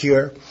it's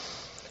secure.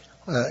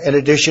 In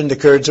addition, the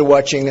Kurds are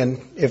watching, and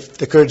if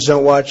the Kurds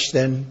don't watch,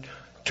 then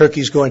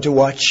Turkey's going to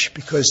watch,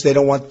 because they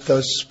don't want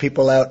those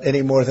people out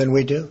any more than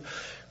we do.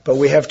 But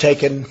we have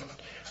taken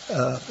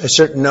a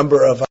certain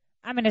number of.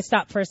 I'm going to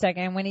stop for a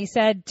second. When he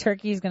said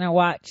Turkey's going to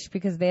watch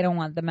because they don't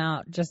want them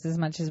out just as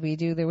much as we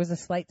do, there was a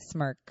slight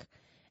smirk,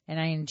 and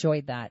I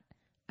enjoyed that.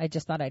 I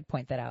just thought I'd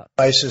point that out.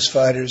 ISIS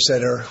fighters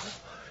that are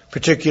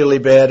particularly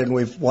bad, and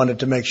we've wanted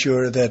to make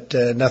sure that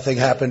nothing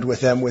happened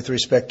with them with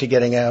respect to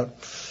getting out.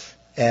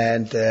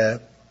 And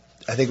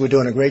I think we're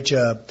doing a great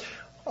job.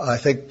 I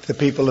think the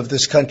people of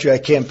this country, I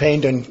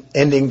campaigned on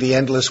ending the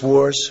endless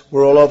wars.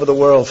 We're all over the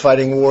world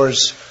fighting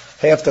wars.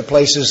 Half the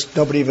places,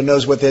 nobody even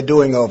knows what they're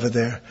doing over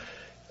there.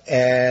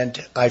 And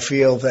I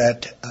feel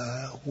that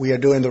we are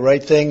doing the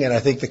right thing, and I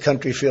think the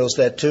country feels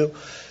that too.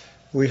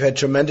 We've had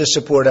tremendous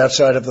support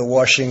outside of the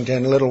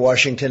Little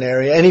Washington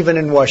area, and even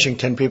in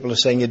Washington, people are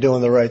saying you're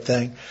doing the right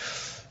thing.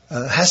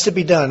 Has to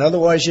be done,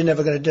 otherwise you're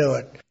never going to do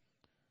it.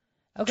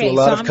 Okay,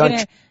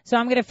 so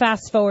I'm going to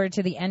fast forward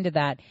to the end of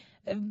that.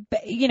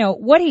 You know,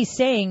 what he's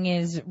saying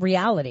is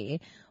reality.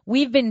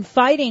 We've been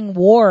fighting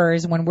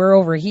wars when we're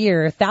over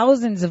here,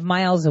 thousands of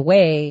miles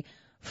away,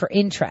 for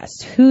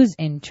interest. Whose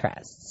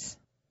interests?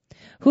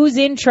 Whose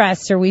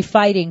interests are we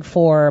fighting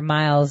for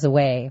miles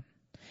away?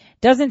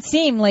 Doesn't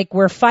seem like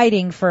we're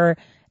fighting for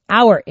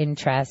our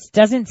interests.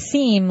 Doesn't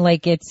seem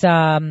like it's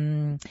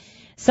something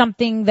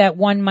that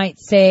one might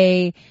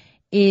say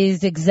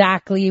is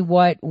exactly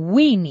what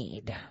we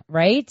need,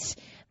 right?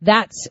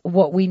 That's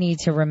what we need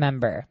to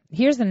remember.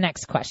 Here's the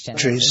next question.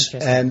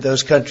 And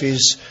those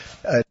countries,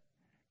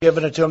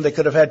 given it to them, they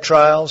could have had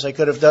trials. They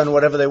could have done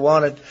whatever they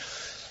wanted.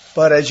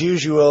 But as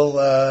usual,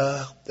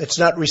 it's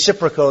not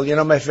reciprocal. You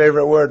know my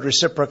favorite word,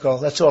 reciprocal.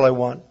 That's all I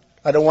want.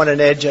 I don't want an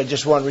edge. I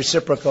just want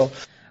reciprocal.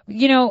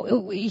 You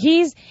know,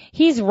 he's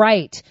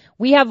right.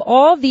 We have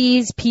all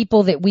these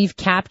people that we've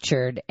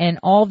captured, and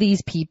all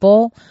these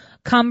people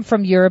come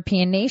from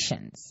European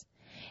nations.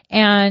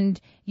 And,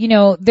 you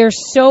know,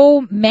 there's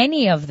so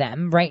many of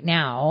them right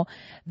now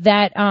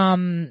that,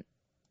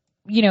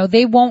 you know,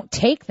 they won't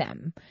take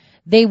them.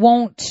 They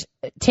won't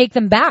take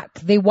them back.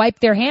 They wipe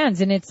their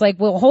hands, and it's like,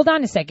 well, hold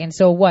on a second.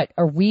 So what?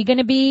 Are we going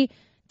to be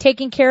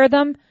taking care of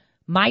them?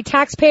 My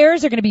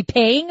taxpayers are going to be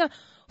paying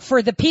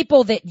for the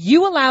people that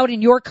you allowed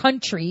in your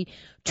country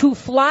to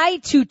fly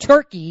to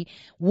Turkey,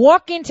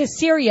 walk into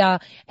Syria,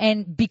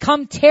 and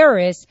become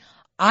terrorists.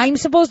 I'm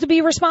supposed to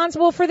be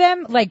responsible for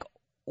them? Like,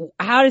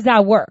 how does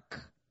that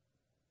work?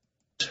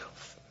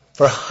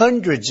 For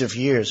hundreds of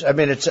years. I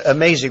mean, it's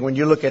amazing when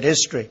you look at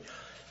history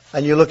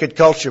and you look at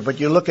culture, but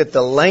you look at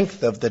the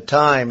length of the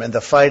time and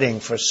the fighting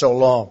for so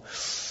long.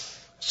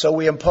 So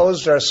we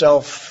imposed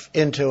ourselves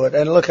into it.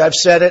 And look, I've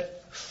said it.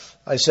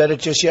 I said it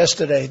just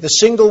yesterday. The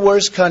single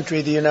worst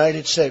country, the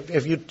United States,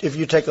 if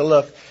you take a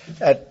look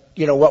at,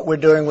 you know, what we're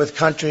doing with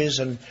countries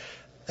and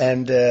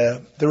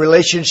the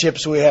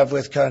relationships we have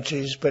with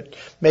countries, but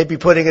maybe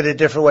putting it a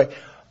different way.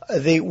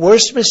 The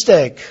worst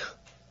mistake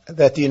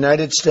that the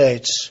United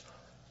States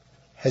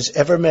has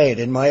ever made,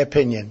 in my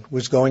opinion,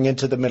 was going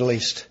into the Middle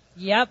East.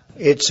 Yep.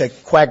 It's a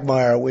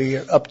quagmire.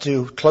 We're up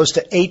to close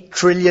to $8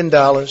 trillion,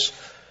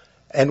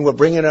 and we're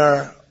bringing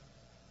our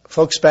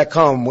folks back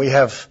home. We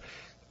have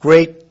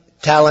great,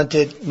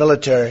 talented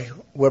military.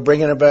 We're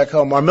bringing them back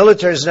home. Our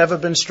military has never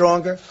been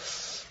stronger,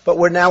 but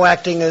we're now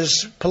acting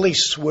as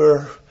police.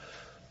 We're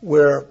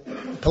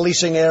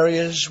policing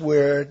areas.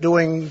 We're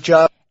doing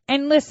jobs.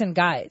 And listen,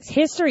 guys,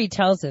 history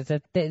tells us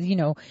that, you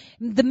know,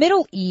 the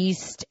Middle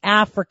East,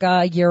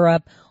 Africa,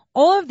 Europe,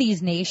 all of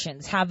these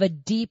nations have a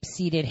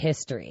deep-seated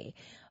history.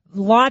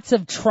 Lots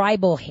of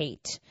tribal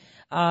hate,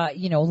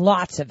 you know,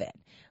 lots of it.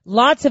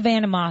 Lots of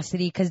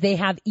animosity because they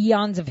have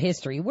eons of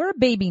history. We're a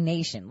baby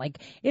nation. Like,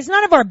 it's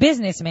none of our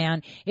business,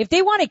 man. If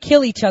they want to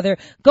kill each other,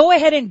 go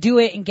ahead and do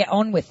it and get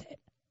on with it.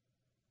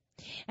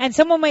 And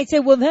someone might say,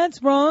 well,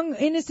 that's wrong.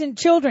 Innocent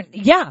children.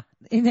 Yeah.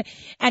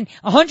 And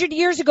 100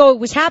 years ago it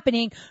was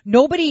happening.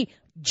 Nobody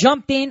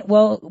jumped in.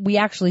 Well, we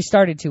actually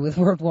started to with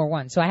World War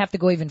I. So I have to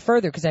go even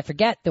further because I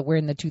forget that we're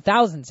in the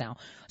 2000s now.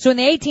 So in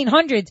the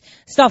 1800s,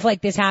 stuff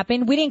like this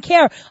happened. We didn't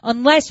care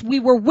unless we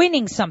were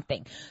winning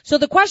something. So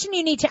the question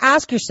you need to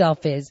ask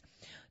yourself is,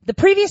 the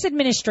previous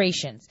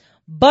administrations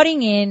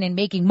butting in and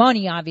making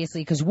money,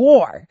 obviously, because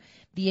war,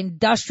 the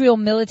industrial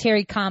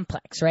military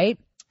complex, right?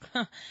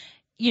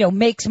 You know,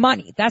 makes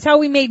money. That's how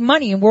we made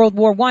money in World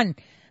War I.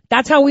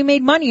 That's how we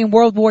made money in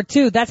World War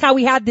II. That's how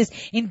we had this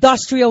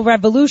industrial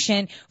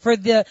revolution for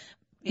the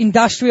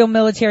industrial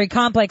military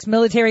complex,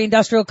 military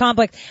industrial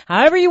complex,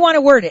 however you want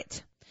to word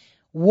it.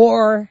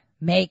 War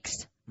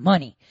makes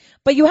money.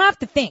 But you have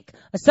to think,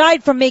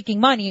 aside from making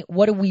money,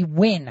 what do we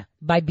win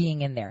by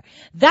being in there?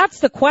 That's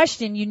the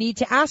question you need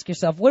to ask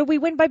yourself. What do we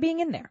win by being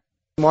in there?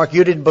 Mark,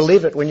 you didn't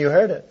believe it when you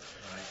heard it.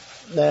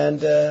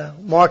 And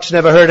Mark's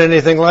never heard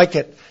anything like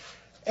it.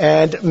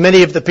 And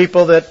many of the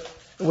people that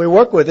we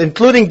work with,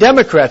 including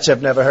Democrats,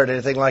 have never heard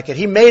anything like it.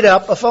 He made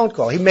up a phone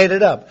call. He made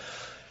it up.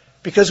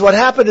 Because what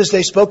happened is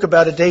they spoke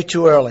about a day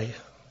too early.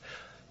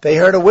 They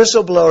heard a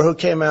whistleblower who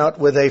came out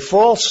with a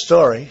false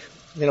story.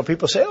 You know,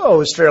 people say, oh, it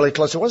was fairly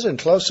close. It wasn't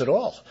close at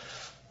all.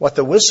 What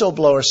the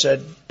whistleblower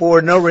said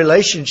bore no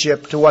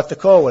relationship to what the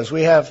call was.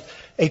 We have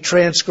a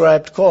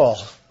transcribed call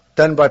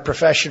done by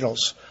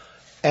professionals.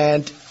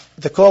 And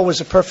the call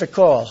was a perfect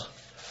call,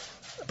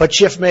 but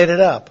Schiff made it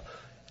up.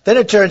 Then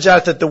it turns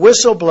out that the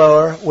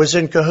whistleblower was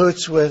in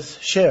cahoots with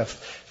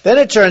Schiff. Then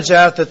it turns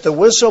out that the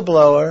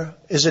whistleblower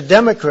is a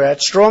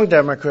Democrat, strong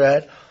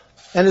Democrat,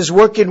 and is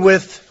working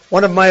with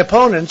one of my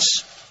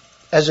opponents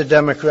as a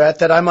Democrat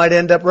that I might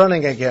end up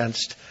running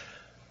against.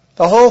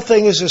 The whole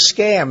thing is a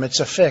scam.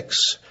 It's a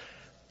fix.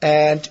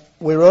 And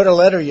we wrote a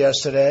letter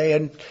yesterday,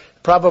 and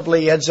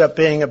probably ends up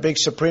being a big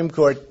Supreme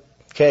Court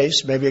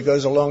case. Maybe it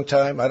goes a long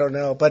time. I don't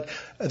know. But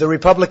the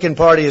Republican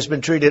Party has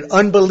been treated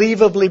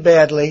unbelievably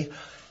badly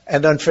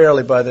and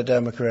unfairly by the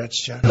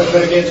Democrats, John.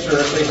 But against her,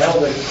 if they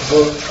held a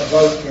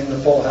vote in the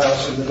full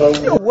House and the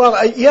vote...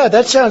 Well, yeah,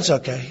 that sounds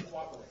okay.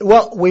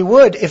 Well, we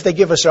would if they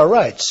give us our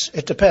rights.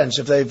 It depends.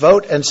 If they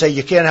vote and say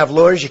you can't have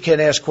lawyers, you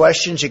can't ask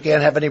questions, you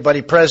can't have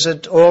anybody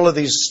present, all of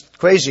these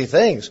crazy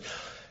things.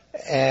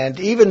 And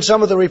even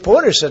some of the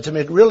reporters said to me,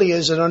 it really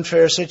is an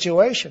unfair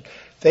situation.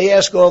 They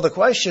ask all the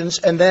questions,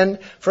 and then,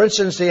 for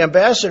instance, the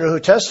ambassador who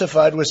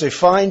testified was a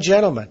fine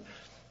gentleman.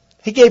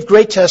 He gave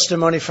great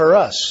testimony for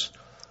us.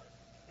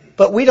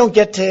 But we don't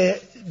get to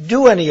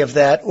do any of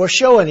that or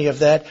show any of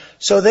that.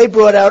 So they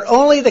brought out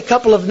only the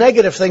couple of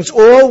negative things,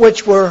 all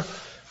which were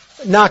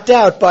knocked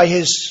out by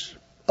his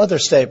other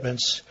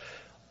statements.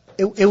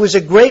 It was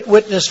a great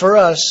witness for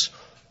us,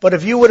 but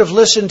if you would have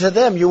listened to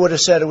them, you would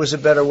have said it was a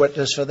better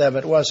witness for them.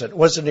 It wasn't. It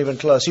wasn't even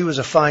close. He was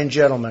a fine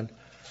gentleman.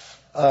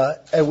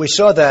 And we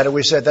saw that, and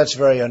we said, that's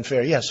very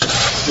unfair. Yes.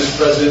 Mr.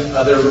 President,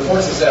 there are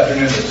reports this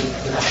afternoon that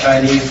the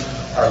Chinese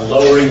are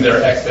lowering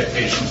their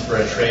expectations for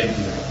a trade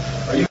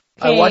deal.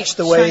 I watched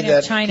the way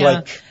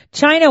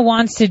China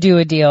wants to do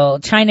a deal.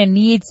 China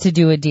needs to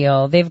do a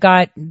deal.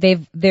 They're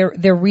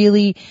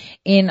really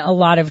in a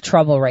lot of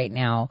trouble right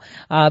now,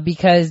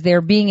 because they're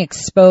being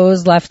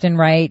exposed left and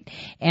right.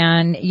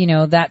 And,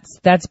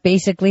 that's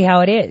basically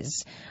how it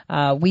is.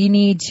 We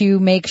need to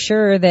make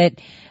sure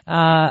that,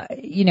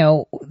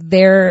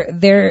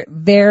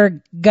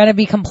 they're gonna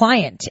be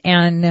compliant.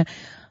 And,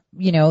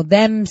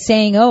 them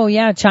saying, oh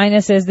yeah,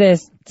 China says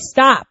this.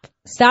 Stop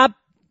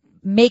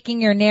making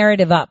your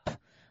narrative up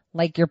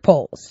like your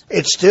polls.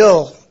 It's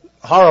still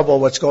horrible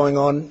what's going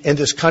on in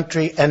this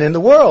country and in the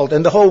world.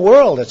 In the whole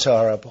world, it's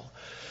horrible.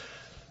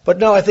 But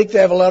no, I think they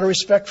have a lot of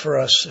respect for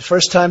us.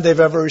 First time they've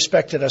ever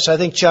respected us. I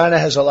think China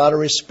has a lot of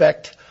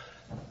respect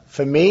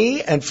for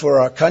me and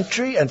for our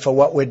country and for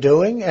what we're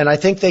doing. And I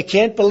think they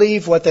can't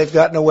believe what they've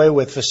gotten away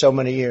with for so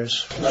many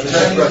years.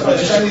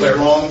 Is it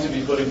wrong to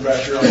be putting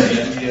pressure on the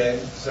NBA,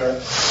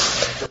 sir?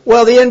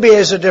 Well, the NBA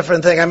is a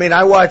different thing. I mean,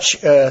 I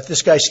watch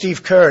this guy,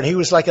 Steve Kerr, and he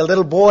was like a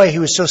little boy. He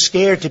was so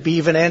scared to be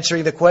even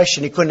answering the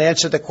question. He couldn't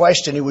answer the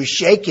question. He was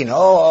shaking.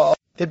 Oh,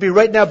 they'd be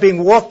right now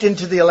being walked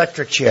into the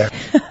electric chair.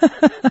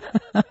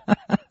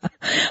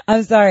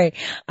 I'm sorry.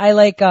 I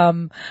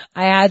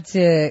had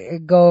to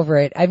go over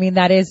it. I mean,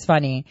 that is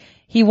funny.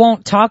 He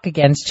won't talk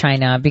against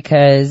China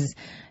because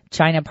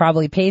China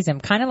probably pays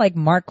him, kind of like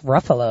Mark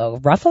Ruffalo.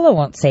 Ruffalo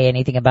won't say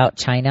anything about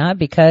China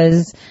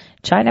because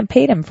China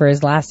paid him for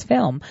his last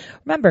film.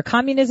 Remember,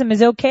 communism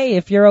is okay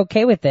if you're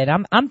okay with it.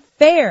 I'm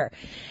fair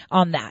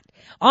on that.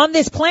 On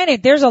this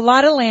planet, there's a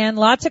lot of land,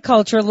 lots of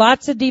culture,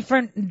 lots of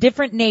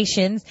different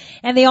nations,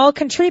 and they all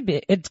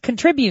contribute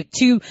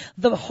to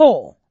the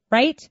whole,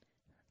 right?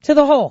 To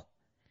the whole.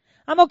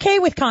 I'm okay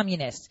with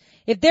communists.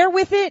 If they're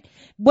with it,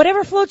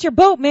 whatever floats your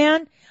boat,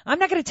 man. I'm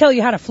not going to tell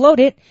you how to float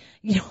it.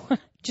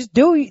 Just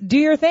do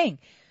your thing.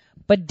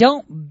 But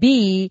don't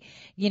be,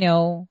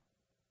 Give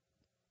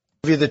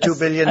you the $2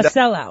 billion a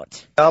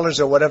sellout.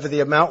 Or whatever the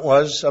amount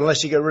was,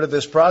 unless you get rid of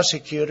this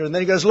prosecutor. And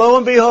then he goes, lo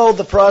and behold,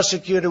 the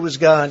prosecutor was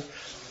gone.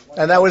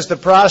 And that was the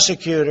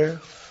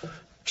prosecutor.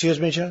 Excuse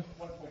me, John?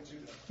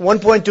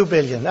 $1.2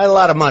 billion. That's a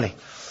lot of money.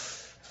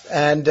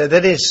 And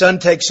then his son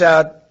takes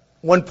out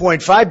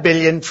 $1.5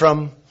 billion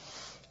from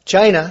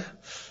China.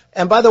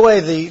 And by the way,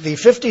 the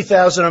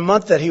 $50,000 a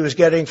month that he was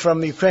getting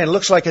from Ukraine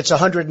looks like it's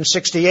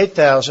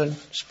 $168,000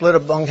 split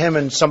among him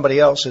and somebody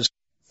else's.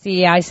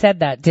 See, I said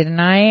that, didn't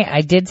I?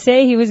 I did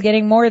say he was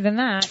getting more than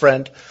that.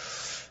 Friend.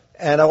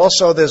 And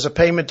also there's a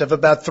payment of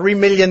about $3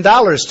 million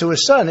to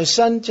his son. His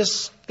son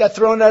just got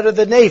thrown out of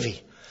the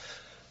Navy.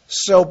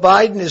 So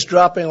Biden is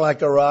dropping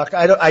like a rock.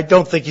 I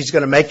don't think he's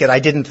going to make it. I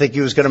didn't think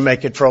he was going to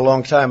make it for a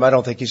long time. I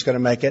don't think he's going to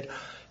make it.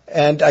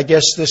 And I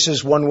guess this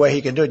is one way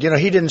he can do it.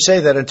 He didn't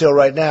say that until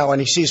right now,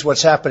 and he sees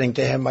what's happening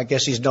to him. I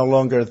guess he's no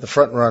longer the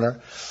front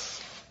runner.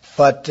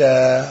 But,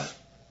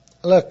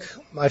 look,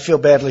 I feel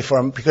badly for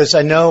him because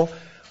I know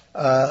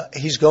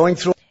he's going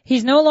through.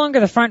 He's no longer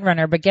the front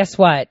runner, but guess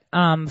what?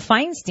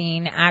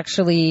 Feinstein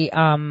actually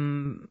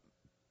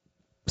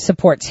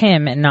supports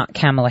him and not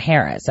Kamala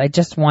Harris. I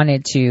just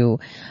wanted to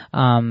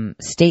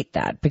state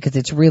that because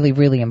it's really,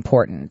 really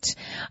important.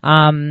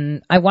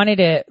 I wanted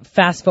to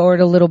fast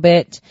forward a little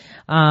bit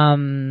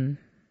to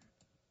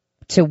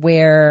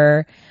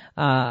where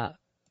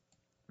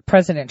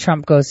President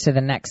Trump goes to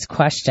the next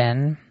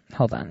question.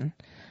 Hold on.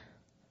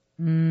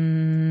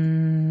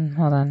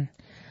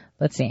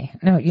 Let's see.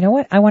 No, you know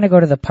what? I want to go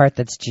to the part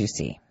that's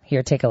juicy.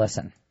 Here, take a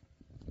listen.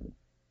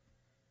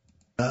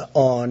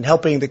 on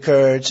helping the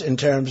Kurds in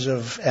terms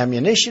of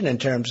ammunition, in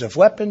terms of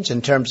weapons,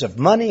 in terms of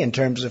money, in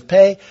terms of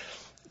pay.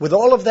 With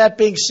all of that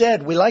being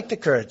said, we like the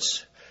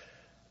Kurds.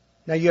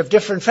 Now, you have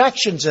different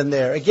factions in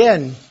there.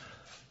 Again,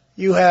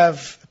 you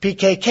have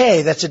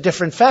PKK. That's a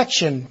different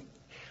faction.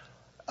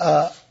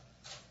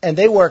 And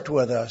they worked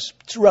with us.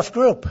 It's a rough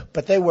group,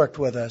 but they worked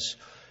with us.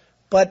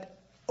 But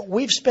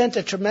we've spent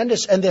a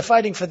tremendous, and they're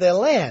fighting for their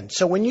land.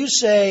 So when you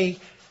say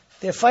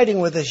they're fighting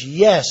with us,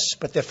 yes,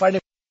 but they're fighting.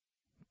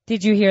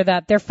 Did you hear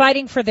that? They're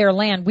fighting for their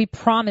land. We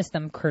promised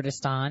them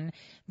Kurdistan.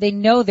 They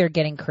know they're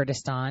getting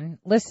Kurdistan.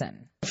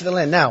 Listen. For the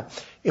land. Now,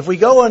 if we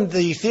go on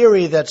the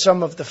theory that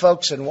some of the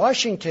folks in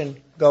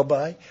Washington go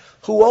by,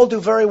 who all do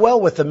very well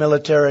with the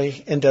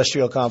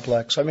military-industrial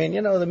complex. I mean,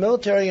 you know, the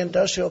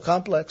military-industrial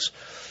complex,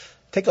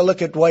 take a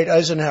look at Dwight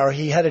Eisenhower.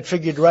 He had it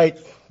figured right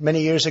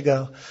many years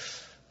ago.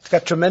 It's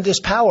got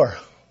tremendous power.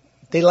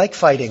 They like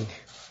fighting.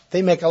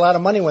 They make a lot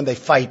of money when they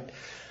fight.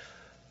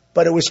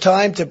 But it was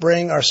time to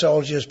bring our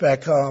soldiers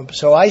back home.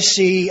 So I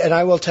see, and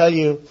I will tell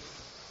you,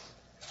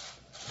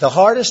 the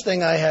hardest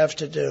thing I have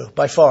to do,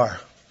 by far,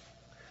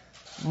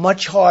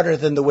 much harder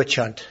than the witch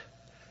hunt,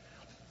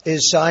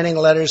 is signing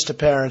letters to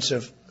parents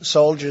of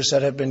soldiers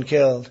that have been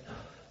killed.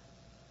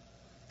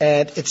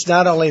 And it's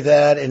not only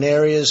that, in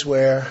areas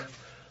where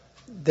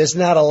there's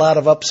not a lot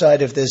of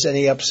upside, if there's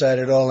any upside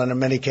at all, and in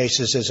many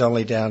cases there's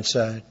only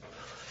downside.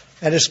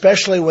 And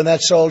especially when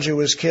that soldier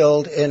was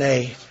killed in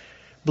a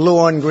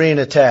blue-on-green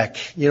attack.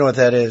 You know what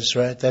that is,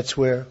 right? That's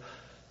where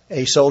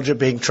a soldier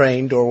being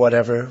trained or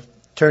whatever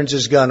turns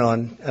his gun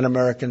on an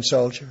American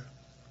soldier.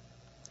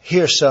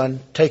 Here, son,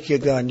 take your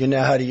gun. You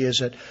know how to use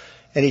it.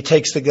 And he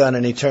takes the gun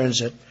and he turns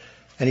it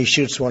and he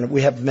shoots one.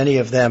 We have many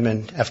of them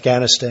in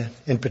Afghanistan,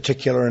 in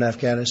particular in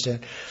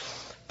Afghanistan.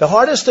 The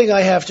hardest thing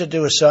I have to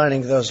do is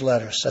signing those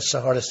letters. That's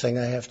the hardest thing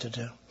I have to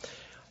do.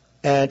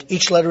 And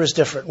each letter is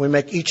different. We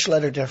make each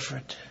letter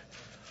different.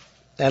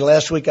 And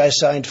last week I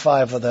signed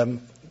 5 of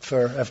them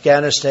for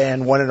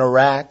Afghanistan, 1 in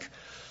Iraq,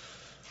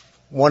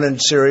 1 in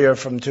Syria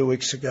from 2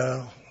 weeks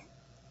ago.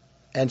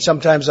 And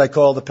sometimes I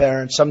call the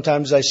parents.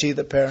 Sometimes I see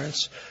the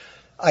parents.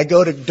 I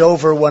go to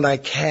Dover when I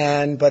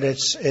can, but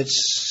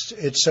it's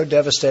so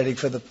devastating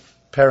for the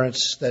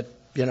parents that,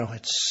 you know,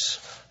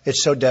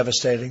 it's so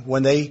devastating.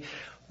 When they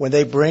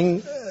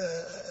bring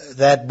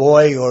that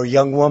boy or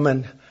young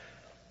woman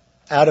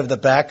out of the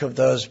back of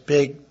those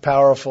big,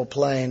 powerful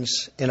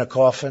planes in a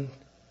coffin,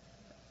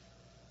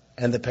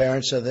 and the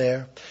parents are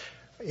there.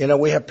 You know,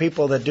 we have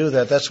people that do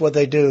that. That's what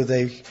they do.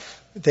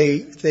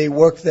 They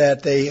work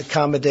that. They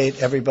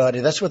accommodate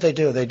everybody. That's what they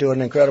do. They do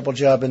an incredible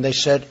job. And I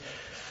said,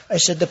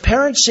 the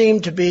parents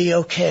seem to be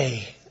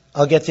okay.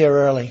 I'll get there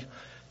early.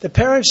 The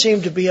parents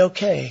seem to be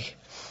okay.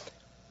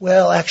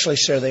 Well, actually,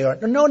 sir, they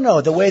aren't. No,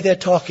 the way they're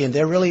talking,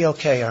 they're really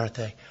okay, aren't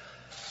they?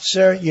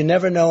 Sir, you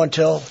never know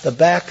until the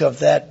back of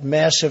that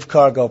massive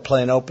cargo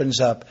plane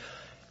opens up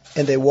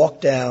and they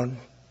walk down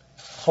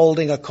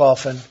holding a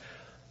coffin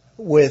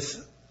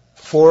with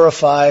 4 or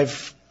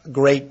 5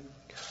 great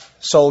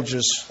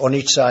soldiers on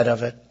each side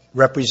of it,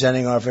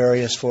 representing our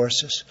various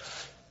forces.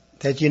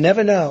 That you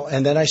never know.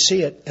 And then I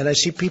see it, and I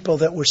see people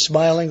that were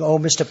smiling, oh,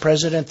 Mr.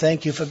 President,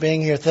 thank you for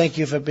being here, thank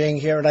you for being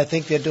here, and I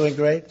think they're doing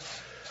great.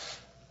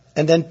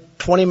 And then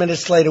 20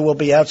 minutes later, we'll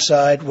be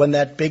outside when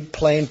that big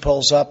plane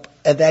pulls up,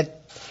 and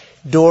that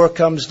door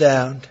comes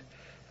down,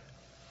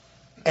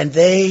 and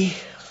they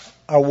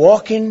are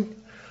walking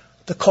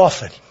the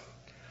coffin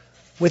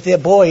with their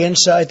boy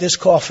inside this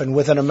coffin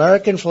with an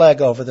American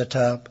flag over the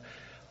top.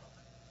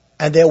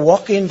 And they're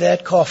walking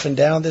that coffin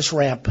down this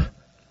ramp.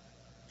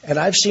 And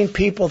I've seen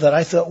people that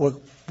I thought were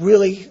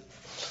really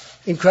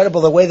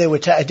incredible the way they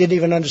would I didn't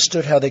even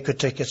understood how they could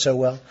take it so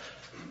well.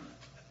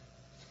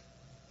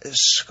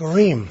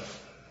 Scream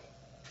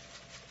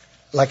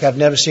like I've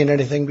never seen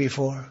anything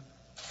before.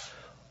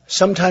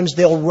 Sometimes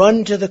they'll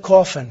run to the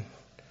coffin.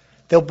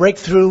 They'll break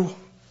through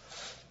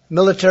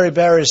military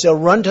barriers. They'll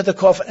run to the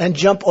coffin and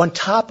jump on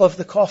top of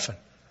the coffin.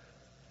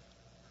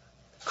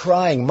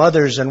 Crying,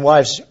 mothers and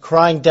wives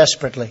crying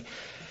desperately.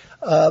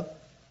 And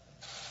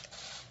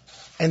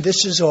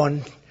this is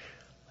on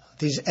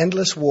these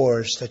endless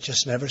wars that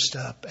just never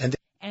stop. And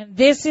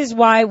this is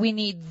why we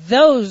need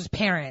those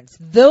parents,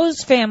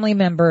 those family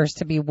members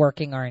to be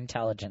working our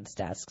intelligence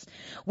desks.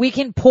 We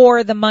can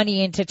pour the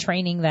money into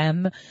training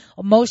them.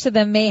 Most of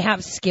them may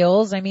have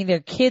skills. I mean, their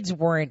kids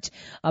weren't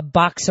a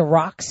box of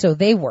rocks, so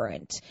they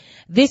weren't.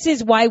 This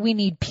is why we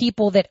need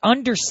people that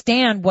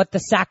understand what the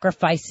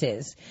sacrifice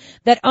is,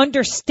 that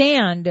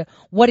understand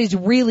what is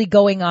really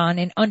going on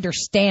and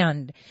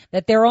understand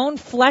that their own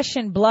flesh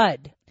and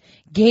blood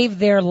gave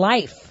their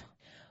life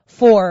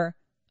for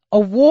a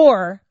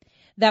war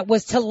that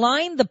was to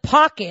line the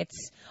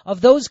pockets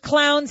of those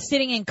clowns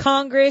sitting in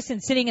Congress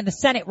and sitting in the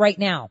Senate right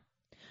now.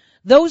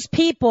 Those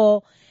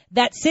people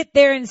that sit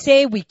there and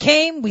say, we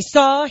came, we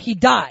saw, he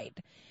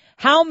died.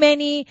 How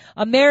many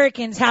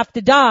Americans have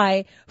to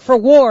die for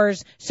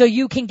wars so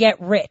you can get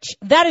rich?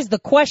 That is the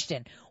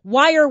question.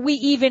 Why are we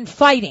even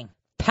fighting?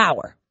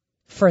 Power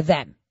for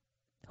them.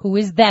 Who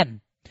is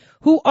them?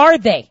 Who are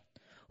they?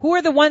 Who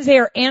are the ones they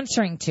are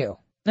answering to?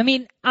 I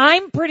mean,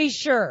 I'm pretty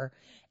sure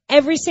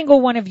every single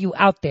one of you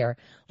out there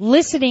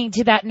listening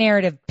to that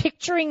narrative,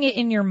 picturing it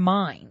in your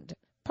mind,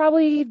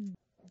 probably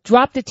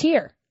dropped a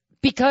tear,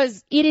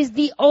 because it is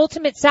the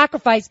ultimate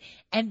sacrifice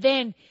and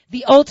then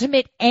the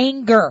ultimate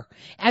anger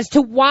as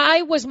to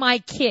why was my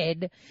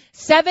kid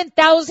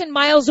 7,000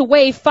 miles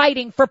away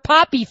fighting for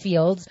poppy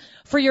fields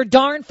for your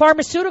darn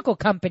pharmaceutical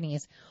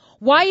companies?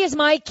 Why is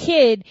my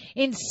kid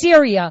in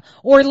Syria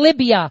or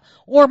Libya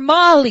or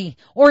Mali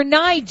or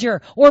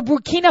Niger or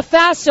Burkina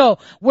Faso,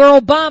 where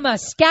Obama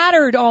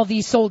scattered all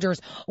these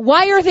soldiers?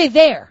 Why are they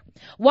there?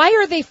 Why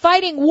are they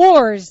fighting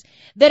wars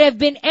that have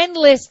been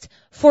endless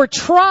for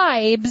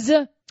tribes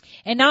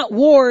and not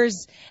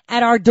wars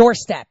at our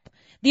doorstep?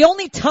 The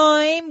only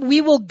time we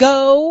will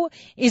go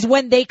is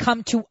when they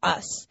come to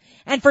us.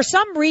 And for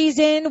some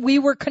reason, we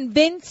were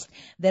convinced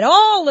that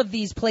all of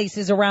these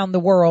places around the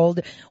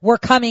world were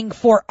coming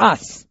for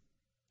us.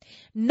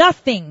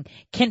 Nothing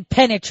can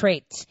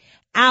penetrate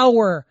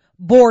our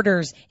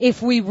borders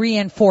if we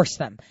reinforce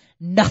them.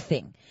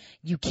 Nothing.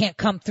 You can't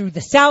come through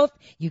the south.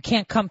 You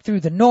can't come through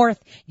the north.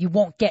 You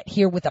won't get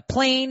here with a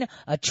plane,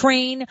 a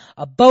train,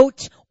 a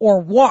boat,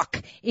 or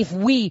walk if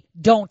we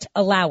don't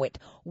allow it.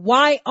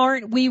 Why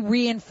aren't we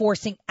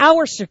reinforcing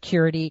our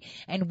security,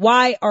 and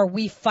why are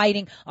we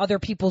fighting other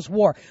people's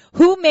war?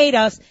 Who made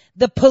us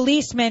the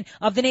policemen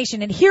of the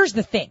nation? And here's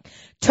the thing.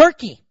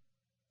 Turkey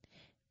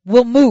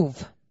will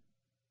move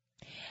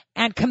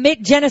and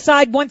commit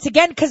genocide once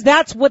again, because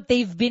that's what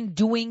they've been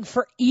doing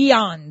for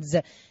eons.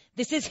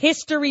 This is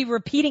history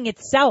repeating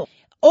itself.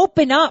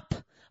 Open up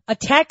a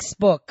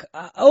textbook.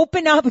 Go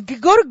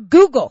to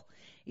Google,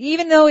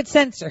 even though it's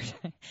censored.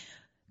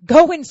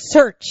 Go and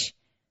search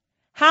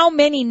how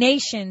many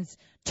nations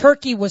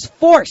Turkey was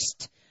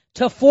forced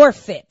to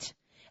forfeit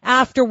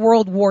after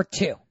World War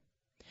II.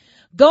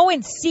 Go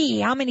and see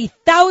how many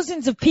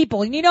thousands of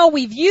people, and you know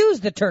we've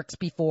used the Turks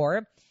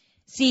before.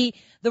 See,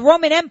 the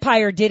Roman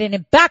Empire did and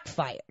it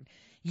backfired.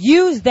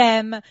 Use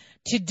them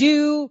to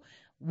do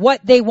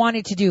what they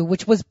wanted to do,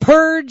 which was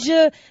purge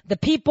the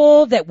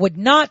people that would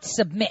not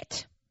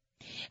submit.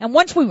 And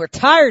once we were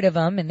tired of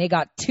them and they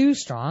got too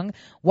strong,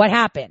 what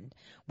happened?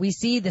 We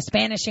see the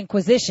Spanish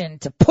Inquisition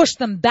to push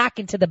them back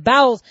into the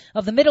bowels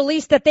of the Middle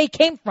East that they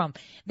came from.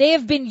 They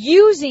have been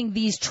using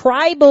these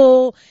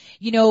tribal,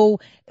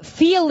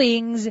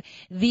 feelings,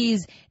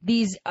 these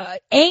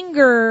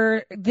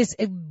anger, this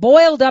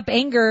boiled up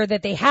anger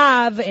that they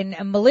have and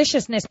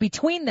maliciousness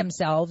between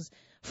themselves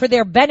for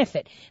their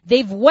benefit.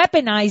 They've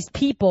weaponized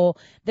people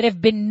that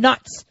have been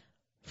nuts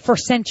for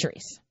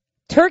centuries.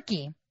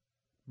 Turkey,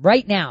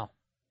 right now,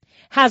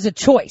 has a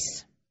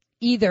choice.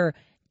 Either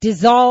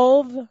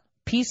dissolve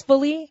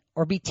peacefully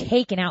or be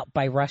taken out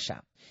by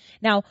Russia.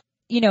 Now,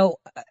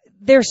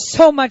 there's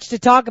so much to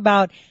talk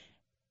about,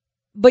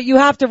 but you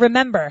have to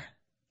remember,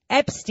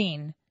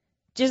 Epstein,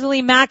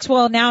 Ghislaine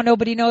Maxwell, now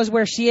nobody knows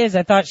where she is.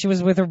 I thought she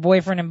was with her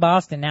boyfriend in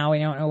Boston. Now we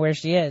don't know where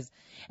she is.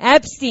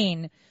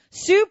 Epstein,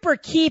 super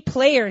key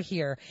player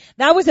here.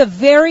 That was a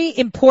very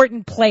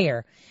important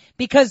player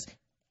because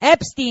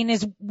Epstein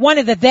is one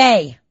of the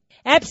they.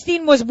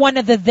 Epstein was one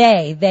of the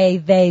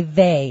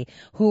they.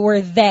 Who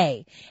were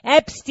they?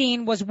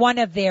 Epstein was one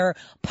of their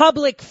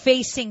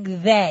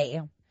public-facing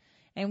they.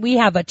 And we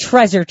have a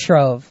treasure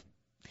trove.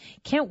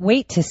 Can't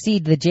wait to see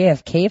the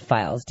JFK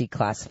files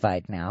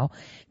declassified now.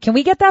 Can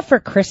we get that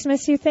for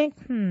Christmas, you think?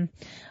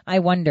 I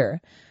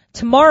wonder.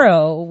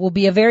 Tomorrow will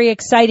be a very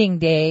exciting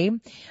day.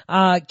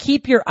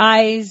 Keep your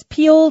eyes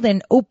peeled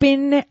and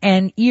open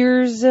and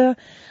ears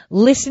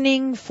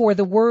listening for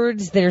the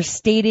words that are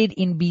stated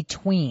in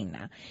between.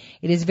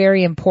 It is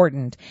very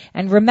important.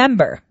 And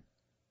remember,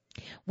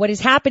 what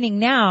is happening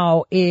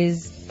now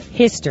is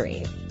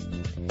history.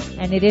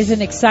 And it is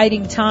an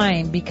exciting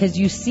time because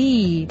you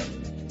see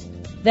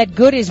that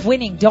good is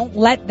winning. Don't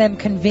let them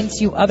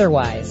convince you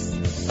otherwise.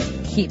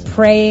 Keep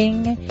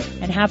praying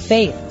and have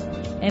faith.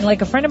 And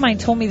like a friend of mine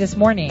told me this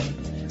morning,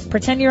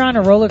 pretend you're on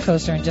a roller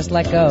coaster and just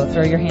let go.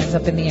 Throw your hands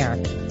up in the air.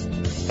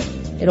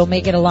 It'll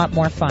make it a lot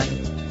more fun.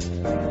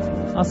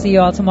 I'll see you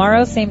all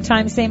tomorrow, same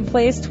time, same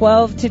place,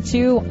 12 to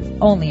 2,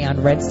 only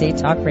on Red State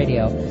Talk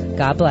Radio.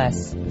 God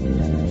bless.